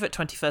 My favourite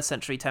 21st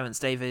century Terence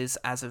Davies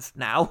as of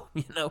now,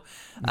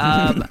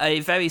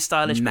 a very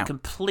stylish but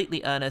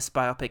completely earnest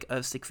biopic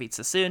of Siegfried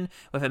Sassoon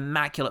with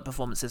immaculate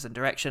performances and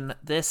direction.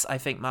 This, I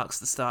think, marks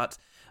the start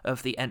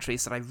of the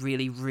entries that I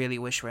really, really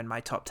wish were in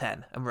my top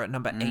 10, and we're at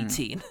number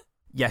 18.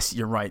 Yes,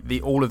 you're right.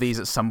 All of these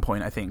at some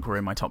point, I think, were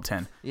in my top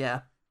 10.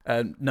 Yeah.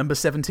 Number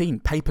 17,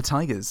 Paper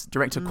Tigers.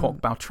 Director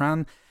Kwok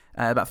Bao-Tran.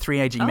 About three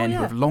aging men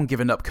who have long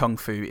given up kung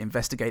fu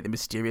investigate the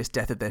mysterious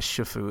death of their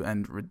shifu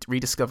and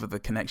rediscover the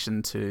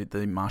connection to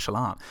the martial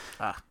art.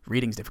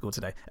 Reading's difficult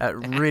today.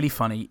 Really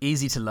funny,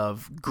 easy to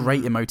love,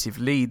 great emotive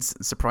leads,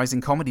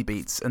 surprising comedy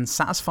beats, and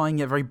satisfying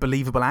yet very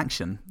believable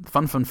action.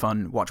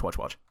 Fun. Watch.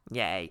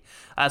 Yay.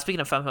 Speaking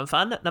of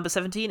fun, number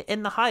 17,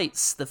 In the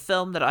Heights, the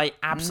film that I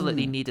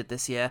absolutely needed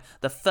this year.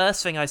 The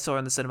first thing I saw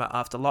in the cinema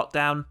after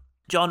lockdown.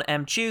 John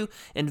M. Chu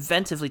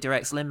inventively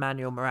directs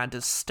Lin-Manuel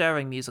Miranda's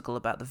stirring musical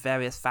about the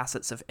various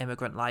facets of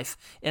immigrant life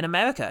in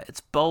America. It's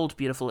bold,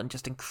 beautiful, and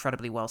just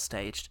incredibly well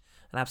staged.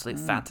 An absolute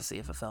fantasy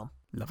of a film.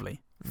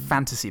 Lovely.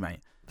 Fantasy, mate.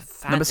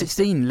 Number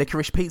 16,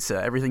 Licorice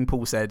Pizza. Everything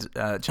Paul said,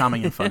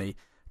 charming and funny.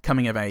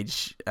 Coming of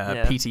age,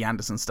 P.T.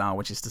 Anderson style,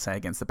 which is to say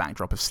against the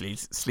backdrop of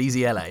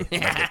sleazy LA.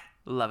 Yeah,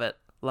 love it.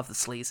 Love the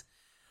sleaze.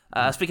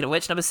 Speaking of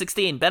which, number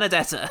 16,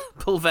 Benedetta.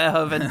 Paul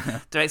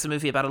Verhoeven directs a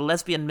movie about a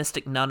lesbian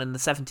mystic nun in the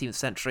 17th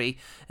century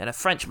in a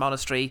French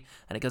monastery,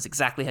 and it goes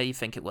exactly how you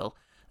think it will.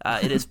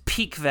 It is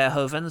peak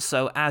Verhoeven,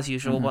 so as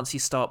usual, once you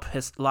stop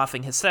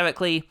laughing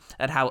hysterically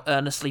at how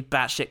earnestly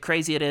batshit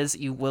crazy it is,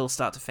 you will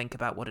start to think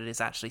about what it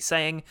is actually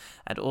saying.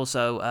 And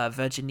also,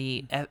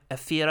 Virginie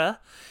Efira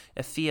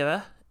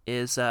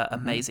is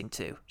amazing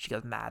too. She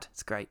goes mad.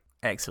 It's great.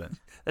 Excellent.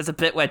 There's a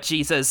bit where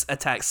Jesus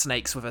attacks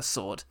snakes with a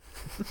sword.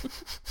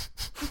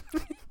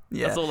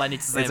 Yeah. That's all I need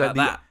to say about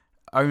that.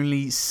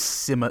 Only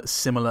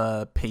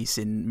similar piece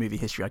in movie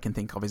history I can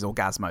think of is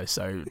Orgasmo,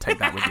 so take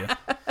that with you.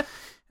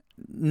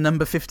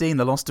 Number 15,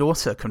 The Lost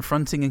Daughter,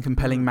 confronting and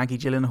compelling Maggie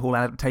Gyllenhaal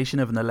adaptation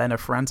of an Elena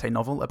Ferrante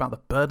novel about the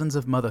burdens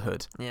of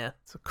motherhood. Yeah.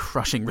 It's a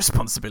crushing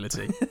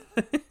responsibility.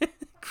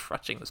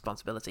 Crushing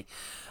responsibility.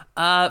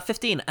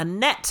 15,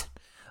 Annette.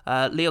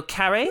 Leo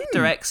Carré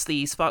directs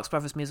the Sparks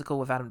Brothers musical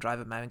with Adam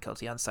Driver, Marion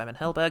Cotillard, and Simon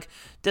Helberg.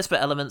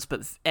 Disparate elements,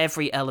 but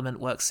every element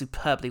works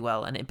superbly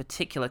well, and in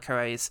particular,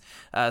 Carré's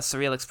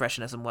surreal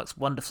expressionism works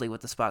wonderfully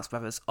with the Sparks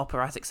Brothers'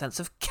 operatic sense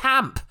of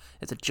camp.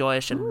 It's a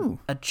joyous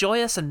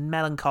and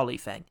melancholy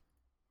thing.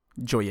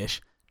 Joyish.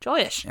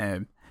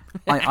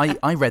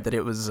 I read that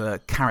it was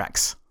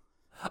Carax.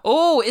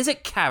 Oh, is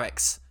it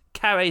Carax?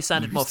 Carré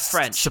sounded more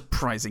French.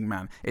 Surprising,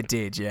 man. It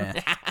did, yeah.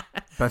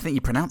 But I think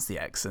you pronounce the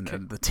X, and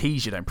the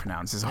T's you don't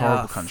pronounce. It's a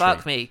horrible country.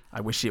 Fuck me. I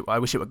wish it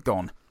were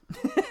gone.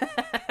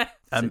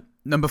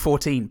 Number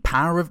 14,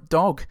 Power of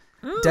Dog.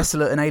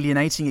 Desolate and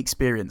alienating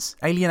experience.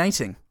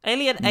 Alienating.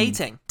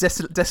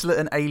 Desolate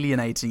and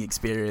alienating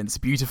experience.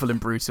 Beautiful and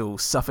brutal.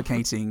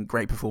 Suffocating.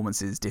 Great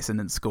performances.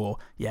 Dissonant score.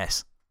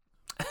 Yes.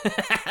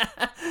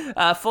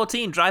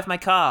 14, Drive My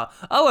Car.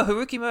 Oh, a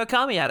Haruki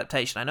Murakami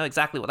adaptation. I know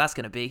exactly what that's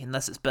going to be,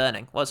 unless it's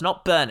burning. Well, it's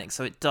not burning,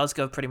 so it does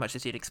go pretty much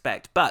as you'd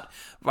expect. But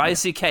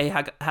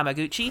Ryosuke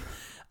Hamaguchi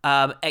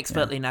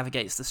expertly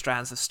navigates the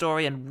strands of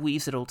story and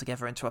weaves it all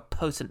together into a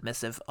potent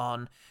missive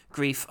on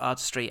grief,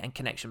 artistry, and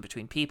connection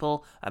between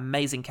people.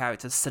 Amazing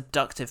characters,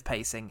 seductive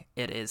pacing.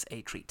 It is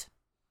a treat.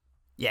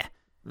 Yeah.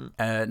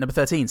 Number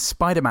 13,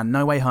 Spider-Man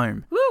No Way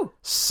Home. Woo!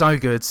 So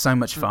good, so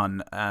much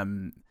fun.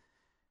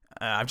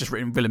 I've just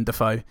written Willem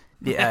Dafoe.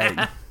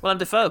 Willem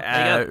Dafoe,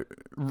 there you go.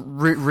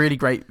 Really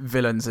great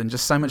villains, and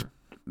just so much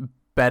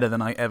better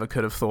than I ever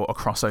could have thought a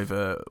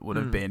crossover would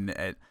have been.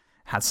 It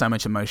had so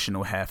much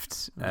emotional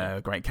heft,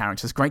 great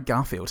characters, great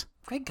Garfield.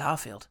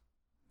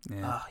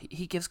 Yeah. Oh,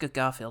 he gives good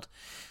Garfield.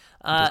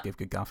 He does give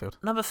good Garfield.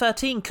 Number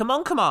 13, Come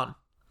On.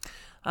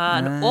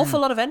 An awful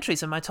lot of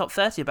entries in my top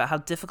 30 about how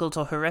difficult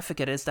or horrific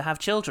it is to have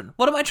children.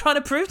 What am I trying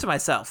to prove to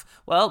myself?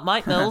 Well,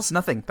 Mike Mills...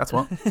 Nothing, that's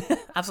what.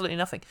 Absolutely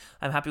nothing.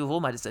 I'm happy with all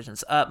my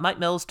decisions. Mike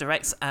Mills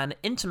directs an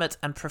intimate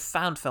and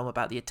profound film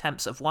about the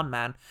attempts of one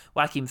man,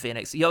 Joaquin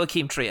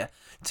Trier,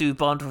 to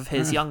bond with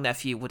his young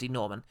nephew, Woody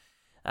Norman.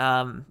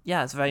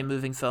 It's a very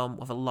moving film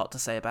with a lot to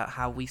say about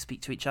how we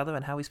speak to each other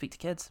and how we speak to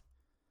kids.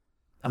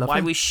 And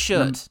why we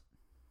should.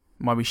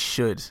 Why we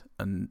should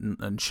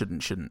and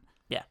shouldn't.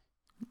 Yeah.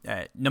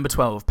 Number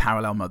 12,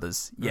 Parallel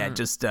Mothers. Yeah,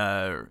 just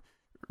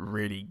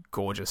really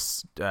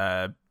gorgeous,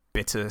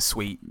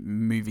 bittersweet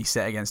movie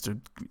set against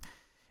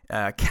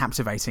a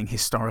captivating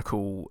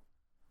historical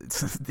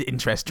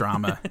interest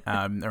drama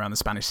around the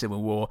Spanish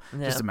Civil War.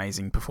 Yeah. Just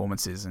amazing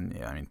performances,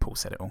 and Paul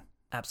said it all.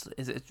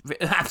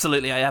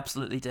 Absolutely, I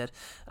absolutely did.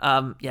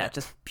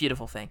 Just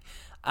beautiful thing.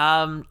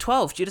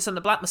 12, Judas and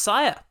the Black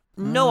Messiah.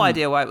 No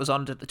idea why it was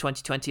on at the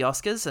 2020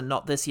 Oscars and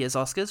not this year's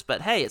Oscars,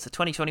 but hey, it's a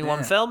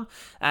 2021 film,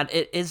 and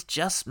it is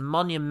just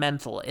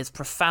monumental. It's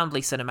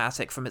profoundly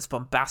cinematic, from its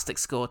bombastic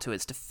score to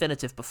its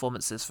definitive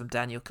performances from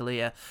Daniel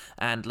Kaluuya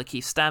and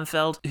Lakeith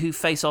Stanfield, who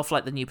face off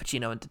like the new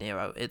Pacino and De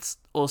Niro. It's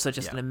also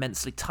just an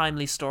immensely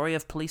timely story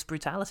of police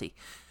brutality.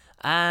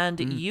 And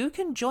you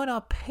can join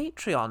our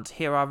Patreon to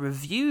hear our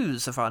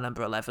reviews of our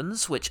number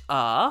 11s, which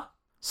are...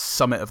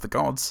 Summit of the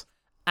Gods.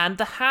 And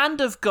The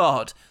Hand of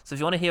God. So if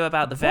you want to hear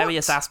about the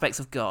various aspects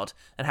of God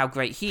and how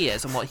great he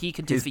is and what he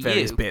can do for you,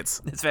 his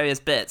various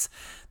bits,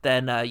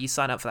 then you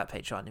sign up for that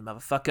Patreon, you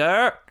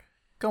motherfucker.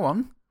 Go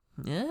on.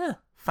 Yeah.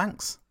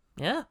 Thanks.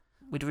 Yeah.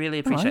 We'd really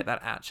appreciate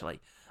that,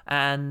 actually.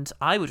 And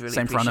I would really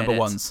appreciate it. Same for our number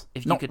ones.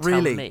 If you Not could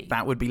really. tell me.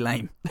 That would be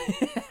lame.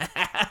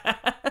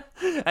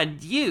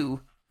 And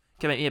you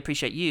can make me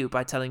appreciate you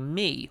by telling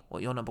me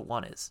what your number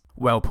 1 is.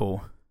 Well,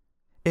 Paul,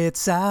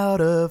 it's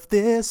out of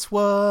this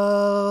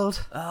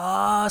world.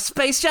 Oh,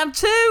 Space Jam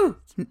 2!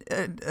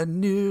 A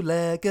new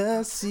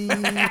legacy.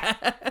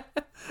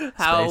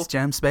 How,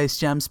 Space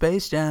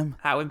Jam.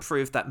 How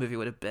improved that movie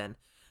would have been.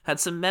 Had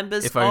some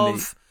members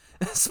of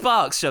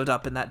Sparks showed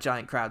up in that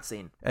giant crowd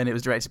scene. And it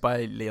was directed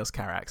by Leos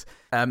Carax.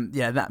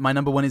 My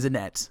number 1 is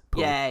Annette.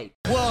 Paul. Yay.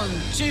 1,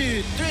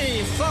 2,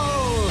 3, 4.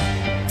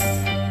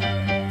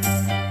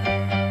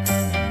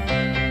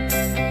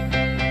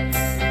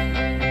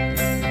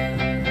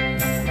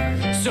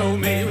 So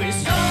may we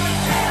start.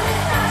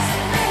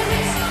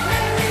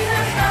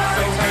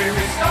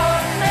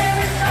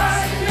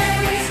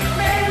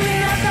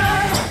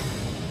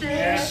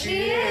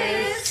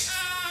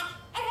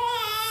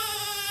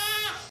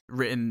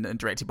 written and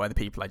directed by the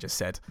people I just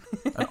said.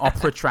 An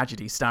opera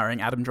tragedy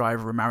starring Adam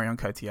Driver and Marion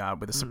Cotillard,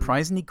 with a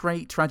surprisingly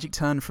great tragic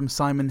turn from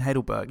Simon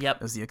Heidelberg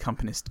as the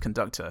accompanist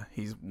conductor.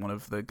 He's one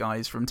of the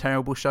guys from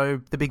terrible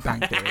show The Big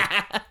Bang Theory.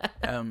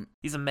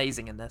 He's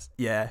amazing in this.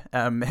 Yeah.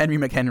 Henry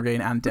McHenry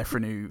and Anne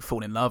Defrenu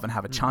fall in love and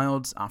have a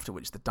child, after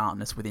which the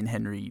darkness within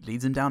Henry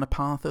leads him down a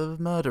path of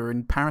murder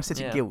and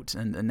parasitic guilt,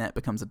 and Annette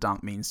becomes a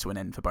dark means to an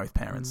end for both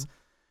parents.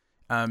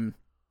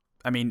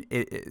 I mean,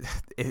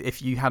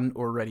 if you hadn't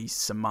already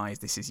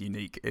surmised, this is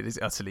unique. It is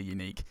utterly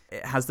unique.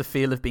 It has the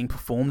feel of being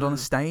performed on a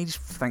stage,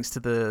 thanks to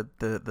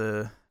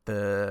the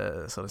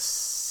sort of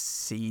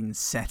scene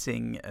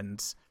setting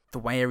and the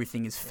way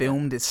everything is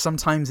filmed. It's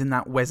sometimes in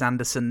that Wes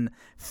Anderson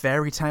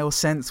fairy tale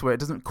sense, where it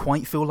doesn't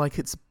quite feel like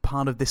it's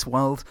part of this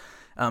world,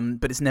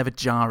 but it's never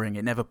jarring.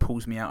 It never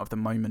pulls me out of the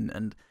moment,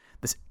 and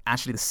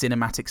actually the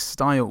cinematic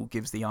style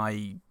gives the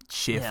eye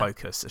sheer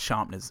focus, a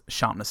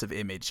sharpness of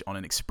image on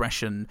an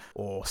expression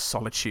or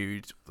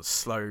solitude, the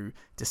slow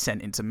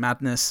descent into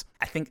madness.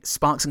 I think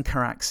Sparks and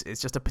Carax is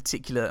just a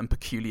particular and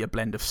peculiar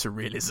blend of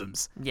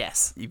surrealisms.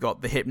 Yes. You've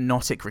got the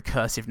hypnotic,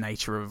 recursive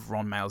nature of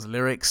Ron Mayall's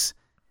lyrics.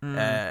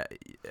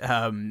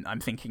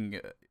 I'm thinking,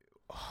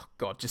 oh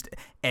God, just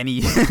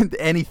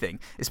anything,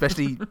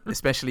 especially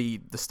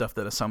the stuff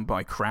that are sung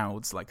by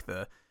crowds, like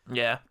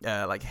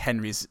like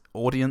Henry's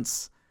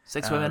audience.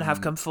 6 women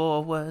have come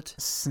forward,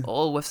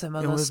 all with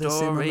similar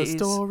stories.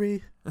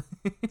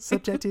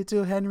 Subjected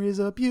to Henry's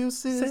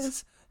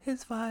abuses,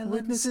 his violence,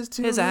 witnesses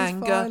to his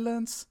anger,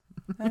 violence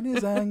and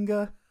his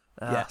anger.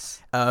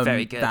 Yes,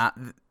 very good.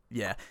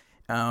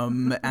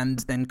 And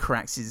then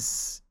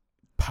Carax's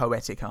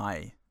poetic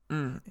eye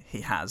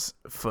he has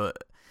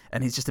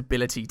and his just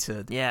ability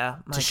to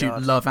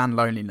shoot love and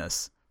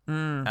loneliness.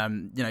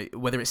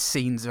 Whether it's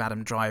scenes of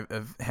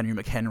of Henry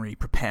McHenry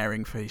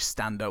preparing for his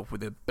stand-up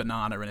with a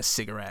banana and a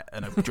cigarette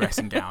and a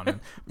dressing gown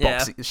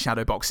and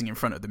shadow boxing in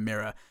front of the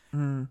mirror,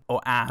 or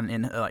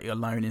Anne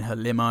alone in her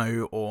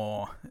limo,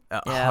 or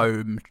at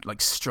home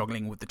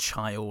struggling with the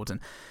child, and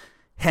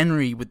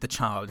Henry with the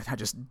child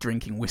just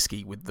drinking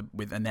whiskey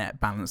with Annette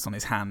balanced on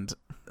his hand,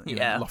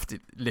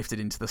 lifted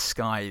into the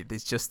sky.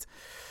 There's just,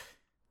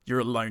 you're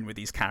alone with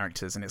these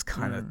characters, and it's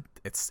kind of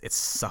it's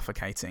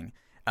suffocating.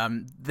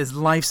 There's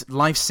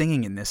live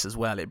singing in this as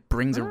well. It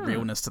brings a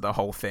realness to the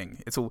whole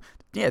thing. It's all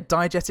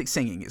diegetic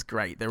singing. It's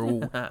great. They're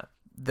all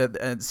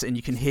and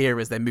you can hear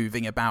as they're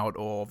moving about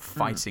or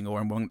fighting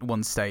or in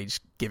one stage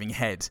giving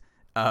head.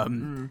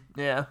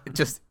 It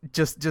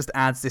just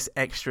adds this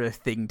extra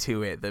thing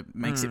to it that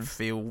makes it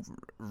feel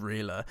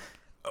realer,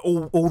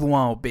 all the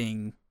while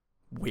being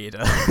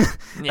weirder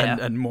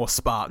and more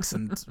Sparks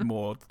and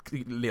more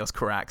Leos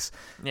Carax,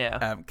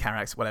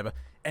 Carax, whatever.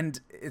 And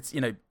it's,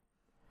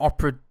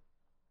 opera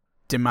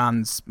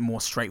demands more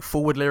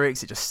straightforward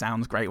lyrics. It just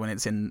sounds great when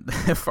it's in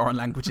foreign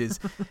languages.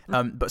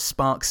 But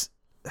Sparks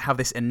have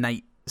this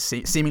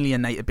seemingly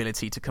innate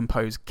ability to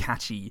compose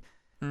catchy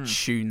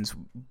tunes,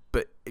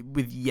 but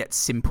with yet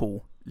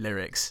simple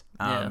lyrics.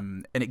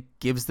 And it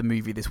gives the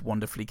movie this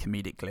wonderfully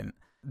comedic glint.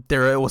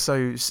 There are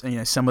also,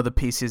 some of the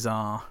pieces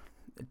are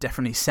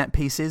definitely set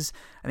pieces.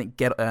 I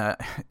think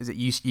is it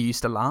you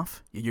used to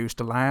laugh? You used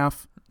to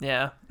laugh.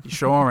 Yeah. You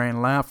sure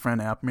ain't laughing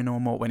at me no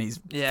more, when he's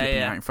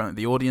flipping out in front of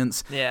the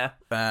audience. Yeah.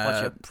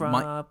 What's your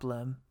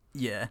problem?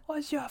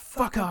 What's your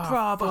fucking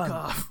problem? Fuck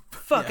off.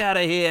 Fuck out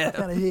of here.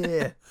 Out of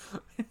here.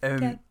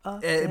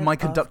 My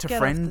Conductor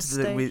Friend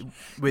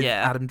with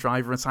Adam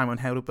Driver and Simon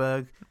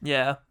Heidelberg.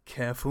 Yeah.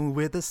 Careful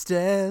with the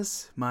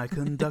stairs, my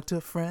conductor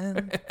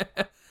friend.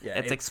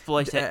 It's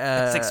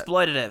exploitative. It's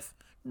exploitative.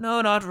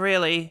 No, not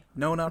really.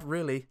 No, not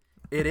really.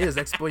 It is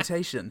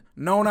exploitation.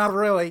 No, not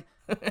really.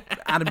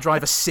 Adam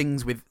Driver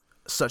sings with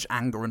such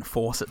anger and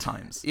force at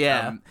times.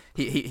 Yeah.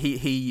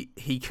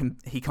 He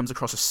comes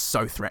across as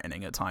so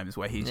threatening at times,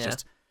 where he's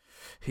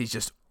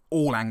just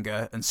all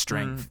anger and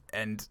strength,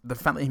 and the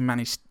fact that he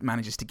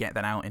manages to get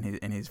that out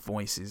in his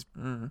voice is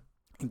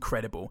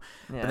incredible.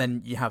 But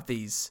then you have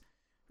these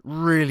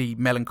really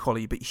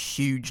melancholy but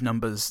huge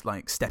numbers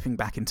like Stepping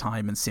Back in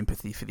Time and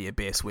Sympathy for the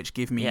Abyss, which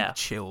give me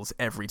chills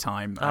every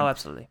time. Oh,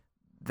 absolutely.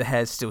 The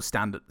hairs still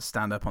stand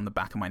up on the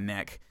back of my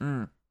neck.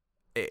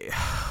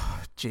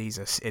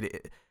 Jesus,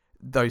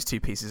 those two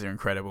pieces are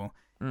incredible.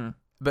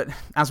 But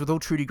as with all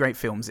truly great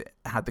films, it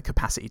had the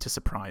capacity to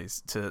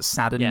surprise, to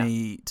sadden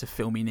me, to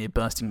fill me near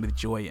bursting with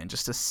joy, and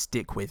just to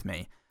stick with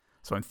me.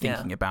 So I'm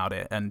thinking about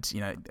it, and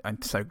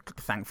I'm so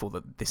thankful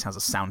that this has a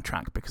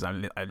soundtrack, because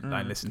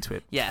I listened to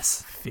it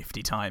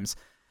 50 times.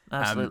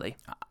 Absolutely.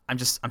 I'm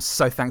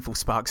so thankful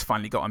Sparks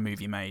finally got a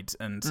movie made,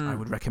 and I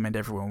would recommend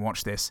everyone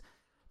watch this.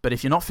 But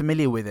if you're not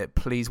familiar with it,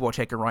 please watch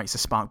Edgar Wright's The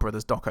Spark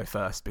Brothers doco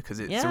first, because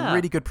it's a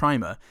really good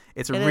primer.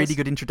 It's a really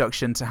good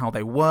introduction to how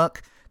they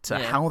work, to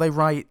how they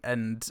write,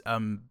 and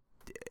who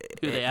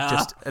they are.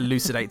 Just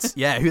elucidates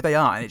who they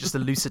are, and it just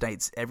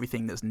elucidates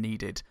everything that's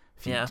needed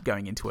for you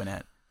going into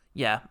Annette.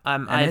 Yeah,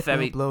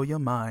 will blow your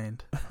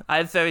mind. I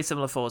have very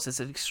similar thoughts. It's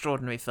an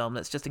extraordinary film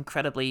that's just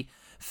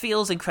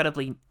feels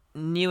incredibly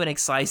new and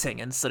exciting,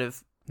 and sort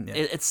of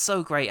it's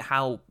so great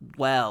how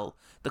well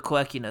the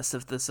quirkiness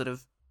of the sort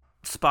of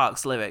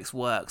Sparks' lyrics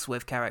works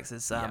with Carrick's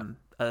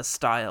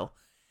style.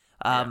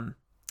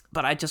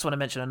 But I just want to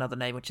mention another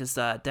name, which is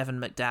Devon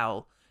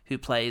McDowell, who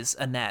plays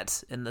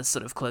Annette in the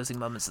sort of closing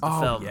moments of the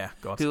film,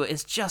 who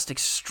is just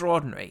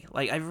extraordinary.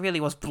 Like, I really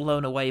was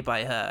blown away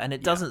by her, and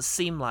it doesn't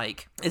seem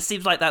like... It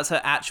seems like that's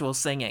her actual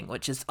singing,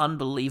 which is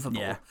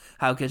unbelievable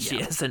how good she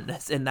is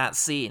in that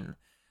scene.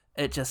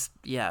 It just,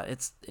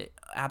 it's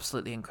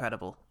absolutely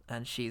incredible,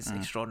 and she's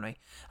extraordinary.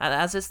 And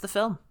as is the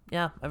film.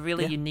 Yeah, a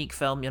really unique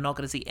film. You're not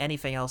going to see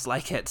anything else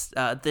like it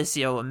this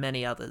year or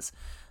many others.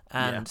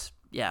 And,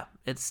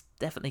 it's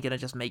definitely going to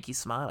just make you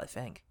smile, I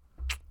think.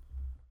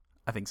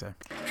 I think so.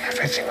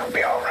 Everything will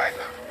be all right.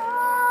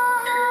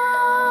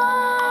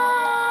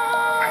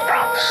 I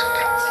promise.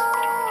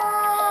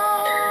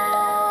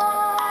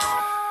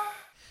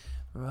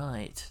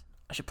 Right.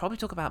 I should probably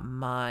talk about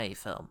my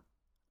film.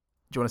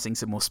 Do you want to sing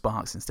some more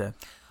Sparks instead?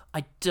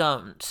 I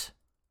don't.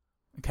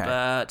 Okay.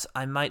 But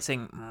I might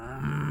sing...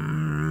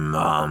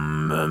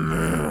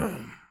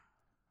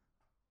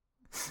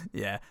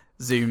 Yeah.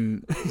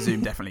 Zoom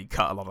definitely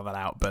cut a lot of that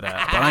out, but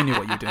I knew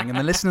what you were doing, and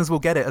the listeners will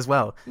get it as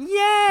well. Yay!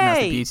 And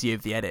that's the beauty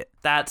of the edit.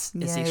 That is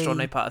the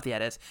extraordinary part of the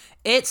edit.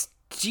 It's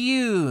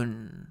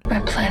Dune. My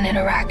planet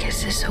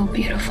Arrakis is so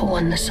beautiful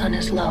when the sun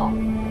is low.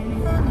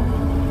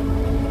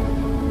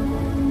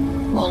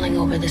 Rolling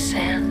over the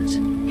sands,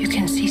 you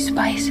can see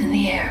spice in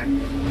the air.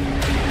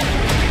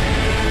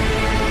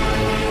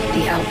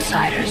 The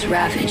outsiders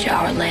ravage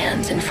our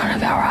lands in front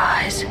of our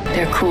eyes.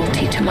 Their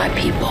cruelty to my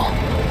people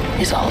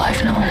is all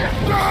I've known.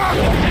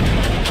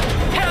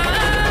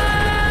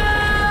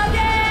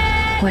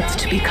 What's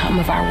to become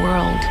of our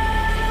world?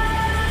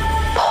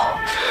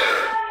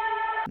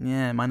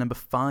 Yeah, my number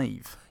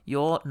 5.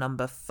 Your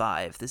number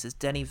 5. This is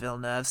Denis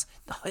Villeneuve's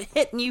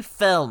hit new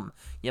film.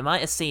 You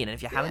might have seen it.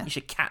 If you haven't, you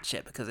should catch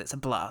it because it's a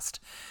blast.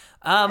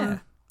 How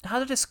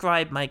to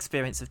describe my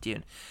experience of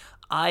Dune?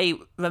 I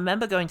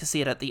remember going to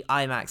see it at the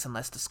IMAX in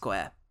Leicester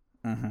Square.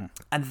 Mm-hmm.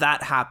 And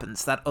that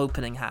happens, that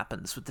opening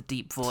happens with the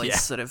deep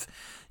voice sort of,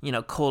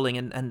 calling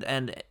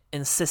and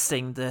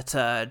insisting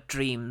that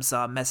dreams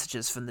are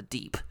messages from the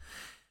deep.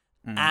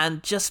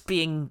 And just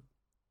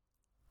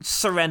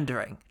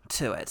surrendering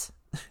to it.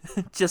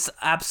 Just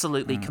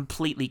absolutely,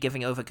 completely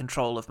giving over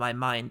control of my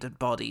mind and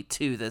body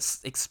to this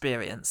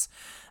experience.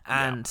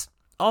 And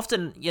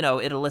often,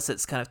 it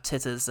elicits kind of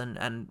titters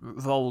and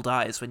rolled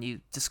eyes when you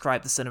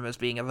describe the cinema as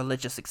being a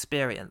religious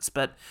experience.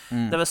 But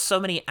there are so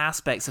many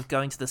aspects of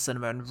going to the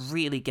cinema and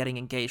really getting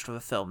engaged with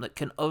a film that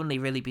can only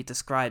really be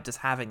described as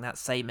having that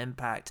same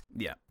impact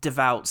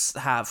devout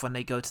have when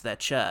they go to their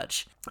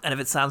church. And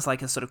if it sounds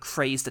like a sort of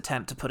crazed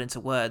attempt to put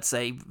into words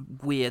a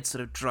weird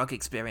sort of drug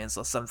experience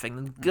or something,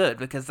 then good,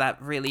 because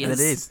that really is...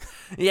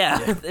 It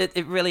is.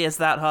 It really is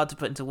that hard to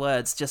put into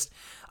words. Just,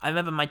 I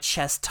remember my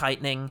chest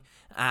tightening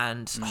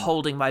and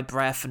holding my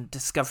breath and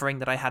discovering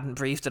that I hadn't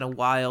breathed in a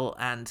while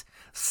and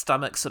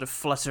stomach sort of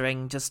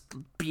fluttering, just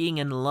being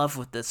in love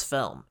with this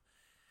film.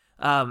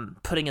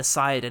 Putting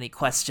aside any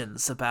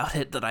questions about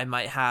it that I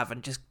might have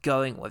and just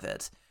going with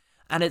it.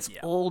 And it's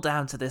all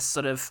down to this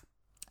sort of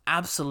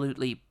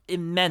absolutely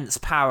immense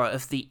power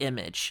of the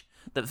image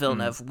that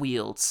Villeneuve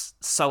wields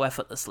so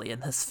effortlessly in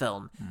this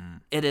film.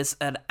 It is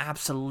an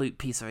absolute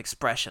piece of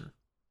expression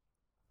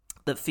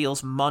that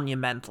feels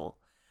monumental.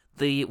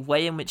 The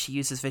way in which he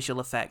uses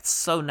visual effects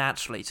so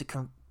naturally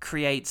to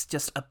create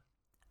just a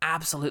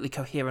absolutely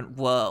coherent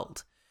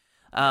world.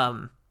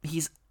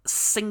 He's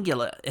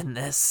singular in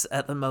this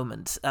at the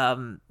moment.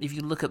 If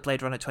you look at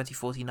Blade Runner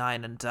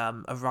 2049 and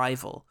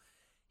Arrival,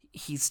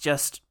 he's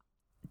just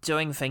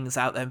doing things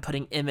out there and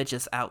putting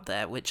images out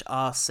there which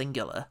are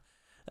singular.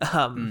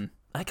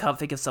 I can't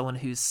think of someone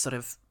who's sort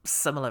of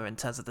similar in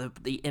terms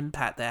of the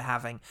impact they're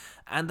having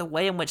and the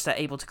way in which they're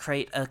able to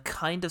create a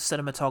kind of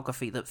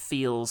cinematography that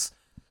feels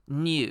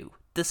new.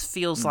 This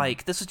feels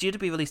like this was due to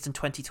be released in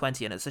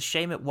 2020, and it's a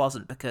shame it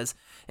wasn't, because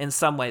in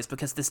some ways,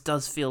 because this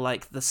does feel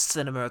like the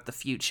cinema of the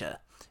future.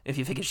 If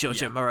you think of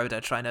Giorgio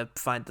Moroder trying to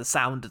find the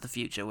sound of the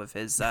future with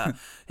his what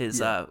is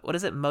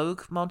it,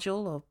 Moog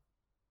module, or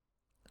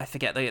I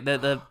forget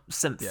the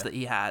synth that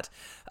he had.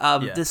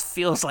 This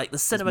feels like the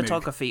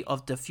cinematography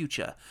of the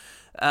future.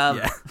 And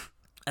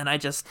I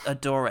just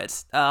adore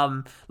it.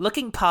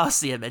 Looking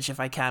past the image, if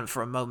I can,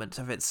 for a moment,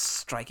 of its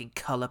striking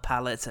color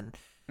palette and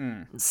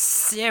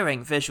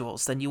searing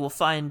visuals, then you will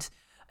find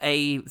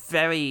a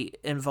very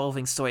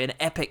involving story, an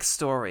epic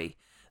story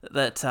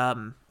that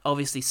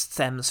obviously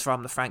stems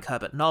from the Frank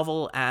Herbert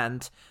novel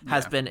and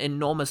has been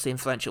enormously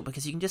influential,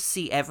 because you can just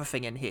see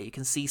everything in here. You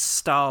can see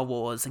Star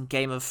Wars and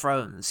Game of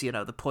Thrones,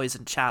 the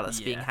poisoned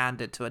chalice being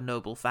handed to a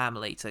noble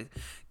family to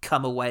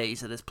come away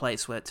to this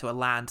place to a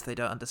land they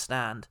don't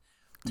understand,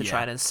 to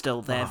try and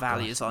instill their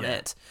values on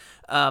it.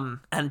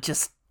 And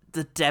just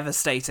the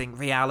devastating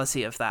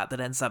reality of that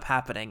ends up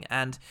happening,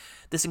 and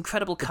this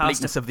incredible cast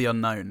bleakness of the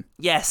unknown.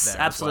 Yes,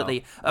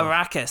 absolutely. Well.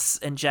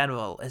 Arrakis in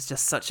general is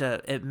just such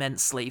a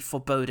immensely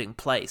foreboding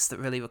place that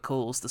really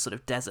recalls the sort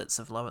of deserts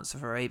of Lawrence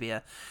of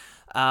Arabia.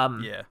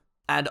 And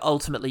And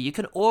ultimately, you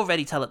can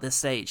already tell at this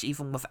stage,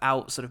 even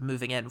without sort of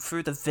moving in,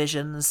 through the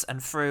visions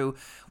and through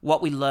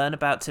what we learn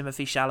about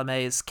Timothée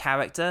Chalamet's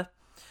character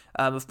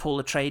of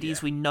Paul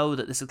Atreides, we know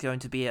that this is going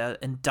to be an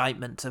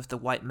indictment of the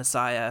White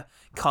Messiah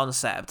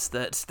concept,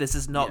 that this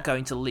is not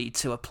going to lead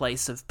to a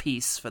place of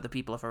peace for the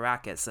people of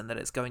Arrakis, and that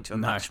it's going to a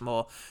much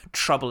more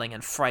troubling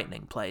and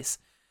frightening place.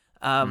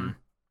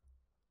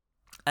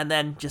 And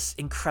then just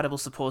incredible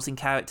supporting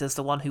characters.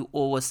 The one who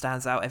always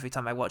stands out every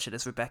time I watch it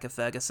is Rebecca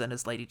Ferguson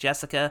as Lady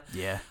Jessica.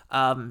 Yeah.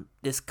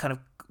 This kind of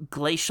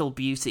glacial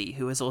beauty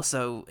who is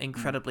also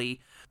incredibly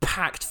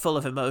packed full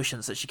of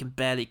emotions that she can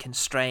barely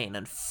constrain,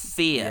 and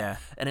fear,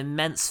 an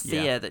immense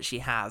fear that she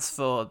has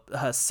for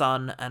her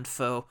son and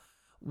for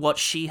what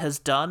she has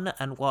done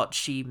and what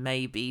she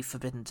may be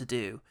forbidden to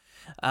do.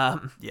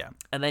 And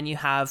then you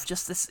have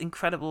just this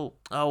incredible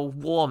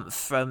warmth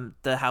from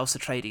the House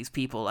Atreides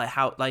people,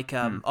 like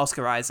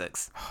Oscar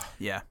Isaacs,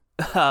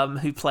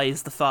 who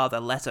plays the father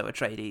Leto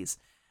Atreides,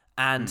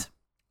 and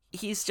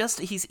he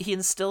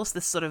instills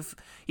this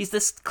he's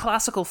this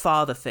classical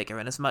father figure,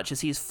 in as much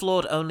as he's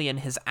flawed only in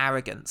his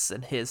arrogance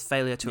and his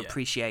failure to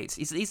appreciate.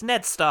 He's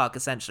Ned Stark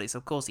essentially, so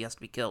of course he has to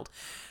be killed.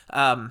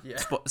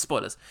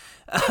 Spoilers.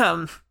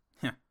 Oh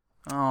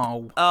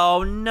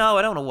no,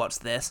 I don't want to watch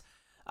this.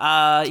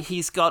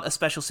 He's got a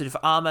special suit of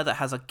armor that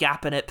has a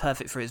gap in it,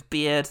 perfect for his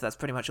beard. That's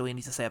pretty much all you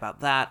need to say about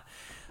that.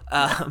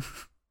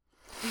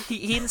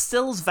 He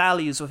instills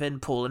values within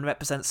Paul and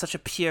represents such a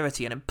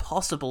purity, an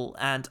impossible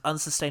and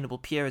unsustainable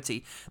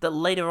purity, that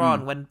later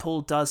on, when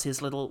Paul does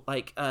his little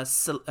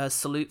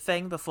salute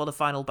thing before the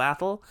final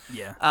battle,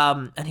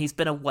 and he's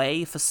been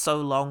away for so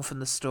long from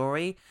the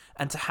story,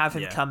 and to have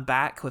him come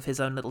back with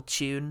his own little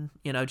tune,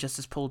 just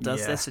as Paul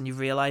does this, and you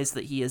realize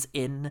that he is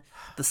in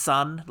the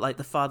sun, like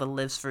the father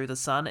lives through the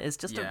sun, is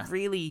just a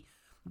really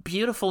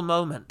beautiful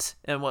moment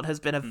in what has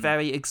been a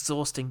very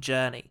exhausting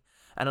journey.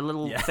 And a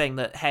little thing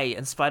that, hey,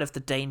 in spite of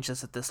the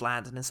dangers of this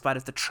land and in spite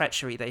of the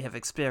treachery they have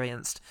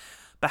experienced,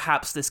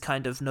 perhaps this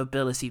kind of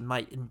nobility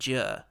might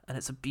endure. And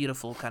it's a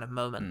beautiful kind of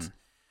moment.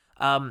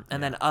 And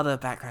then other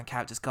background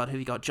characters, God, who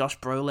you got? Josh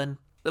Brolin.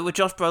 With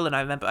Josh Brolin,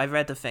 I remember I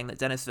read the thing that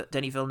Denis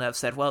Villeneuve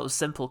said, well, it was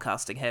simple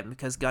casting him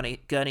because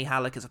Gurney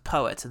Halleck is a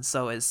poet, and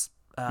so is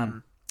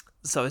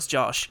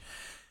Josh.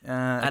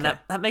 And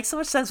that makes so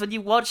much sense. When you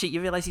watch it,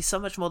 you realize he's so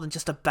much more than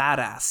just a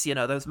badass.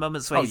 Those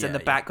moments where he's in the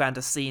background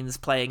of scenes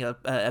playing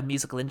a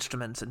musical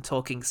instrument and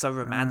talking so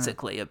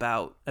romantically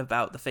about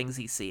the things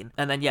he's seen.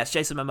 And then, yes,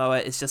 Jason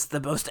Momoa is just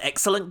the most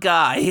excellent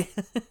guy.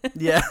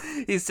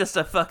 He's just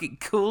a fucking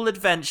cool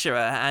adventurer,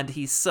 and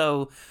he's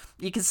so...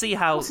 You can see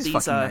how What's his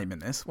these fucking name in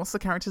this? What's the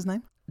character's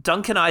name?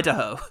 Duncan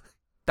Idaho.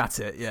 That's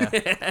it, yeah.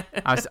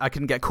 I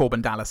couldn't get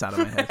Corbin Dallas out of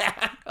my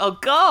head. Oh,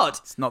 God!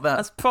 It's not that.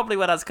 That's probably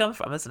where that's come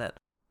from, isn't it?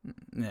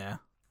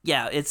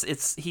 Yeah,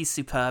 he's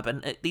superb,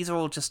 and they're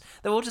all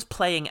just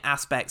playing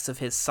aspects of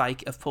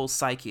Paul's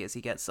psyche as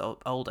he gets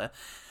older.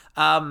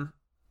 Hans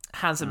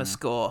Zimmer's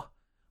score,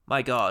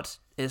 my God,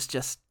 is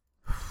just...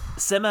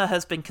 Zimmer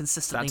has been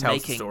consistently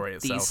making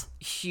these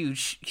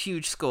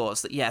huge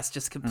scores that,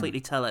 just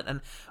completely tell it.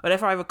 And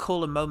whenever I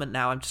recall a moment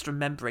now, I'm just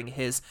remembering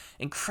his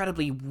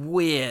incredibly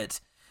weird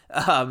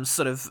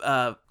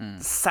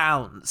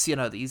sounds,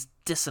 these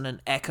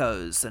dissonant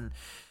echoes, and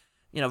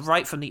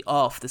right from the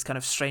off, this kind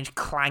of strange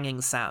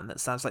clanging sound that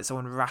sounds like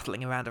someone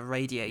rattling around a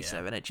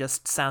radiator, and it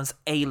just sounds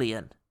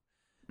alien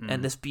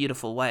in this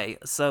beautiful way.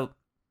 So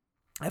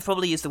I've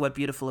probably used the word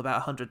beautiful about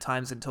 100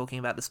 times in talking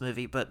about this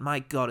movie, but my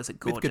God, is it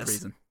gorgeous. With good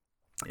reason.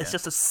 It's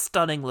just a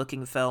stunning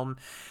looking film,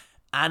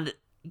 and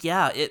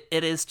it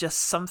is just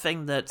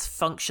something that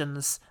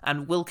functions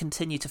and will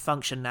continue to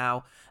function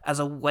now as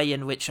a way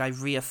in which I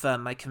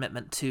reaffirm my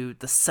commitment to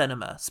the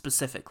cinema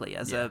specifically,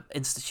 as an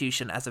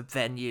institution, as a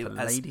venue.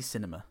 Lady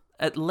Cinema.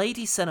 At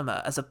Lady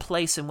Cinema, as a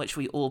place in which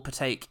we all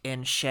partake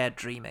in shared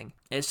dreaming.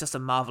 It's just a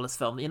marvellous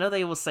film.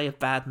 They always say of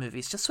bad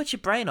movies, just switch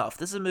your brain off.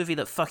 This is a movie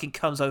that fucking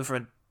comes over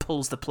and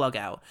pulls the plug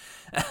out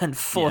and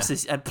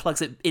forces and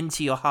plugs it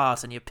into your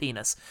heart and your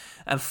penis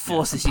and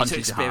forces you to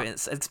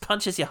experience. It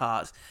punches your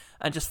heart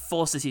and just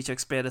forces you to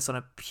experience this on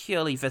a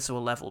purely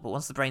visceral level. But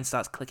once the brain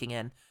starts clicking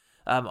in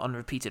on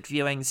repeated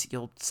viewings,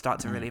 you'll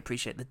start to really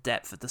appreciate the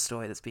depth of the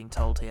story that's being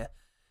told here.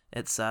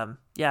 It's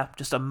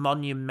just a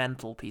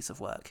monumental piece of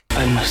work.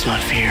 I must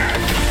not fear.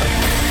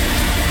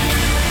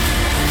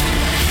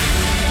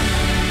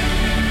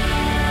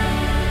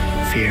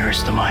 Fear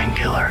is the mind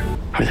killer.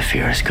 Where the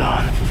fear is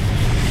gone,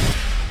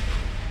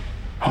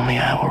 only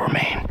I will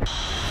remain.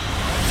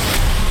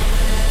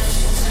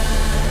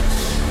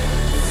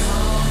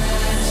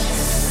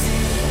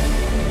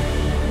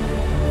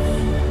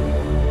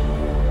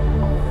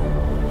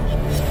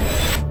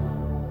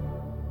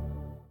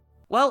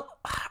 Well,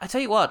 I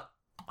tell you what,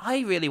 I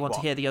really want to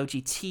hear the OG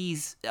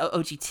team's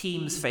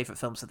favourite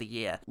films of the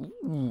year.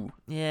 Ooh.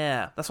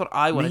 Yeah, that's what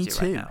I want to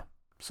do right now.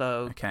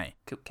 So, okay.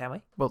 Can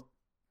we? Well,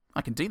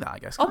 I can do that, I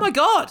guess. Oh my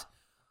God!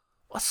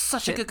 That's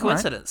such a good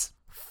coincidence.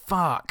 Right.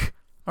 Fuck.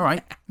 All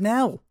right.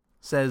 Nell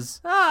says,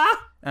 I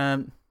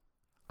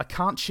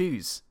can't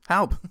choose.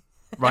 Help.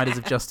 Riders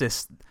of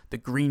Justice, The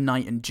Green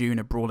Knight and Dune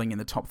are brawling in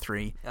the top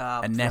 3.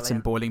 Annette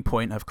and Boiling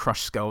Point have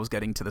crushed skulls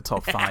getting to the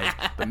top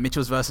 5. But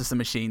Mitchell's vs. the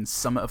Machines,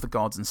 Summit of the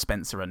Gods, and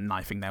Spencer are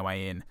knifing their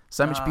way in.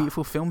 So much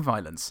beautiful film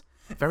violence.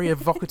 Very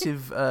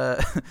evocative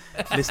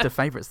list of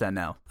favourites there,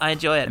 Nell. I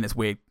enjoy it. And it's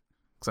weird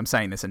because I'm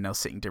saying this and Nell's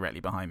sitting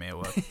directly behind me at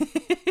work.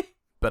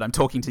 But I'm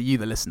talking to you,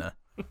 the listener.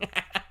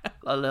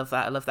 I love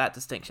that. I love that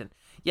distinction.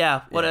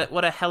 Yeah, what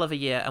a hell of a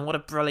year, and what a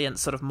brilliant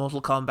sort of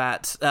Mortal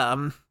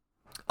Kombat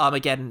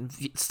Armageddon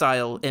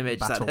style image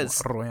Battle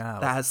that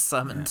Royale. has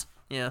summoned.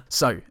 Yeah.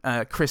 So,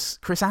 Chris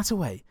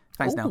Attaway.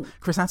 Thanks, Nell.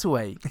 Chris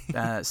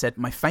Attaway said,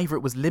 my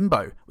favourite was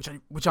Limbo,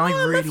 which I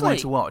really lovely. wanted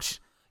to watch.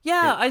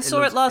 Yeah, I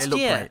saw it last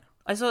year. Great.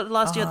 I saw it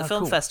last year at the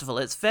film cool. festival.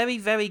 It's very,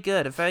 very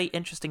good. A very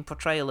interesting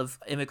portrayal of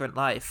immigrant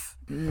life.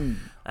 And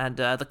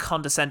the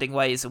condescending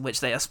ways in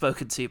which they are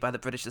spoken to by the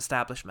British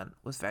establishment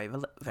was very,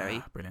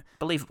 very brilliant.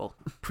 Believable.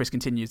 Chris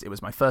continues, it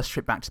was my first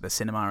trip back to the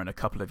cinema in a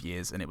couple of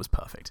years, and it was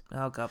perfect.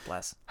 Oh, God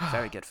bless.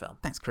 Very good film.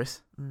 Thanks,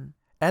 Chris.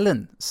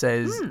 Ellen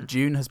says,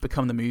 Dune has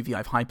become the movie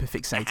I've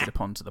hyperfixated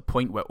upon to the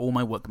point where all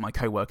my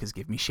co-workers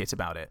give me shit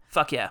about it.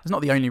 Fuck yeah. It's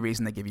not the only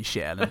reason they give you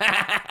shit, Ellen.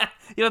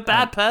 You're a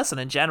bad person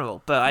in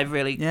general, but I'm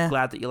really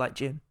glad that you like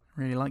Dune.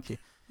 Really like you.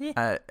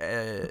 Yeah.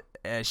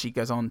 She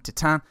goes on,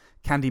 Titan,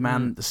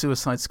 Candyman, The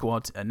Suicide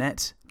Squad,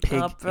 Annette,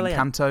 Pig,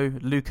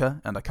 Encanto,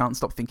 Luca, and I can't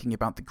stop thinking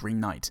about The Green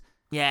Knight.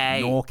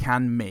 Yay. Nor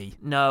can me.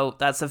 No,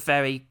 that's a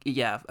very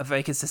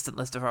consistent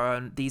list of our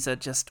own. These are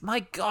just,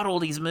 my God, all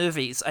these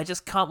movies. I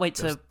just can't wait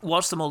to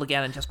watch them all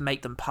again and just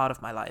make them part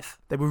of my life.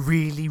 They were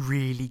really,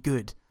 really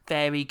good.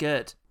 Very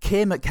good.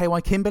 Kim at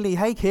KY Kimberly,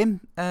 hey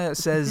Kim,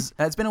 says,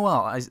 it's been a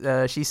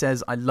while. She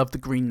says, I love The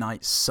Green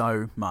Knight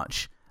so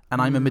much. And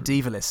I'm a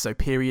medievalist, so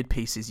period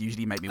pieces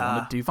usually make me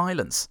want to do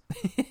violence.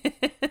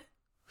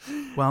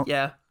 Well,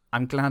 yeah.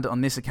 I'm glad that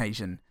on this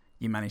occasion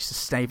you managed to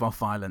stave off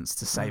violence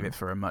to save it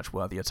for a much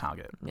worthier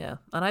target. Yeah,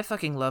 and I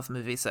fucking love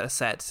movies that are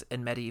set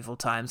in medieval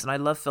times, and I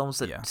love films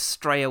that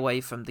stray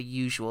away from the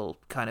usual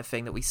kind of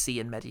thing that we see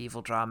in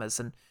medieval dramas.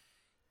 And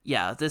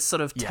yeah, this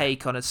sort of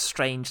take on a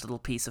strange little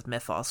piece of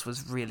mythos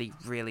was really,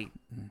 really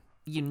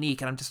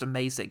unique, and I'm just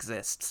amazed it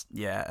exists.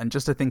 Yeah, and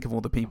just to think of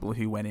all the people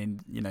who went in,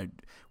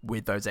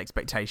 with those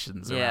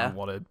expectations around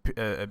what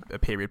a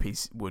period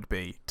piece would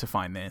be to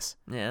find this.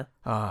 Yeah.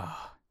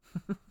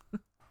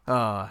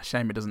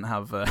 Shame it doesn't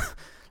have...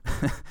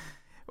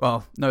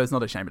 well, no, it's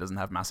not a shame it doesn't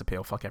have mass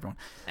appeal. Fuck everyone.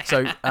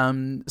 So,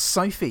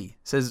 Sophie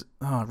says,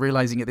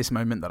 realising at this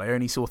moment that I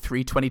only saw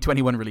 3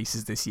 2021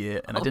 releases this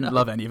year, and I didn't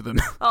love any of them.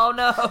 Oh,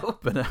 no.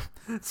 But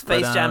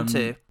Space Jam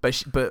 2.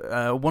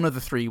 But one of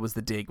the 3 was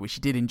The Dig, which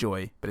she did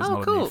enjoy, but it's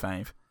not a new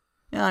fave.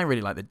 Yeah, I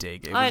really like The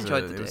Dig. I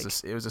enjoyed The Dig.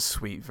 It was a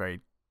sweet, very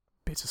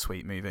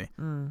bittersweet movie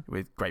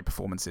with great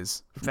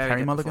performances from Very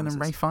Kerry good Mulligan and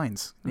Ray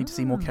Fiennes. Need to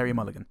see more Kerry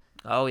Mulligan.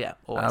 Oh, yeah,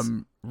 always.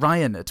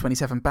 Ryan at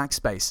 27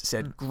 Backspace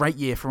said, great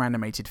year for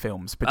animated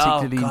films.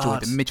 Particularly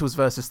enjoyed The Mitchells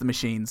vs. the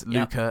Machines,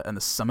 Luca, and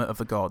The Summit of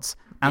the Gods.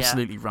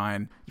 Absolutely,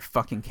 Ryan. You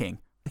fucking king.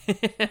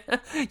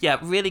 Yeah,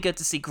 really good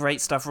to see great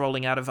stuff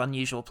rolling out of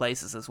unusual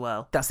places as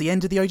well. That's the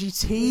end of the OG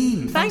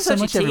team. Thanks so OG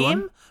much, team.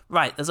 everyone.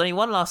 Right, there's only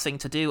one last thing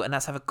to do, and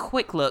that's have a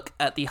quick look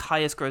at the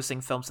highest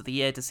grossing films of the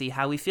year to see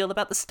how we feel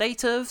about the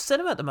state of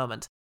cinema at the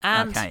moment.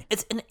 And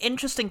it's an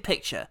interesting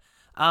picture.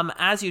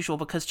 As usual,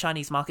 because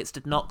Chinese markets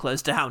did not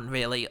close down,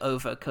 really,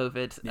 over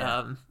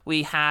COVID,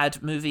 we had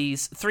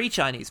 3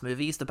 Chinese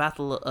movies. The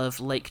Battle of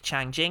Lake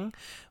Changjing,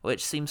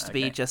 which seems to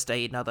be just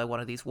another one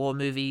of these war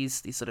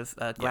movies, these sort of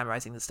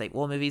glamorizing the state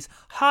war movies.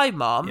 Hi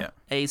Mom,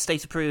 a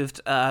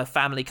state-approved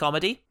family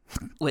comedy,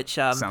 which...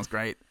 sounds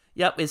great.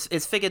 Yep,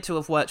 it's figured to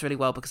have worked really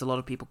well because a lot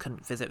of people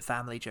couldn't visit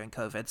family during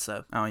COVID,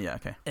 so... Oh, yeah,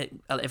 okay.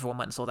 Everyone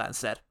went and saw that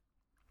instead.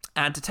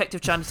 And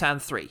Detective Chinatown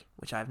 3,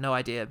 which I have no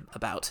idea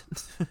about.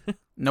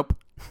 Nope.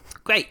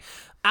 Great.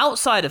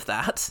 Outside of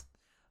that,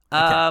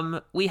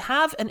 we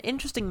have an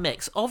interesting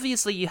mix.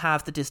 Obviously, you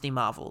have the Disney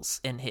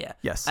Marvels in here.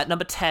 Yes. At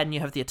number 10,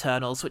 you have the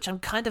Eternals, which I'm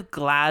kind of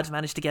glad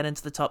managed to get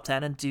into the top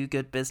 10 and do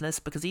good business,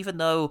 because even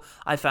though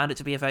I found it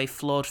to be a very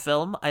flawed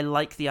film, I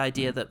like the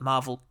idea that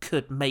Marvel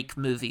could make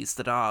movies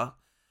that are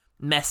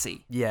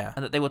messy. Yeah.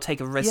 And that they will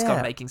take a risk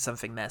on making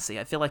something messy.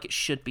 I feel like it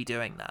should be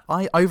doing that.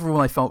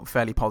 Overall, I felt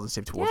fairly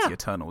positive towards the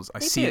Eternals. I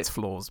see too. its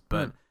flaws,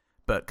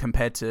 but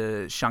compared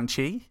to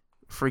Shang-Chi,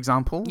 for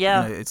example,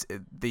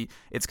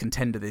 its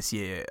contender this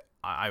year,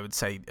 I would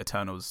say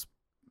Eternals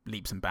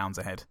leaps and bounds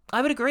ahead.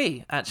 I would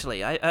agree,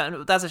 actually.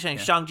 That's a shame.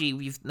 Yeah. Shang-Chi,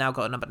 we've now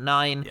got a number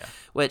 9,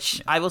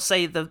 which I will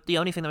say the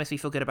only thing that makes me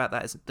feel good about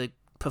that is the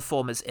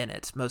performers in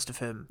it, most of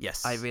whom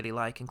I really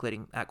like,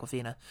 including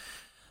Awkwafina.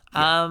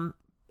 Yeah.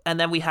 And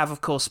then we have,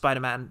 of course,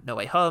 Spider-Man No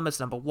Way Home as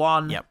number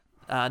 1. Yep.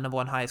 Number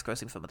 1 highest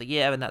grossing film of the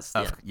year, and that's...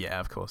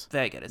 of course.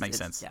 Very good. Makes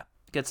sense. Yeah,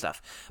 good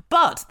stuff.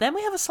 But then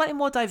we have a slightly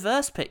more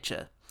diverse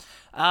picture.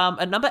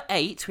 At number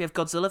 8, we have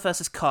Godzilla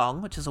vs.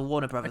 Kong, which is a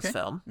Warner Brothers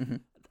film.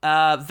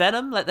 Mm-hmm.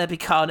 Venom, Let There Be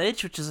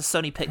Carnage, which is a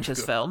Sony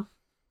Pictures film.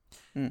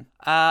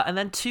 And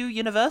then 2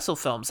 Universal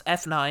films,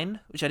 F9,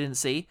 which I didn't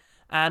see,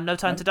 and No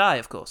Time to Die,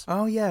 of course.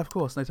 Oh, yeah, of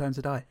course, No Time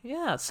to Die.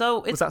 Yeah,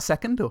 so... Was that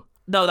second, or...?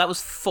 No, that was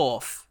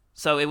 4th.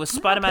 So it was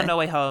Spider-Man No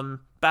Way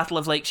Home, Battle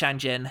of Lake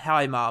Changjin,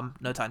 Hi Mom,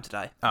 No Time to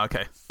Die. Oh,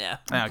 okay. Yeah.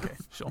 Okay,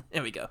 sure.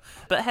 Here we go.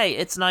 But hey,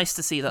 it's nice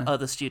to see that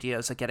other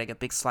studios are getting a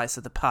big slice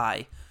of the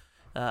pie.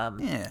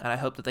 And I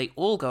hope that they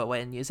all go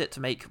away and use it to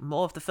make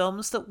more of the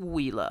films that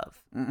we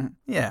love.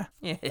 Yeah.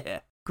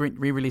 Yeah.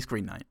 Re-release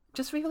Green Knight.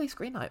 Just re-release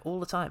Green Knight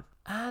all the time.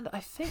 And I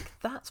think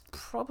that's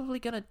probably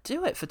going to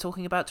do it for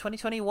talking about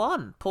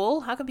 2021. Paul,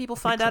 how can people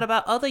find out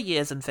about other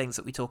years and things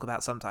that we talk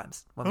about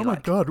sometimes? Oh my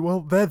God, well,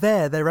 they're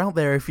there. They're out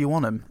there if you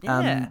want them.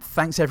 Yeah.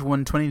 Thanks,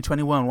 everyone.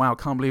 2021. Wow,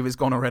 can't believe it's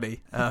gone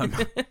already.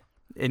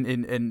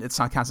 In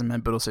sarcasm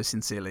meant, but also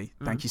sincerely.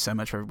 Thank you so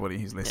much for everybody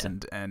who's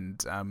listened. Yeah.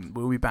 And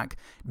we'll be back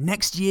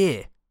next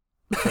year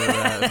for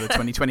the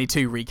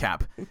 2022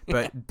 recap.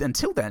 But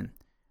until then,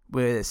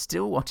 we're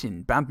still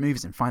watching bad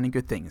movies and finding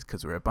good things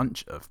because we're a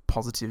bunch of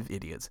positive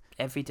idiots.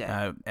 Every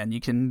day. And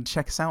you can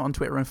check us out on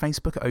Twitter and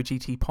Facebook at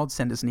OGTPod.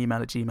 Send us an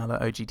email at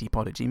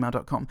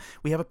ogtpod@gmail.com.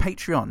 We have a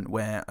Patreon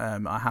where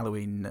our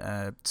Halloween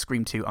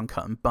Scream 2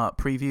 Uncut and Butt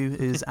preview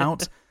is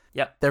out.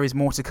 Yep. There is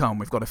more to come.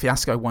 We've got a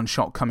Fiasco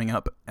one-shot coming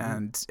up,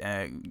 and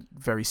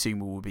very soon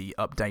we will be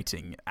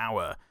updating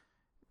our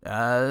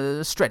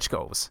stretch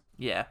goals.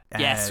 Yeah.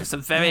 Yes, with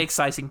some very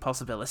exciting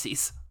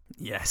possibilities.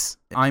 Yes.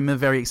 I'm a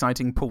very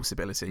exciting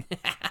possibility.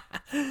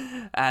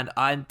 And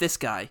I'm this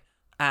guy.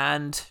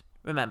 And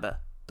remember,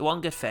 the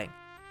one good thing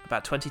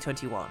about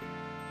 2021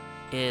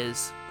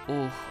 is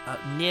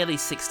nearly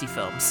 60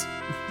 films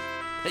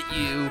that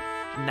you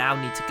now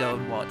need to go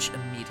and watch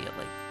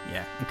immediately.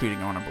 Yeah, including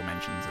honorable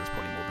mentions. There's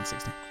probably more than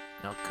 60.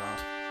 Oh,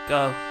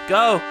 God.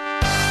 Go.